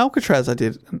Escape from Alcatraz. I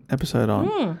did an episode on.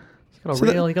 Hmm.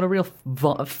 You got a real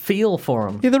feel for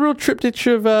them. Yeah, the real triptych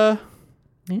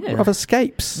of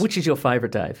escapes. Which is your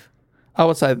favourite, Dave? I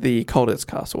would say the Colditz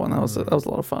Castle one. That was a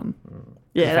lot of fun.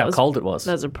 Yeah, How cold it was.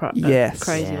 That was a Yes.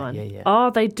 crazy Yeah, one. yeah.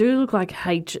 Oh, they do look like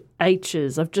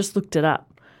H's. I've just looked it up.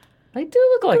 They do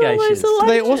look like Look at all H's. those little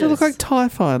They also look H's. like TIE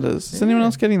fighters. Is anyone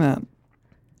else getting that?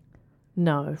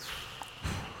 No.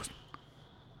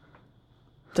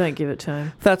 Don't give it to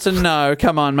him. That's a no.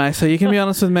 Come on, mate. So you can be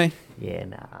honest with me. Yeah,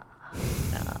 nah,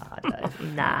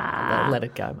 Dave. Nah. Let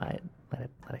it go, mate. Let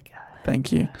it go.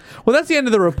 Thank you. Well, that's the end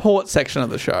of the report section of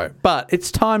the show. But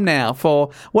it's time now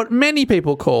for what many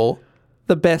people call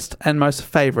the best and most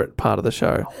favourite part of the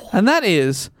show. And that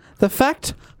is the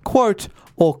fact, quote,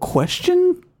 or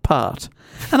question part.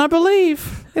 And I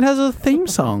believe it has a theme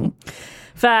song.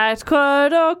 Fact,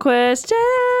 quote, or question.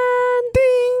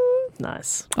 Ding!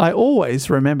 Nice. I always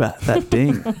remember that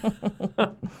ding.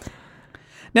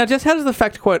 Now, Jess, how does the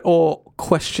fact, quote, or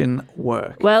question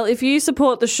work? Well, if you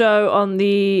support the show on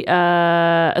the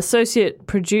associate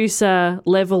producer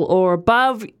level or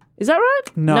above, is that right?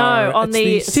 No, on it's the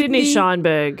the Sydney Sydney-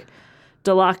 Scheinberg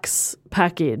deluxe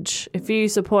package. If you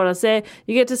support us there,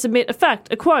 you get to submit a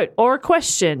fact, a quote, or a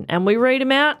question, and we read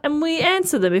them out and we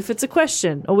answer them if it's a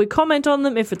question, or we comment on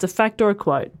them if it's a fact or a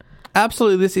quote.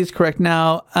 Absolutely, this is correct.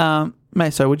 Now,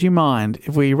 Meso, would you mind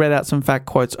if we read out some fact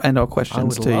quotes and or I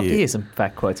questions would to love you? to hear some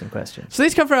fact quotes and questions. So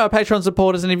these come from our Patreon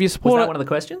supporters, and if you Was support that one of the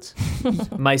questions?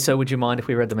 Meso, would you mind if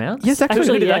we read them out? Yes, actually,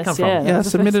 Who did yes, that come from? yeah. yeah,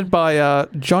 submitted by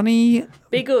Johnny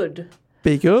Be good.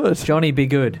 Be Good. Johnny Be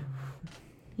Good.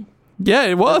 Yeah,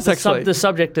 it was actually. The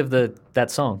subject of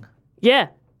that song. Yeah.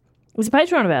 It's a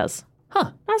Patreon of ours.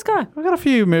 Huh. Nice guy. We've got a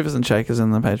few movers and shakers in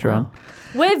the Patreon.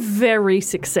 We're very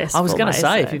successful. I was going to Maso.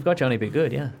 say, if you've got Johnny Be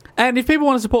Good, yeah. And if people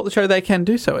want to support the show, they can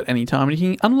do so at any time. And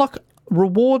you can unlock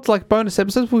rewards like bonus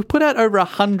episodes. We've put out over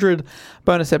 100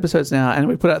 bonus episodes now, and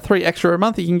we put out 3 extra a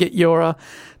month that you can get your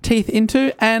teeth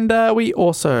into. And we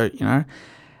also,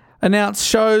 announce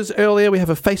shows earlier. We have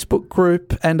a Facebook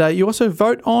group, and you also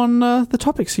vote on the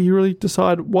topics, so you really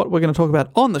decide what we're going to talk about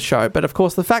on the show. But of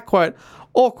course, the fact, quote,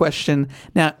 or question.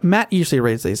 Now, Matt usually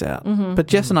reads these out, but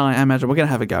Jess and I imagine we're going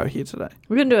to have a go here today.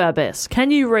 We're going to do our best.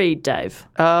 Can you read, Dave?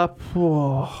 But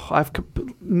I've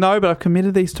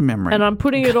committed these to memory. And I'm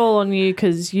putting it all on you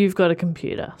because you've got a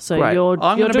computer. So Great. you're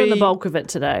I'm doing gonna the be- bulk of it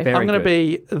today. Very I'm going to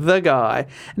be the guy.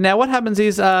 Now, what happens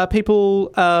is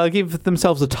people give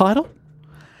themselves a title.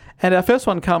 And our first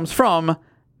one comes from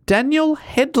Daniel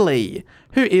Headley,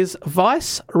 who is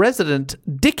Vice Resident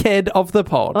Dickhead of the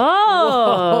Pod.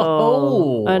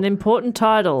 Oh, an important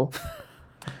title.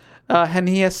 And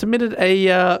he has submitted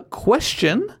a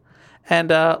question. And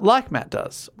like Matt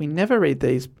does, we never read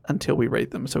these until we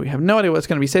read them. So we have no idea what's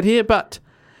going to be said here. But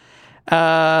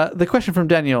the question from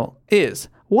Daniel is,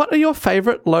 what are your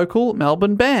favourite local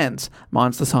Melbourne bands?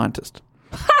 Mine's The Scientist.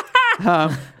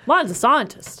 Mine's a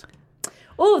scientist.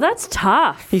 Oh, that's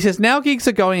tough. He says, now gigs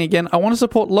are going again. I want to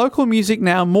support local music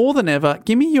now more than ever.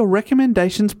 Give me your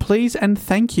recommendations, please, and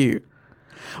thank you.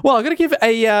 Well, I've got to give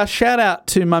a shout out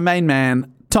to my main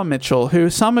man, Tom Mitchell,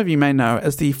 who some of you may know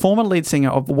as the former lead singer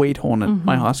of Weed Hornet,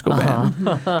 my high school band,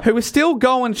 who is still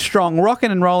going strong,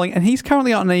 rocking and rolling, and he's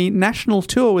currently on a national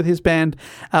tour with his band,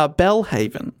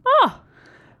 Bellhaven,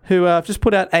 who have just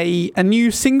put out a new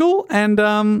single and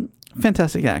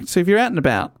fantastic act. So if you're out and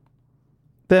about,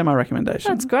 they're my recommendations.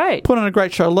 That's great. Put on a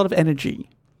great show, a lot of energy.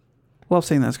 Love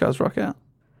seeing those guys rock out.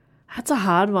 That's a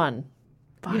hard one.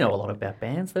 You know a lot about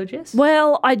bands, though, Jess.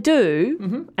 Well, I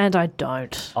do, and I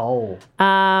don't. Oh,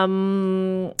 I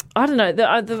don't know.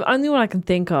 The only one I can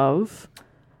think of,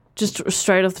 just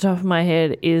straight off the top of my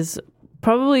head, is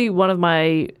probably one of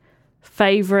my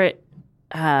favourite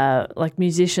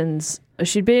musicians.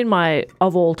 She'd be in my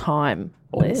of all time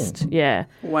list. Yeah.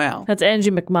 Wow. That's Angie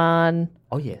McMahon,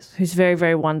 oh yes. who's very,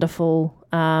 very wonderful.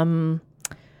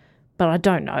 But I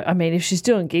don't know. I mean, if she's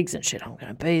doing gigs and shit, I'm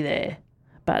going to be there.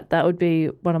 But that would be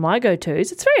one of my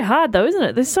go-tos. It's very hard, though, isn't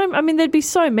it? There'd be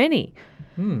so many.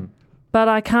 But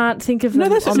I can't think of them. No,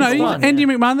 that's on the spot. Andy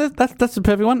McMahon. That's the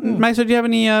perfect one. Mason, do you have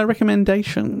any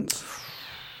recommendations?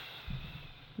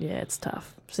 Yeah, it's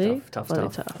tough. See? Tough.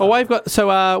 Well, we've got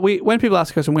when people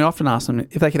ask a question, we often ask them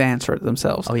if they could answer it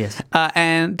themselves. Oh, yes.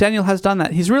 And Daniel has done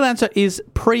that. His real answer is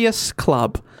Prius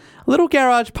Club, a little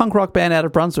garage punk rock band out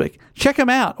of Brunswick. Check them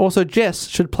out. Also, Jess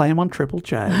should play him on Triple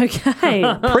J. Okay.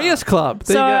 Prius Club.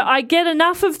 There So you go. I get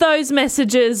enough of those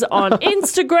messages on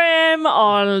Instagram,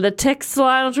 on the text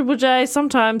line on Triple J,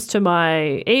 sometimes to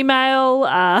my email.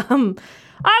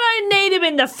 I don't need him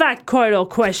in the fact quote or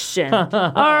question. All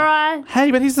right?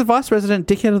 Hey, but he's the vice president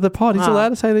dickhead of the pod. He's allowed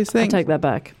to say these I things. take that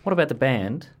back. What about the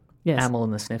band? Yes. Amel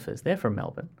and the Sniffers. They're from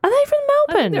Melbourne. Are they from I think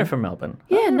Melbourne? they're from Melbourne.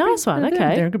 Yeah, nice one.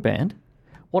 Okay. They're a good band.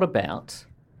 What about?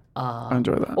 I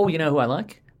enjoy that. Oh, you know who I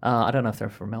like? I don't know if they're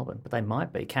from Melbourne, but they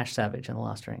might be. Cash Savage and the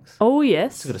Last Drinks. Oh,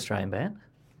 yes. It's a good Australian band.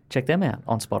 Check them out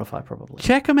on Spotify, probably.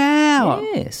 Check them out.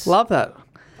 Yes. Love that.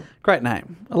 Great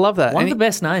name. I love that. One of And the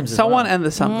best names. As Someone well. and the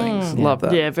somethings. Love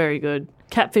that. Yeah, very good.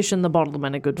 Catfish and the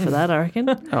Bottlemen are good for that, I reckon.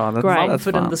 Oh, that's Great. that's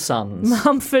Mumford fun. and the Sons.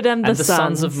 Mumford and and the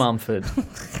Sons. Sons of Mumford.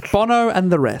 Bono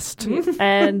and the rest.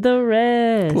 And the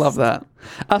rest. Love that.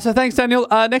 So thanks, Daniel.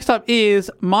 Next up is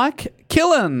Mike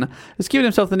Killen, who's given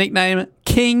himself the nickname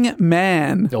King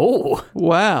Man. Oh.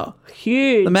 Wow.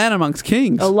 Huge. The man amongst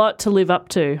kings. A lot to live up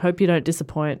to. Hope you don't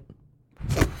disappoint.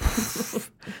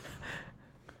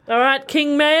 All right,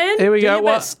 King Man. Here we Do go. your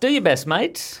best. Do your best,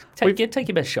 mate. Take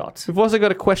your best shot. We've also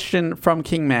got a question from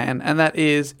King Man, and that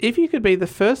is, if you could be the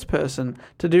first person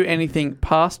to do anything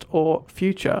past or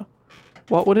future,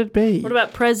 what would it be? What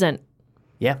about present?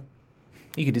 Yeah.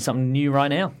 You could do something new right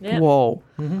now. Yeah. Whoa.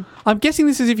 I'm guessing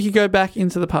this is if you could go back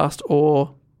into the past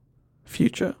or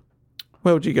future.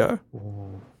 Where would you go?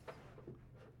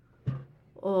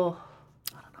 Oh,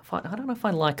 I don't know if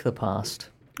I like the past.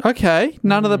 Okay,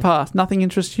 none of the past. Nothing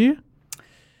interests you?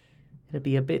 It'd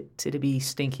be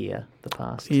stinkier, the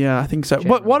past. Yeah, I think so.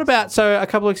 What about, so a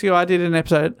couple of weeks ago I did an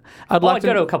episode. I'd I like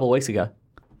got to a couple of weeks ago.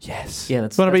 Yes. Yeah,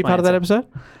 that's- Want to be that's my part of that answer.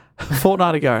 episode? A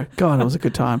fortnight ago. God, it was a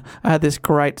good time. I had this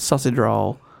great sausage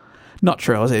roll. Not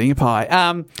true, I was eating a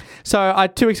pie. So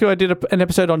 2 weeks ago I did an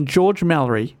episode on George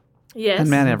Mallory yes. and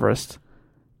Mount Everest.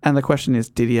 And the question is,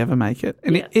 did he ever make it?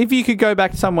 And Yeah. if you could go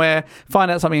back somewhere, find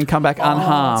out something and come back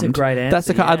unharmed. that's a great answer, That's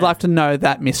the I'd yeah. like to know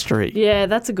that mystery. Yeah,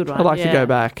 that's a good one. I'd like to Yeah. go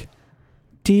back.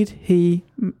 Did he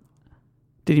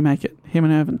make it? Him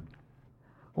and Irvin.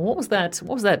 Well, what was that?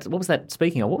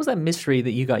 Speaking of, what was that mystery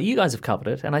that you guys have covered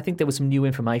it? And I think there was some new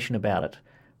information about it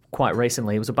quite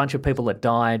recently. It was a bunch of people that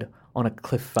died on a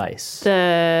cliff face.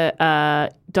 The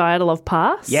Dyatlov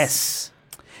Pass? Yes.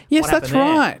 Yes, What that's happened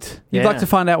there? right. You'd Yeah. like to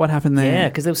find out what happened there. Yeah,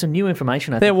 because there was some new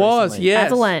information. I There think, was, recently. yes.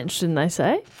 Avalanche, didn't they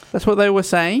say? That's what they were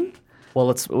saying.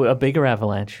 Well, it's a bigger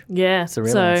avalanche. Yeah. It's a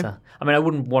real so, answer. I mean, I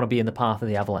wouldn't want to be in the path of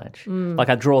the avalanche. Like,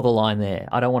 I draw the line there.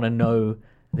 I don't want to know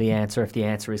the answer if the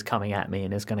answer is coming at me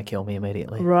and is going to kill me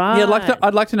immediately. Right. Yeah,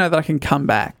 I'd like to know that I can come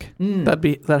back.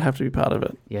 That'd have to be part of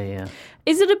it. Yeah.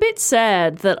 Is it a bit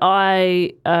sad that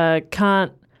I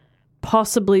can't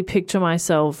possibly picture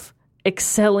myself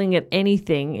excelling at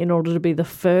anything in order to be the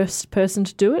first person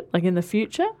to do it, like in the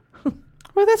future?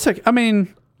 Well, that's okay. I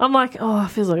mean, I'm like, it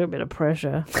feels like a bit of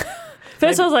pressure.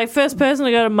 First I was like, first person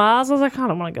to go to Mars. I was like, I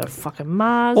don't want to go to fucking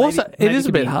Mars. also, it Maybe is a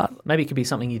could bit be- hard. Maybe it could be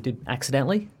something you did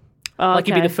accidentally. Oh, Like,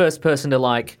 you'd be okay. the first person to,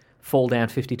 like, fall down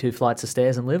 52 flights of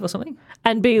stairs and live or something.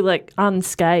 And be like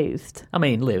unscathed. I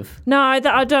mean, live. No, I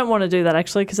don't want to do that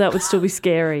actually because that would still be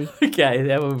scary. Okay,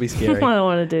 that would be I scary. don't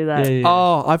want to do that.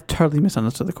 Oh, I've totally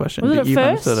misunderstood the question. Was it but at you've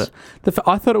first? understood it.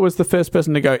 I thought it was the first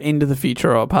person to go into the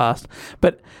future or past.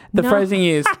 But the phrasing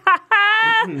is,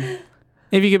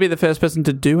 if you could be the first person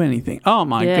to do anything. Oh,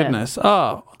 my Yeah. goodness.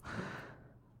 Oh.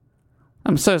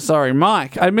 I'm so sorry,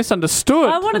 Mike. I misunderstood.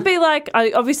 I want to be like,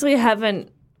 I obviously haven't,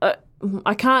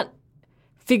 I can't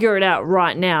figure it out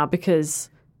right now because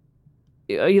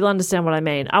you'll understand what I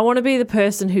mean. I want to be the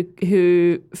person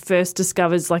who first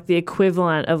discovers like the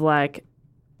equivalent of like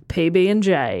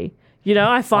PB&J, You know,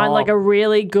 I find like a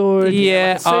really good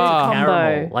Yeah, combo.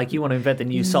 Caramel. Like you want to invent the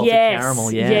new salted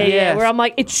caramel. Yeah. Yeah. Where I'm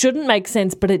like, it shouldn't make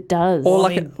sense, but it does. Or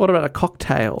what about a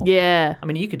cocktail? Yeah. I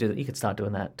mean, you could start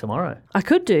doing that tomorrow. I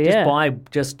could do,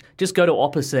 Just go to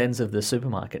opposite ends of the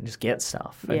supermarket and just get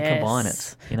stuff and combine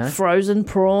it. You know, frozen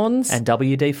prawns. and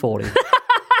WD-40.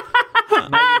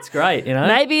 Maybe it's great. You know,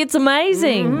 Maybe it's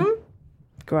amazing.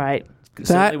 Great.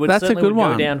 That's a good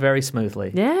one. Go down very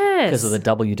smoothly. Yes. Because of the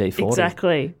WD-40.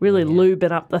 Exactly. Really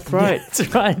lubing up the throat.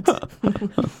 That's right.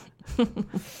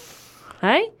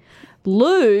 Hey?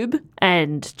 Lube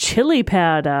and chili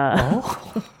powder.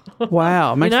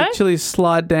 Wow, makes the chilies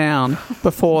slide down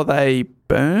before they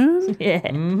burn.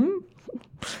 Yeah.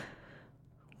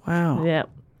 Wow. Yeah.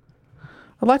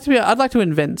 I'd like to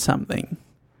invent something,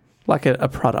 like a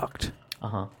product.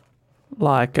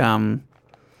 Like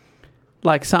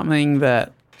something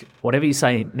that. Whatever you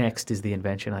say next is the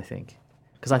invention, I think.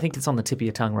 Because I think it's on the tip of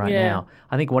your tongue right Yeah. now.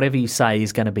 I think whatever you say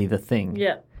is going to be the thing.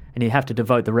 Yeah. And you have to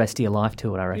devote the rest of your life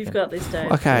to it, I reckon. You've got this,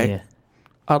 Dave. Okay, Yeah.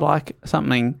 I'd like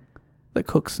something that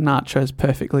cooks nachos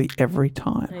perfectly every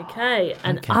time. Okay.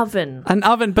 An oven. An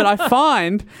oven, but I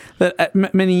find that at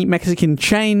many Mexican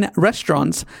chain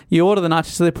restaurants, you order the nachos,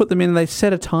 so they put them in and they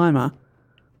set a timer.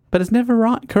 But it's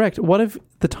never correct. What if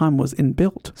the time was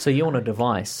inbuilt? So you want a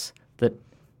device that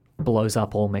blows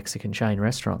up all Mexican chain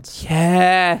restaurants?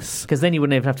 Yes. Because then you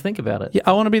wouldn't even have to think about it. Yeah,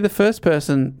 I want to be the first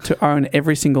person to own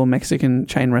every single Mexican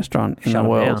chain restaurant in Shut the 'em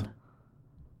world. down.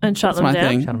 And shut That's them my down.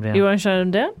 thing. Shut 'em down. You want to shut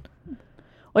them down?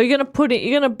 Or you're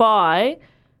going to buy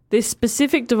this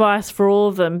specific device for all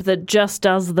of them that just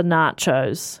does the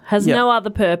nachos. Has Yeah. no other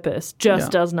purpose. Just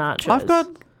Yeah. does nachos.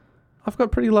 I've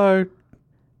got pretty low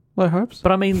hopes.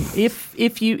 But I mean,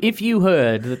 if you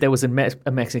heard that there was a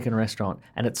Mexican restaurant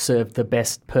and it served the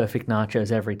best perfect nachos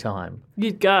every time,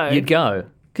 You'd go. you'd go.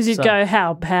 Because you'd So- go,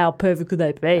 how perfect could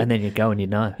they be? And then you'd go and you'd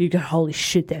know. You'd go, holy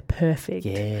shit, they're perfect.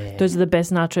 Yeah. Those are the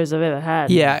best nachos I've ever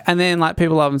had. Yeah, and then like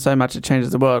people love them so much it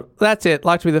changes the world. That's it.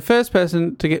 Like to be the first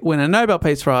person to win a Nobel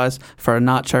Peace Prize for a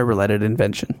nacho-related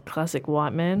invention. Classic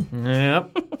white man.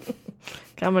 Yep.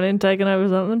 Coming in, taking over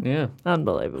something. Yeah.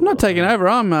 Unbelievable. I'm not taking over.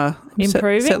 I'm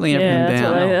improving. settling everything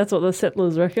down. That's what the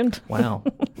settlers reckoned. Wow.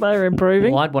 They were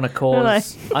improving. Well, I'd want to Really?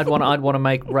 I'd want to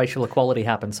make racial equality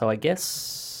happen. So I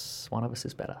guess one of us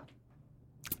is better.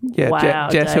 Yeah, Wow,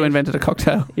 Jess, who Dave. invented a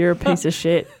cocktail. You're a piece of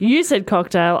shit. You said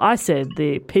cocktail. I said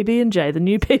the PB&J, the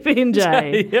new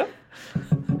PB&J. Yep.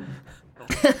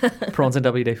 Prawns and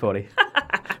WD-40.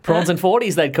 Prawns and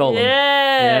 40s, they'd call them.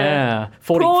 Yeah.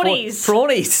 40, Prawnies.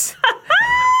 Prawnies.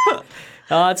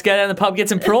 Oh, let's go down to the pub, get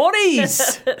some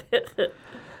prawnies.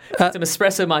 Some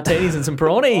espresso martinis and some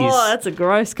prawnies. Oh, that's a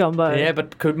gross combo. Yeah,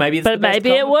 but maybe it's But the best maybe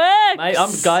it combo.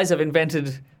 works. Guys have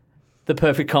invented the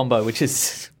perfect combo, which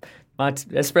is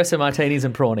espresso martinis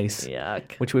and prawnies,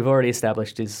 Yuck. which we've already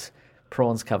established is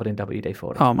prawns covered in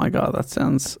WD-40. Oh my God, that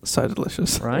sounds so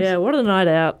delicious. Right? Yeah, what a night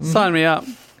out. Sign me up.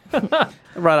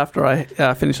 Right after I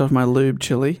finish off my lube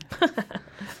chili.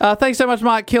 Thanks so much,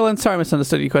 Mike Killen. Sorry I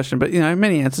misunderstood your question, but,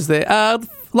 many answers there. I'd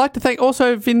like to thank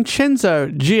also Vincenzo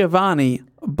Giovanni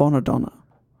Bonadonna.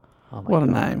 Oh my What a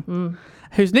God. name.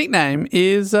 Whose nickname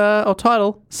is, or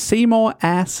title, Seymour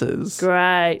Asses,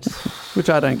 Great. which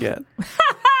I don't get.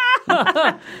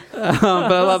 But I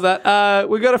love that.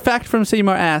 We got a fact from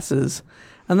Seymour Asses,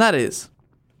 and that is,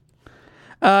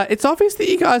 it's obvious that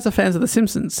you guys are fans of The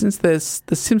Simpsons, since there's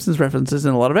The Simpsons references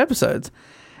in a lot of episodes,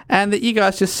 and that you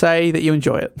guys just say that you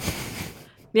enjoy it.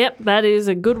 Yep, that is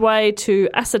a good way to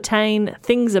ascertain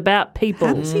things about people.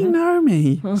 How does he know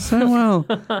me so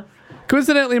well?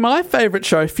 Coincidentally, my favourite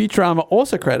show, Futurama,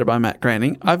 also created by Matt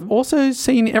Groening. I've also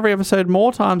seen every episode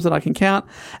more times than I can count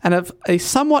and have a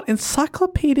somewhat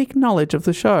encyclopedic knowledge of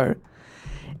the show.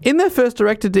 In their first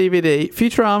direct-to-DVD,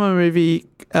 Futurama movie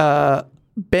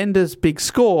Bender's Big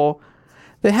Score,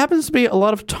 there happens to be a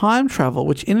lot of time travel,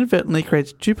 which inadvertently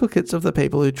creates duplicates of the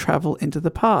people who travel into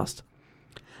the past.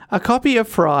 A copy of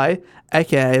Fry,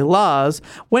 aka Lars,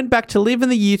 went back to live in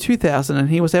the year 2000 and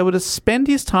he was able to spend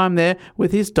his time there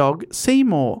with his dog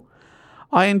Seymour.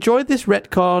 I enjoyed this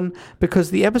retcon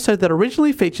because the episode that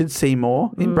originally featured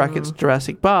Seymour, in brackets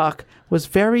Jurassic Park, was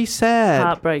very sad.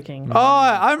 Heartbreaking.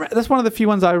 Oh, that's one of the few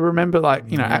ones I remember,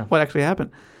 what actually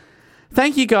happened.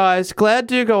 Thank you, guys. Glad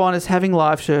to go on as having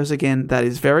live shows again. That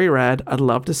is very rad. I'd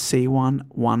love to see one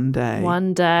day.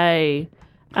 One day.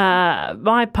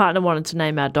 My partner wanted to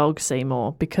name our dog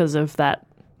Seymour because of that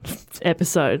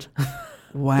episode.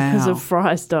 Wow. Because of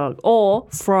Fry's dog. Or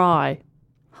Fry.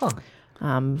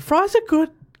 Fry's a good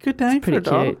Good name for Pretty a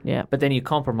dog. cute. Yeah. But then you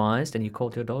compromised and you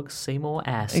called your dog Seymour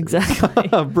Ass. Exactly.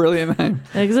 Brilliant name.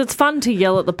 Because it's fun to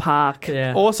yell at the park.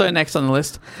 Yeah. Also next on the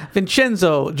list,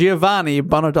 Vincenzo Giovanni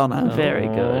Bonadonna. Very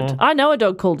good. I know a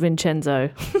dog called Vincenzo.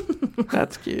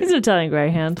 That's He's cute. an Italian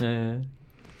greyhound. Yeah.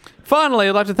 Finally,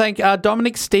 I'd like to thank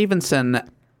Dominic Stevenson,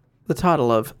 the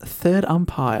title of third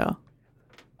umpire.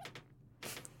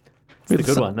 That's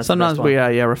the good one. That's the Sometimes best we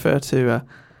one. refer to.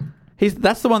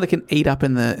 That's the one that can eat up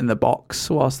in the box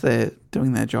whilst they're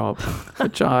doing their job,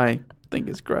 which I think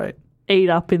is great. Eat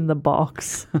up in the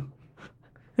box. I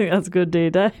think that's good, do you,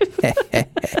 Dave?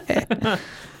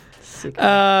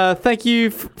 Thank you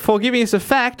for giving us a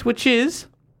fact, which is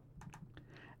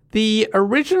the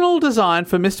original design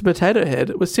for Mr. Potato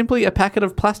Head was simply a packet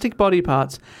of plastic body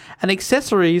parts and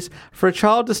accessories for a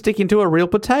child to stick into a real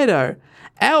potato.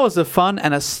 Hours of fun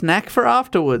and a snack for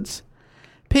afterwards.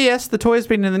 P.S. The toy has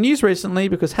been in the news recently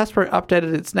because Hasbro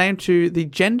updated its name to the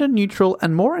gender-neutral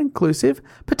and more inclusive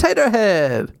Potato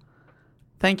Head.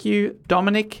 Thank you,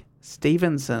 Dominic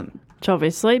Stevenson. Which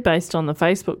obviously, based on the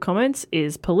Facebook comments,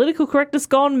 is political correctness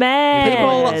gone mad.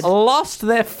 People lost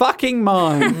their fucking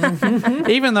mind.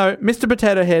 Even though Mr.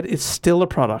 Potato Head is still a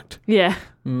product. Yeah.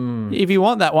 If you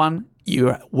want that one,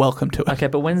 you're welcome to it. Okay,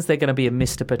 but when's there going to be a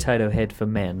Mr. Potato Head for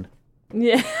men?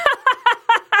 Yeah.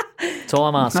 That's all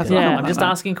I'm asking. Yeah. I'm just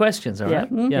asking questions, all right?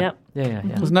 Yep. Yeah.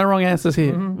 There's no wrong answers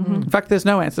here. In fact, there's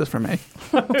no answers from me.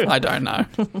 I don't know.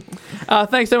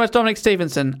 Thanks so much, Dominic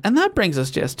Stevenson. And that brings us,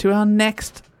 Jess, to our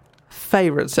next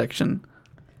favourite section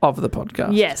of the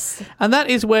podcast. Yes. And that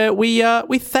is where we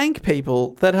thank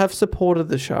people that have supported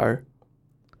the show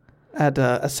at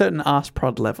a certain Ask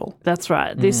Prod level. That's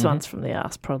right. This one's from the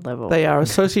Ask Prod level. They are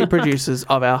associate producers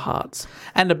of our hearts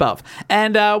and above.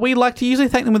 And we like to usually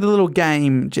thank them with a little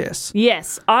game, Jess.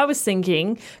 Yes, I was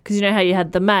thinking, because you know how you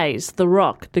had the maze, the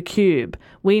rock, the cube.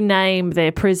 We name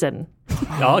their prison.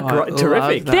 Oh, great.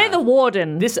 Terrific. that. They're the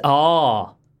warden. This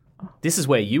is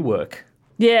where you work.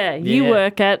 Yeah, you Yeah.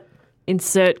 work at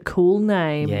insert cool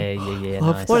name. Yeah.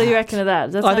 Nice. What do you reckon of that?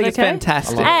 Does that I sound think it's okay?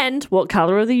 fantastic. And what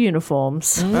colour are the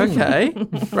uniforms? Okay,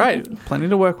 great. Plenty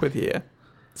to work with here.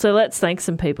 So let's thank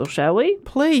some people, shall we?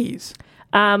 Please.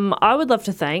 I would love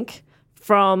to thank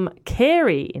from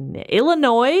Carey in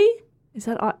Illinois. Is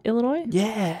that Illinois?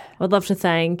 Yeah. I'd love to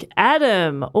thank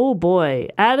Adam. Oh boy,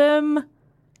 Adam.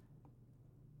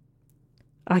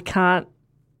 I can't.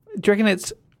 Do you reckon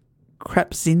it's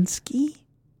Krapczynski?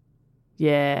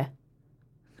 Yeah,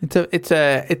 It's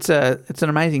an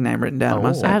amazing name written down. I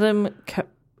must say. Adam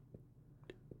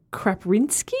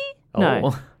Kraprinsky? No,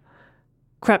 Oh.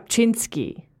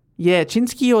 Krapczynski. Yeah,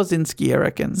 Chinsky or Zinski, I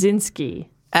reckon. Zinski.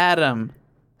 Adam,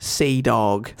 Sea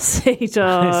Dog. Sea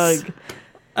Dog.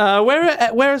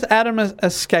 Where has Adam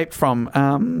escaped from?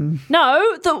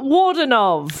 No, the warden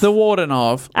of. The warden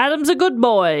of. Adam's a good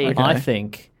boy. Okay. I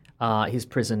think his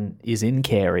prison is in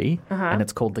Carey, and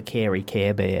it's called the Carey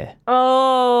Care Bear.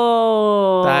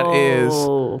 Oh. That is-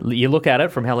 You look at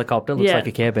it from helicopter, looks Yeah. like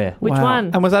a Care Bear. Which Wow.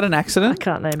 one? And was that an I accident?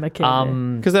 can't name a kid.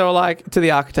 Because they were like, to the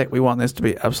architect, we want this to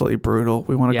be absolutely brutal.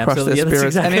 We want to Yeah, crush their absolutely. Yeah, that's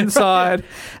spirits. exactly And inside,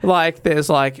 like, there's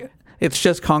like, it's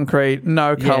just concrete,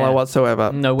 no color Yeah.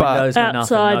 whatsoever. No But- windows, no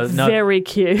Outside, nothing. No, very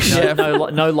cute.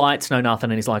 no lights, no nothing.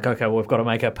 And he's like, okay, well, we've got to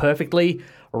make a perfectly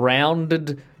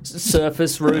rounded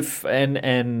surface roof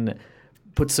and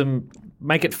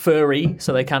make it furry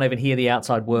so they can't even hear the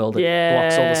outside world. It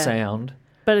blocks all the sound.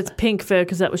 But it's pink fur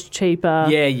because that was cheaper.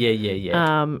 Yeah.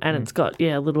 And it's got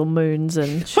little moons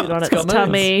and shit on its got moons.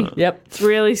 tummy. Yep.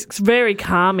 It's very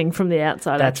calming from the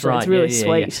outside. That's actually. right. It's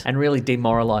really yeah. sweet. And really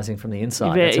demoralizing from the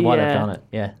inside. Yeah, That's why yeah. they've done it.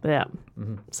 Yeah. Yeah.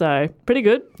 So pretty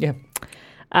good. Yeah.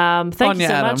 Thank On you you,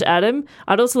 so much, Adam.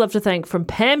 I'd also love to thank from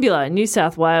Pambula, New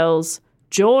South Wales,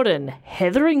 Jordan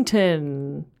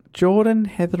Hetherington. Jordan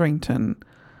Hetherington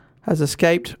has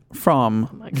escaped from.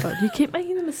 Oh my God, you keep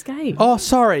making them escape. Oh,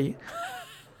 sorry.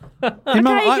 okay, you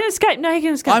can escape. No, you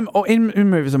can escape. In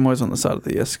movies, I'm always on the side of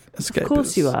the escapers. Of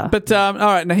course you are. But all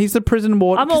right, now he's the prison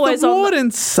warden. I'm always the on the-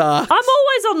 warden sucks. I'm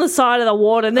always on the side of the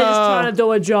warden. They're just trying to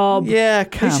do a job. Yeah,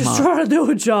 come He's just on. trying to do a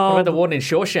What job. about the warden in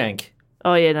Shawshank?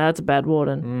 Oh, yeah, no, that's a bad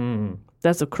warden.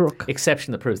 That's a crook.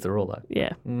 Exception that proves the rule, though.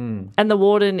 Yeah. And the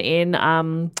warden in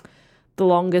The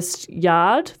Longest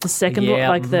Yard, the second one, Yeah,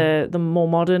 like the more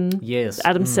modern Yes.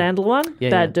 Adam Sandler one. Yeah,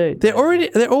 Bad yeah. dude.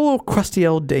 They're all crusty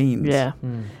old deans. Yeah.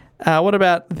 What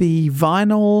about the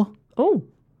Vinyl Oh.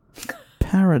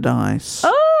 Paradise?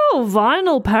 Oh,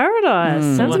 Vinyl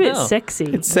Paradise. Sounds a bit Wow. sexy.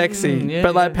 It's sexy, yeah,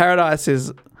 but like Paradise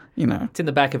is, It's in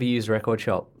the back of a used record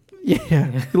shop. yeah,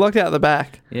 you're locked out the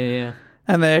back, Yeah.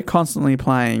 and they're constantly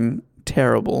playing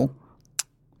terrible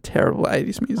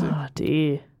 80s music. Oh,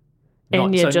 dear.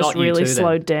 Enya so just not you really two then.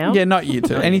 slowed down. Yeah, not you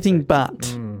two. Anything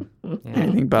but.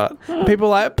 Anything but. People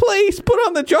are like, please put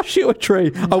on the Joshua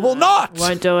tree. I will not.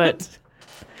 Won't do it.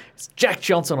 It's Jack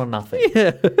Johnson or nothing.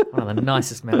 Yeah. One of the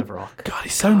nicest men of rock. God,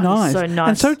 he's so nice. so nice.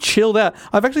 And so chilled out.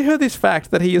 I've actually heard this fact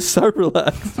that he is so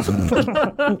relaxed. I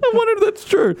wonder if that's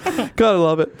true. God, I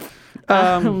love it.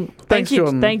 Thanks,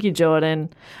 Jordan. Thank you,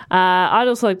 Jordan. I'd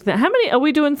also like to how many are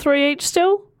we doing? 3 each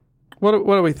still? What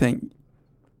do we think?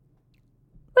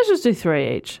 Let's just do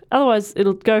 3 each. Otherwise,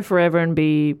 it'll go forever and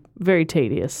be very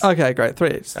tedious. Okay, great. 3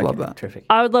 each. Love that. Terrific.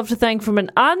 I would love to thank from an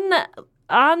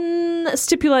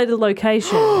unstipulated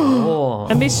location,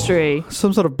 a mystery.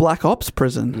 Some sort of black ops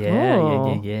prison.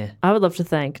 Yeah. I would love to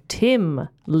thank Tim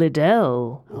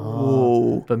Liddell.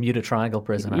 Bermuda Triangle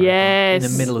prison. I Yes. reckon.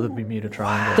 In the middle of the Bermuda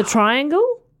Triangle. The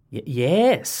triangle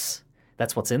Yes.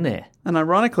 That's what's in there. And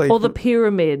ironically, or the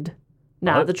pyramid?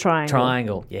 No, the triangle.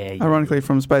 Triangle. Yeah. ironically,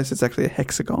 from space, it's actually a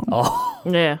hexagon.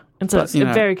 Yeah, and so But, it's you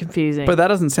know, very confusing. But that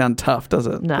doesn't sound tough, does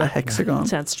it? No. The hexagon. It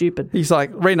sounds stupid. He's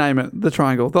like, rename it the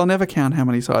triangle. They'll never count how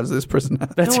many sides this prison has.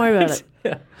 Don't worry about it.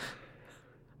 Yeah.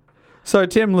 So,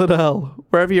 Tim Liddell,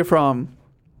 wherever you're from,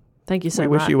 Thank you so we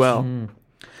much. wish you well.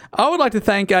 I would like to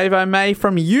thank Avo May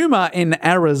from Yuma in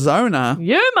Arizona.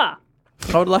 Yuma!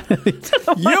 I would like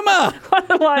Yuma! Why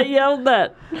do I yelled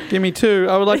that? Give me 2.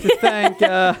 I would like to thank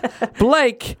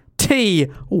Blake T.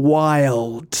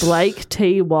 Wild. Blake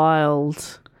T.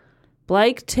 Wild.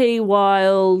 Blake T.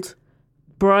 Wild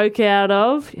broke out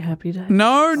of... You happy day?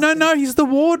 No. He's the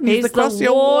warden. He's the the crusty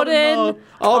old warden. warden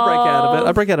Oh, I'll break out of it. of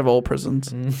I break out of all prisons.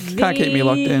 Can't keep me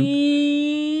locked in.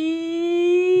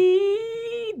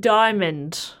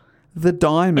 Diamond The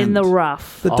diamond. in the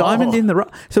rough. The diamond in the rough.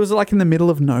 So was it like in the middle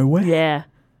of nowhere? Yeah.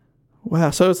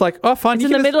 Wow. So it's like, oh, fine. It's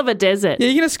in the middle of a desert. Yeah,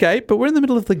 you can escape, but we're in the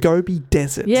middle of the Gobi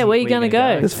Desert. Yeah, where are you going to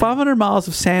go? There's 500 miles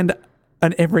of sand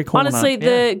on every corner. Honestly,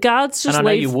 the guards And just I know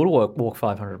leave. you would walk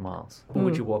 500 miles. Or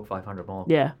would you walk 500 more?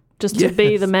 Yeah, just to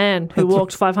be the man who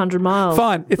walked 500 miles.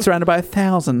 Fine. It's surrounded by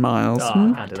 1,000 miles. Oh,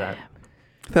 I can't do that.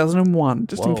 1,001,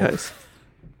 just in Whoa. case.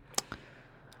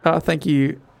 Thank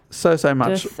you so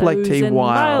much, Blake T. 1,000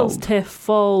 miles Wild. to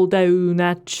fall down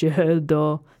at your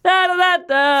door. Da, da,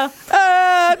 da,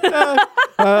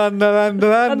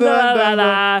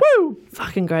 da. Woo!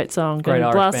 Fucking great song. Great Going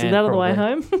Irish blasting band, that on the way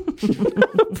home.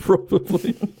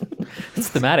 Probably. It's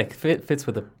thematic. Fits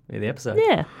with the episode.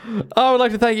 Yeah. I would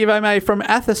like to thank you, May, from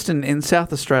Atherstone in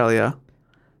South Australia.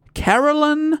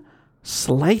 Carolyn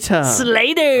Slater.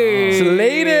 Slater.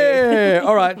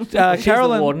 All right, She's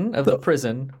Carolyn. the warden of the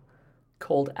prison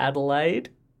called Adelaide.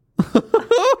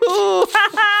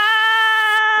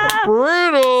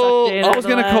 Brutal. Sucked in I was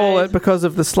going to call Adelaide. it because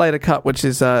of the Slater Cup, which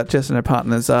is Jess and her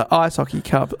partner's ice hockey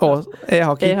cup or air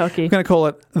hockey. Air hockey. I'm going to call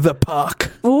it the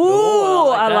Puck. Ooh,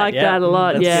 I like yeah. that a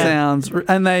lot. That Yeah. sounds.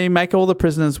 And they make all the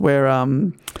prisoners wear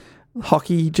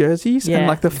hockey jerseys and Yeah.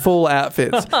 like the full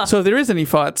outfits. So if there is any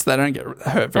fights, they don't get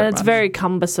hurt very And it's much. very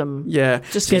cumbersome. Yeah,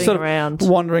 Just So you're getting sort of around.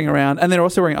 wandering around, and they're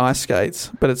also wearing ice skates,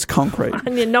 but it's concrete.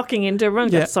 And you're knocking into everyone.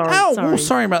 Yeah. Sorry. Ow! Sorry. Oh,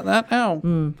 sorry about that. Ow.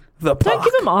 The Puck. Don't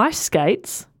give them ice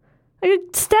skates. They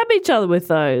could stab each other with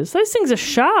those. Those things are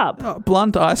sharp. Oh,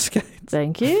 blunt ice skates.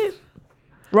 Thank you.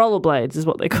 Rollerblades is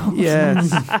what they call them. Yes.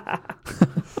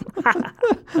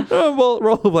 Oh, well,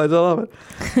 rollerblades, I love it.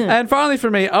 And finally,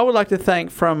 for me, I would like to thank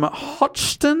from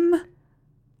Hodgson,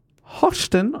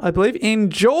 I believe, in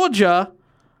Georgia,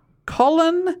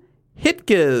 Colin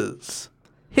Hitzkers.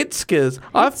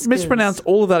 I've mispronounced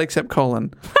all of that except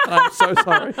Colin. And I'm so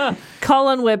sorry.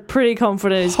 Colin, we're pretty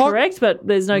confident is correct, but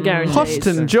there's no guarantees.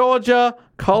 Hodgson, Georgia,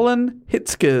 Colin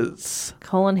Hitzkers.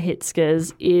 Colin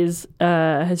Hitzkers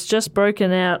has just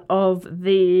broken out of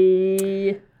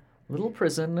the... Little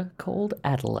prison called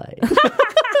Adelaide.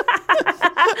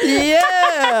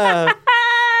 Yeah.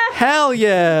 Hell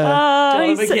yeah. Got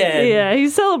him again. Yeah,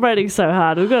 he's celebrating so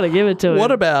hard. We've got to give it to him.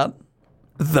 What about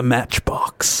the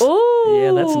Matchbox? Ooh.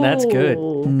 Yeah, that's good.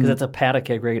 Because that's a powder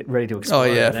keg ready to explode Oh,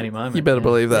 yeah. at any moment. You better yeah.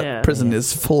 believe that Yeah. prison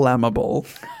is flammable.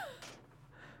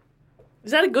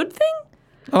 Is that a good thing?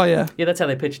 Oh, yeah. Yeah, that's how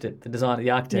they pitched it. The designer,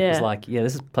 the architect was Yeah. like,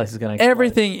 this place is going to explode.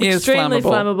 Everything is Extremely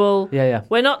flammable. Yeah.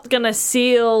 We're not going to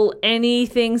seal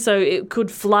anything so it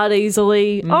could flood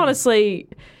easily. Honestly,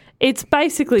 it's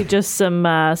basically just some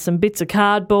bits of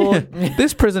cardboard.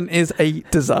 This prison is a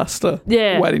disaster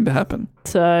Yeah. waiting to happen.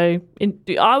 So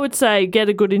I would say get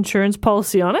a good insurance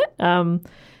policy on it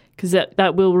because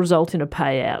that will result in a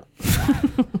payout.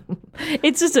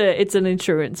 It's an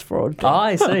insurance fraud thing. Oh,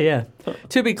 I see, yeah.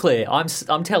 To be clear, I'm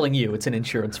telling you it's an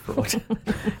insurance fraud.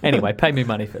 Anyway, pay me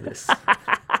money for this.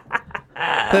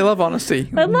 They love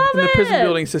honesty I love in the it. prison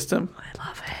building system. I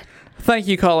love it. Thank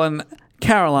you, Colin.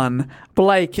 Caroline,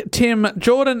 Blake, Tim,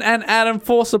 Jordan, and Adam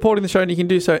for supporting the show, and you can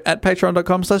do so at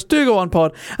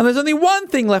patreon.com/dogoonpod. And there's only one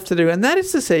thing left to do, and that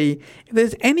is to see if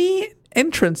there's any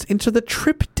entrance into the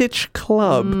Triptych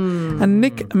Club. And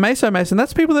Nick Mason,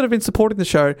 that's people that have been supporting the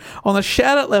show on the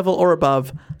shout-out level or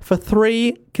above for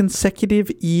 3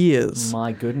 consecutive years.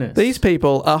 My goodness. These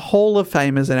people are Hall of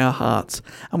Famers in our hearts.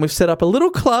 And we've set up a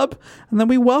little club, and then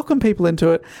we welcome people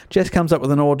into it. Jess comes up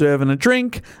with an hors d'oeuvre and a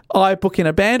drink. I book in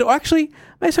a band. Or actually,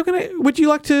 Mason, would you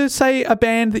like to say a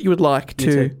band that you would like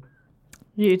to?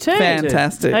 You too.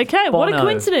 Fantastic. Okay, what a Bono,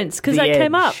 coincidence, because The that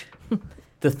came Edge. up.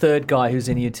 The third guy who's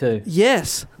in U2.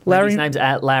 Yes. His name's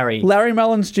Larry. Larry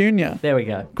Mullins Jr. There we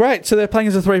go. Great. So they're playing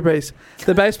as a 3-piece.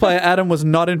 The bass player, Adam, was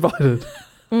not invited.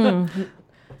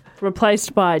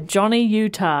 Replaced by Johnny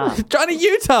Utah. Johnny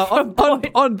Utah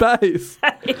on bass.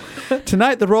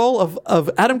 Tonight, the role of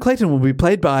Adam Clayton will be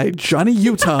played by Johnny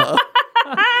Utah.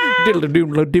 He's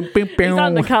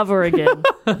undercover again.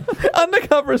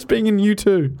 Undercover as being in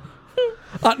U2.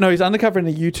 No, he's undercover in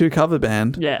a U2 cover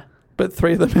band. Yeah. But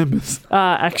 3 of the members.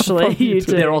 Actually, you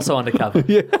do. They're also undercover.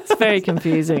 It's very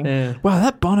confusing. Yeah. Wow,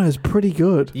 that Bono is pretty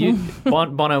good.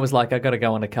 Bono was like, I got to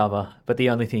go undercover, but the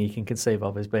only thing you can conceive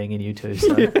of is being in U2.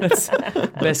 So that's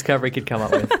the best cover he could come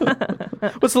up with.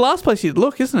 Well, it's the last place you'd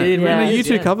look, isn't it? Yeah. In a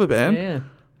U2 Yeah. cover band. Yeah.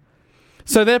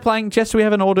 So they're playing. Jess, do we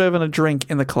have an hors d'oeuvre and a drink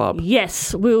in the club?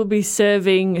 Yes, we will be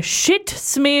serving shit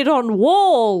smeared on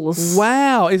walls.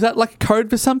 Wow. Is that like a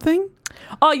code for something?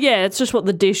 Oh, yeah, it's just what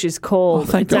the dish is called. Oh,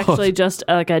 thank it's God. actually just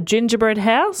like a gingerbread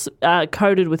house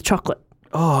coated with chocolate.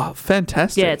 Oh,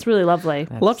 fantastic. Yeah, it's really lovely.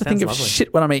 I love to think of lovely.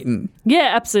 shit when I'm eating.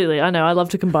 Yeah, absolutely. I know. I love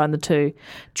to combine the two.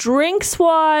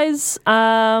 Drinks-wise,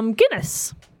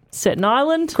 Guinness. Staten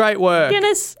Island. Great work.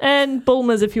 Guinness and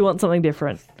Bulmers if you want something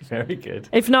different. Very good.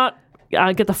 If not,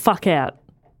 get the fuck out.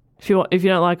 If you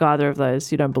don't like either of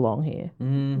those, you don't belong here.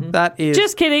 That is.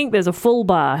 Just kidding. There's a full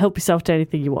bar. Help yourself to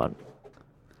anything you want.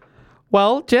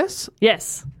 Well, Jess,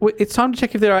 Yes. it's time to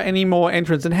check if there are any more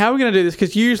entrants. And how are we going to do this?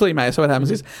 Because usually, mate, so what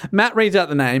happens is Matt reads out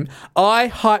the name, I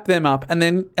hype them up, and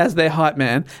then as their hype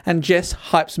man, and Jess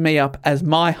hypes me up as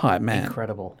my hype man.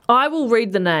 Incredible. I will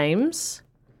read the names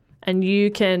and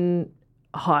you can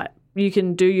hype. You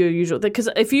can do your usual. Because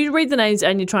if you read the names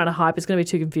and you're trying to hype, it's going to be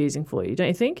too confusing for you, don't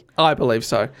you think? I believe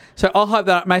so. So I'll hype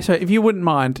that up. Mate, so if you wouldn't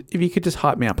mind, if you could just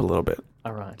hype me up a little bit.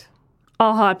 All right.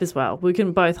 I'll hype as well. We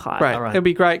can both hype. Great. All right. It'll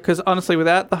be great because honestly,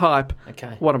 without the hype,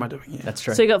 Okay. what am I doing here? That's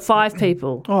true. So you got 5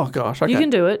 people. Oh, gosh. Okay. You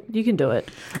can do it. You can do it.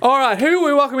 All right, who do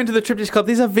we welcome into the Triptych Club?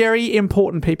 These are very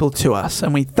important people to us,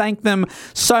 and we thank them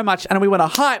so much, and we want to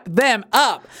hype them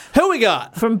up. Who we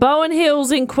got? From Bowen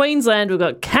Hills in Queensland, we've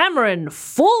got Cameron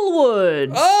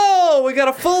Fullwood. Oh, we got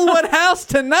a Fullwood house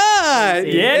tonight.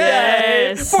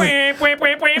 Yes. Love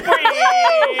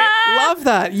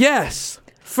that. Yes.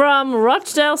 From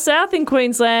Rochdale South in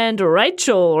Queensland,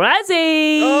 Rachel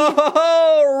Razzie.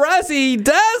 Oh, Razzie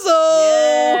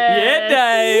Dazzle. Yeah,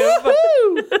 Dave.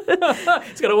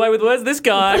 He's got away with words, this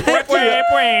guy.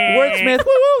 Wordsmith.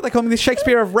 Woo. They call me the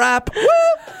Shakespeare of rap. Woo.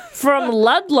 From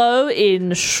Ludlow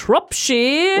in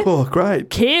Shropshire, Oh, great.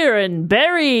 Kieran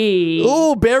Berry.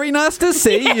 Oh, very nice to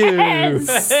see you.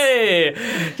 Yes.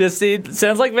 Hey, just it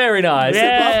sounds like very nice.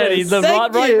 Yes. I love it. He's the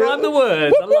Thank right you. rhyme the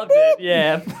words. I loved it.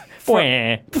 Yeah.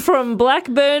 From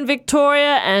Blackburn,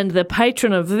 Victoria, and the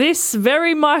patron of this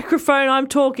very microphone I'm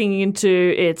talking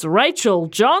into, it's Rachel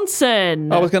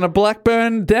Johnson. I was going to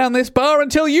Blackburn down this bar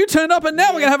until you turned up, and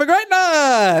now we're going to have a great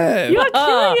night. You are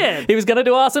killing it. He was going to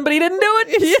do awesome, but he didn't do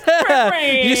it.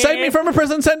 Yeah. You saved me from a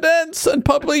prison sentence, and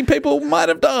probably people might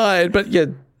have died, but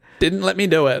you didn't let me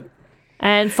do it.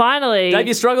 And finally, Dave,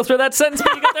 you struggled through that sentence,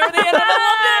 but you got there at the end.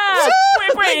 I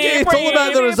loved it. It's all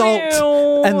about the result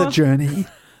and the journey.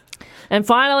 And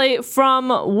finally, from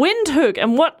Windhoek.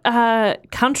 And what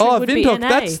country Oh, would be Windhoek, NA?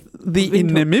 that's in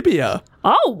Namibia.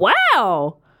 Oh,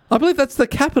 wow. I believe that's the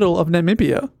capital of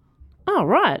Namibia. Oh,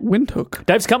 right. Windhoek.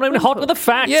 Dave's coming in hot with the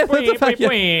facts. Yeah, with the fact,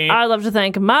 yeah. I'd love to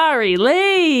thank Mari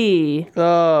Lee.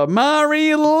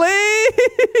 Mari Lee.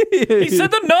 He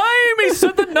said the name. He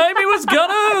said the name he was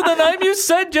gonna. The name you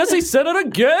said, Jesse said it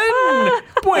again.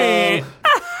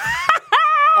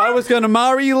 I was going to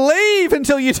Mari leave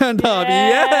until you turned up.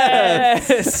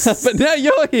 Yes. But now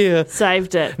you're here.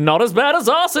 Saved it. Not as bad as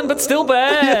arson, but still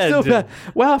bad. Yeah, still bad.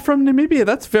 Wow, from Namibia.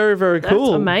 That's very, very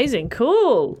cool. That's amazing.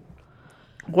 Cool.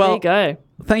 Well, there you go.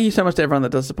 Thank you so much to everyone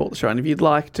that does support the show. And if you'd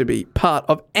like to be part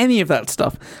of any of that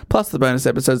stuff, plus the bonus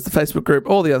episodes, the Facebook group,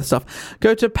 all the other stuff,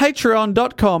 go to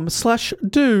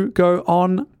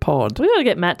patreon.com/dogoonpod. We got to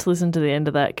get Matt to listen to the end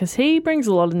of that because he brings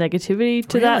a lot of negativity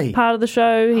to Really? that part of the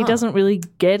show. He doesn't really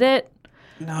get it.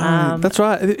 No, that's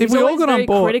right. If He's we all always got on very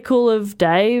board. critical of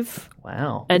Dave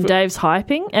Wow. and Dave's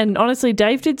hyping. And honestly,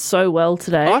 Dave did so well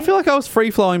today. I feel like I was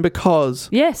free flowing because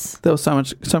yes. there was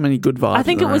so many good vibes. I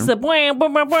think in it was the room. bwah,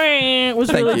 bwah, bwah, bwah. It was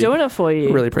Thank really you. doing it for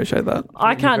you. Really appreciate that.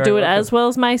 I can't do very it as well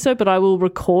as Meso, but I will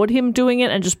record him doing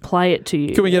it and just play it to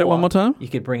you. Can we get it one more time? You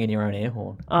could bring in your own air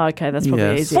horn. Oh, okay, that's probably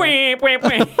Yes. easier.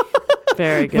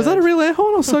 Very good. Was that a real air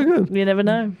horn or so good? You never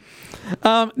know.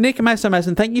 Nick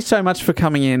Mason, thank you so much for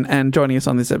coming in and joining us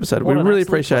on this episode. What We an really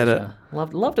absolute appreciate it.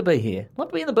 pleasure. Love to be here. Love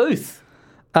to be in the booth.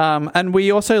 And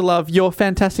we also love your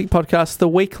fantastic podcast, The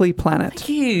Weekly Planet, Thank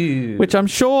you. which I'm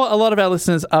sure a lot of our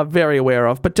listeners are very aware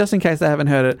of. But just in case they haven't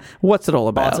heard it, what's it all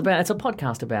about? It's a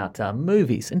podcast about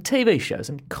movies and TV shows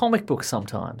and comic books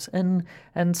sometimes, and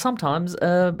sometimes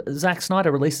Zack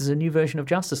Snyder releases a new version of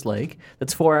Justice League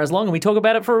that's 4 hours long, and we talk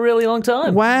about it for a really long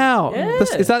time. Wow. Yeah.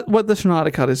 Is that what the Snyder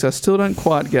Cut is? I still don't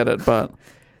quite get it, but...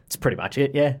 It's pretty much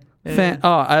it. Yeah. I Have you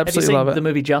absolutely seen love it. the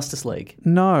movie Justice League?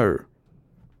 No.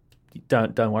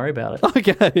 Don't worry about it.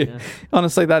 Okay.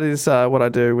 Honestly, that is what I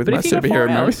do with But my if you got 4 superhero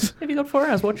hours, movies. if you got 4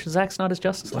 hours, watch Zack Snyder's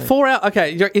Justice League. 4 hours.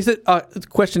 Okay. Is it? The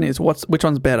question is, which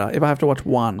one's better? If I have to watch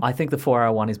one. I think the 4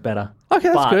 hour one is better. Okay,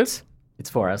 that's but good. It's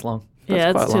 4 hours long.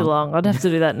 Yeah, quite it's too long. I'd have to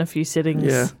do that in a few sittings.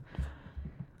 Yeah.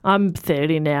 I'm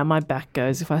 30 now. My back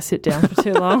goes if I sit down for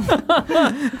too long.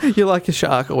 You're like a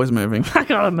shark, always moving. I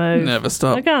gotta move. Never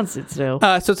stop. I can't sit still.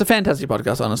 So it's a fantastic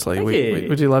podcast, honestly. Thank We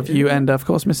you. do love you and, of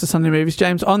course, Mr. Sunday Movies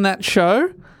James on that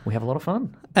show. We have a lot of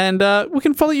fun. And we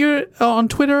can follow you on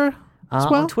Twitter as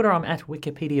well. On Twitter, I'm at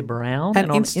Wikipedia Brown.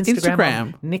 And on Instagram.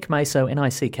 I'm Nick Maso,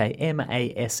 NickMaseau.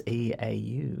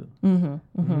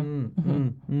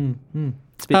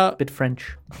 It's a bit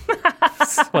French.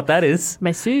 That's what that is.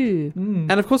 Monsieur.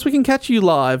 And, of course, we can catch you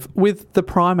live with the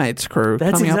Primates crew.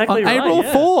 That's coming exactly up on right, April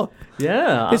yeah. 4th.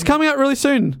 Yeah. It's coming out really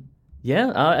soon.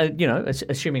 Yeah.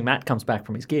 Assuming Matt comes back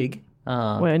from his gig.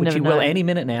 Which never he will know. any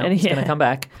minute now. He's Yeah. going to come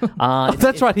back.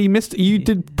 That's right. He missed. You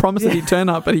did promise that he'd turn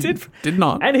up, but he did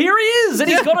not. And here he is, and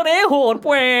he's got an air horn.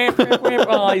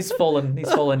 Oh, he's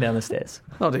fallen down the stairs.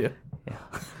 Oh, dear.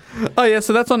 Oh, yeah,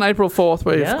 so that's on April 4th,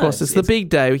 where, Yeah, of course, it's the big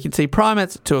day. We can see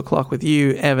Primates at 2 o'clock with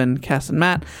you, Evan, Cass, and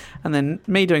Matt. And then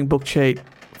me doing Book Cheat,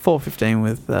 4:15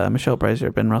 with Michelle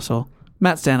Brazier, Ben Russell,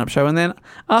 Matt's stand-up show, and then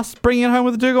us bringing it home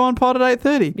with the Do Go On pod at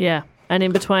 8:30. Yeah. And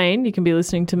in between, you can be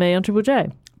listening to me on Triple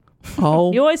J.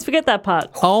 Oh, You always forget that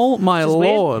part. oh my Which is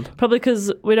weird. Lord. Probably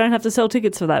because we don't have to sell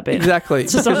tickets for that bit. Exactly.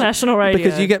 It's just on national radio.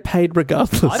 Because you get paid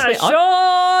regardless. I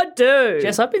sure do.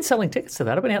 Jess, I've been selling tickets to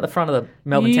that. I've been out the front of the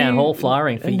Melbourne Town Hall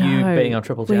flyering for you No, being on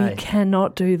Triple J. We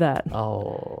cannot do that.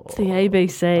 Oh. It's the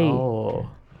ABC. Oh.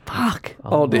 Fuck.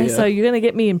 Oh, dear. So you're going to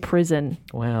get me in prison.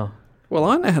 Wow. Well,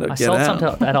 I know how to I get sold out. some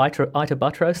to that Ita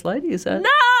Buttrose lady, is that? No!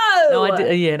 No, I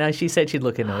did, yeah, no, she said she'd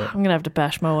look into it. I'm going to have to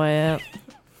bash my way out.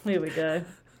 Here we go.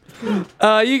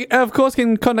 You, of course,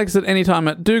 can contact us at any time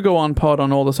at Do Go On Pod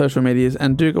on all the social medias,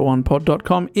 and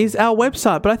dogoonpod.com is our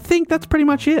website. But I think that's pretty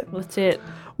much it. That's it.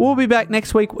 We'll be back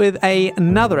next week with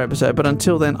another episode. But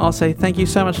until then, I'll say thank you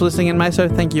so much for listening. And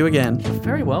Meso, thank you again.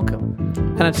 Very welcome.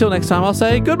 And until next time, I'll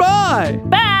say goodbye.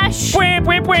 Bash!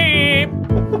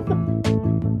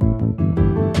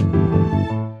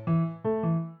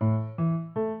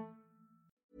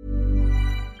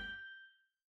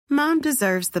 Mom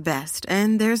deserves the best,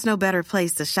 and there's no better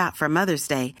place to shop for Mother's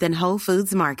Day than Whole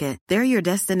Foods Market. They're your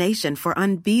destination for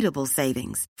unbeatable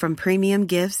savings, from premium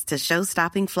gifts to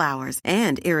show-stopping flowers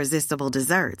and irresistible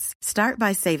desserts. Start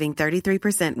by saving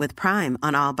 33% with Prime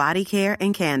on all body care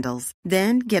and candles.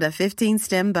 Then get a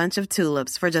 15-stem bunch of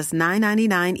tulips for just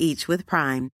 $9.99 each with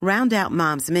Prime. Round out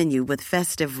Mom's menu with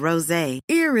festive rosé,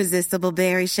 irresistible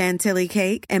berry chantilly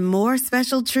cake, and more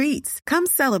special treats. Come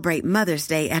celebrate Mother's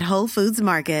Day at Whole Foods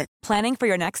Market. Planning for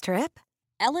your next trip?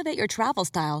 Elevate your travel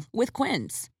style with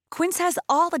Quince. Quince has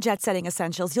all the jet-setting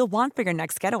essentials you'll want for your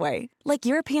next getaway, like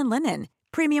European linen,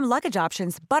 premium luggage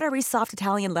options, buttery soft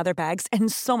Italian leather bags,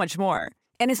 and so much more.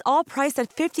 And is all priced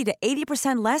at 50 to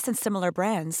 80% less than similar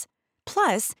brands.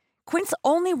 Plus, Quince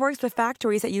only works with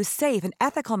factories that use safe and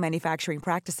ethical manufacturing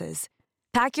practices.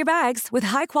 Pack your bags with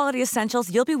high-quality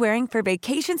essentials you'll be wearing for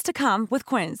vacations to come with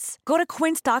Quince. Go to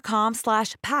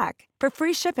quince.com/pack for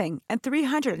free shipping and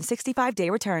 365-day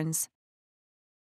returns.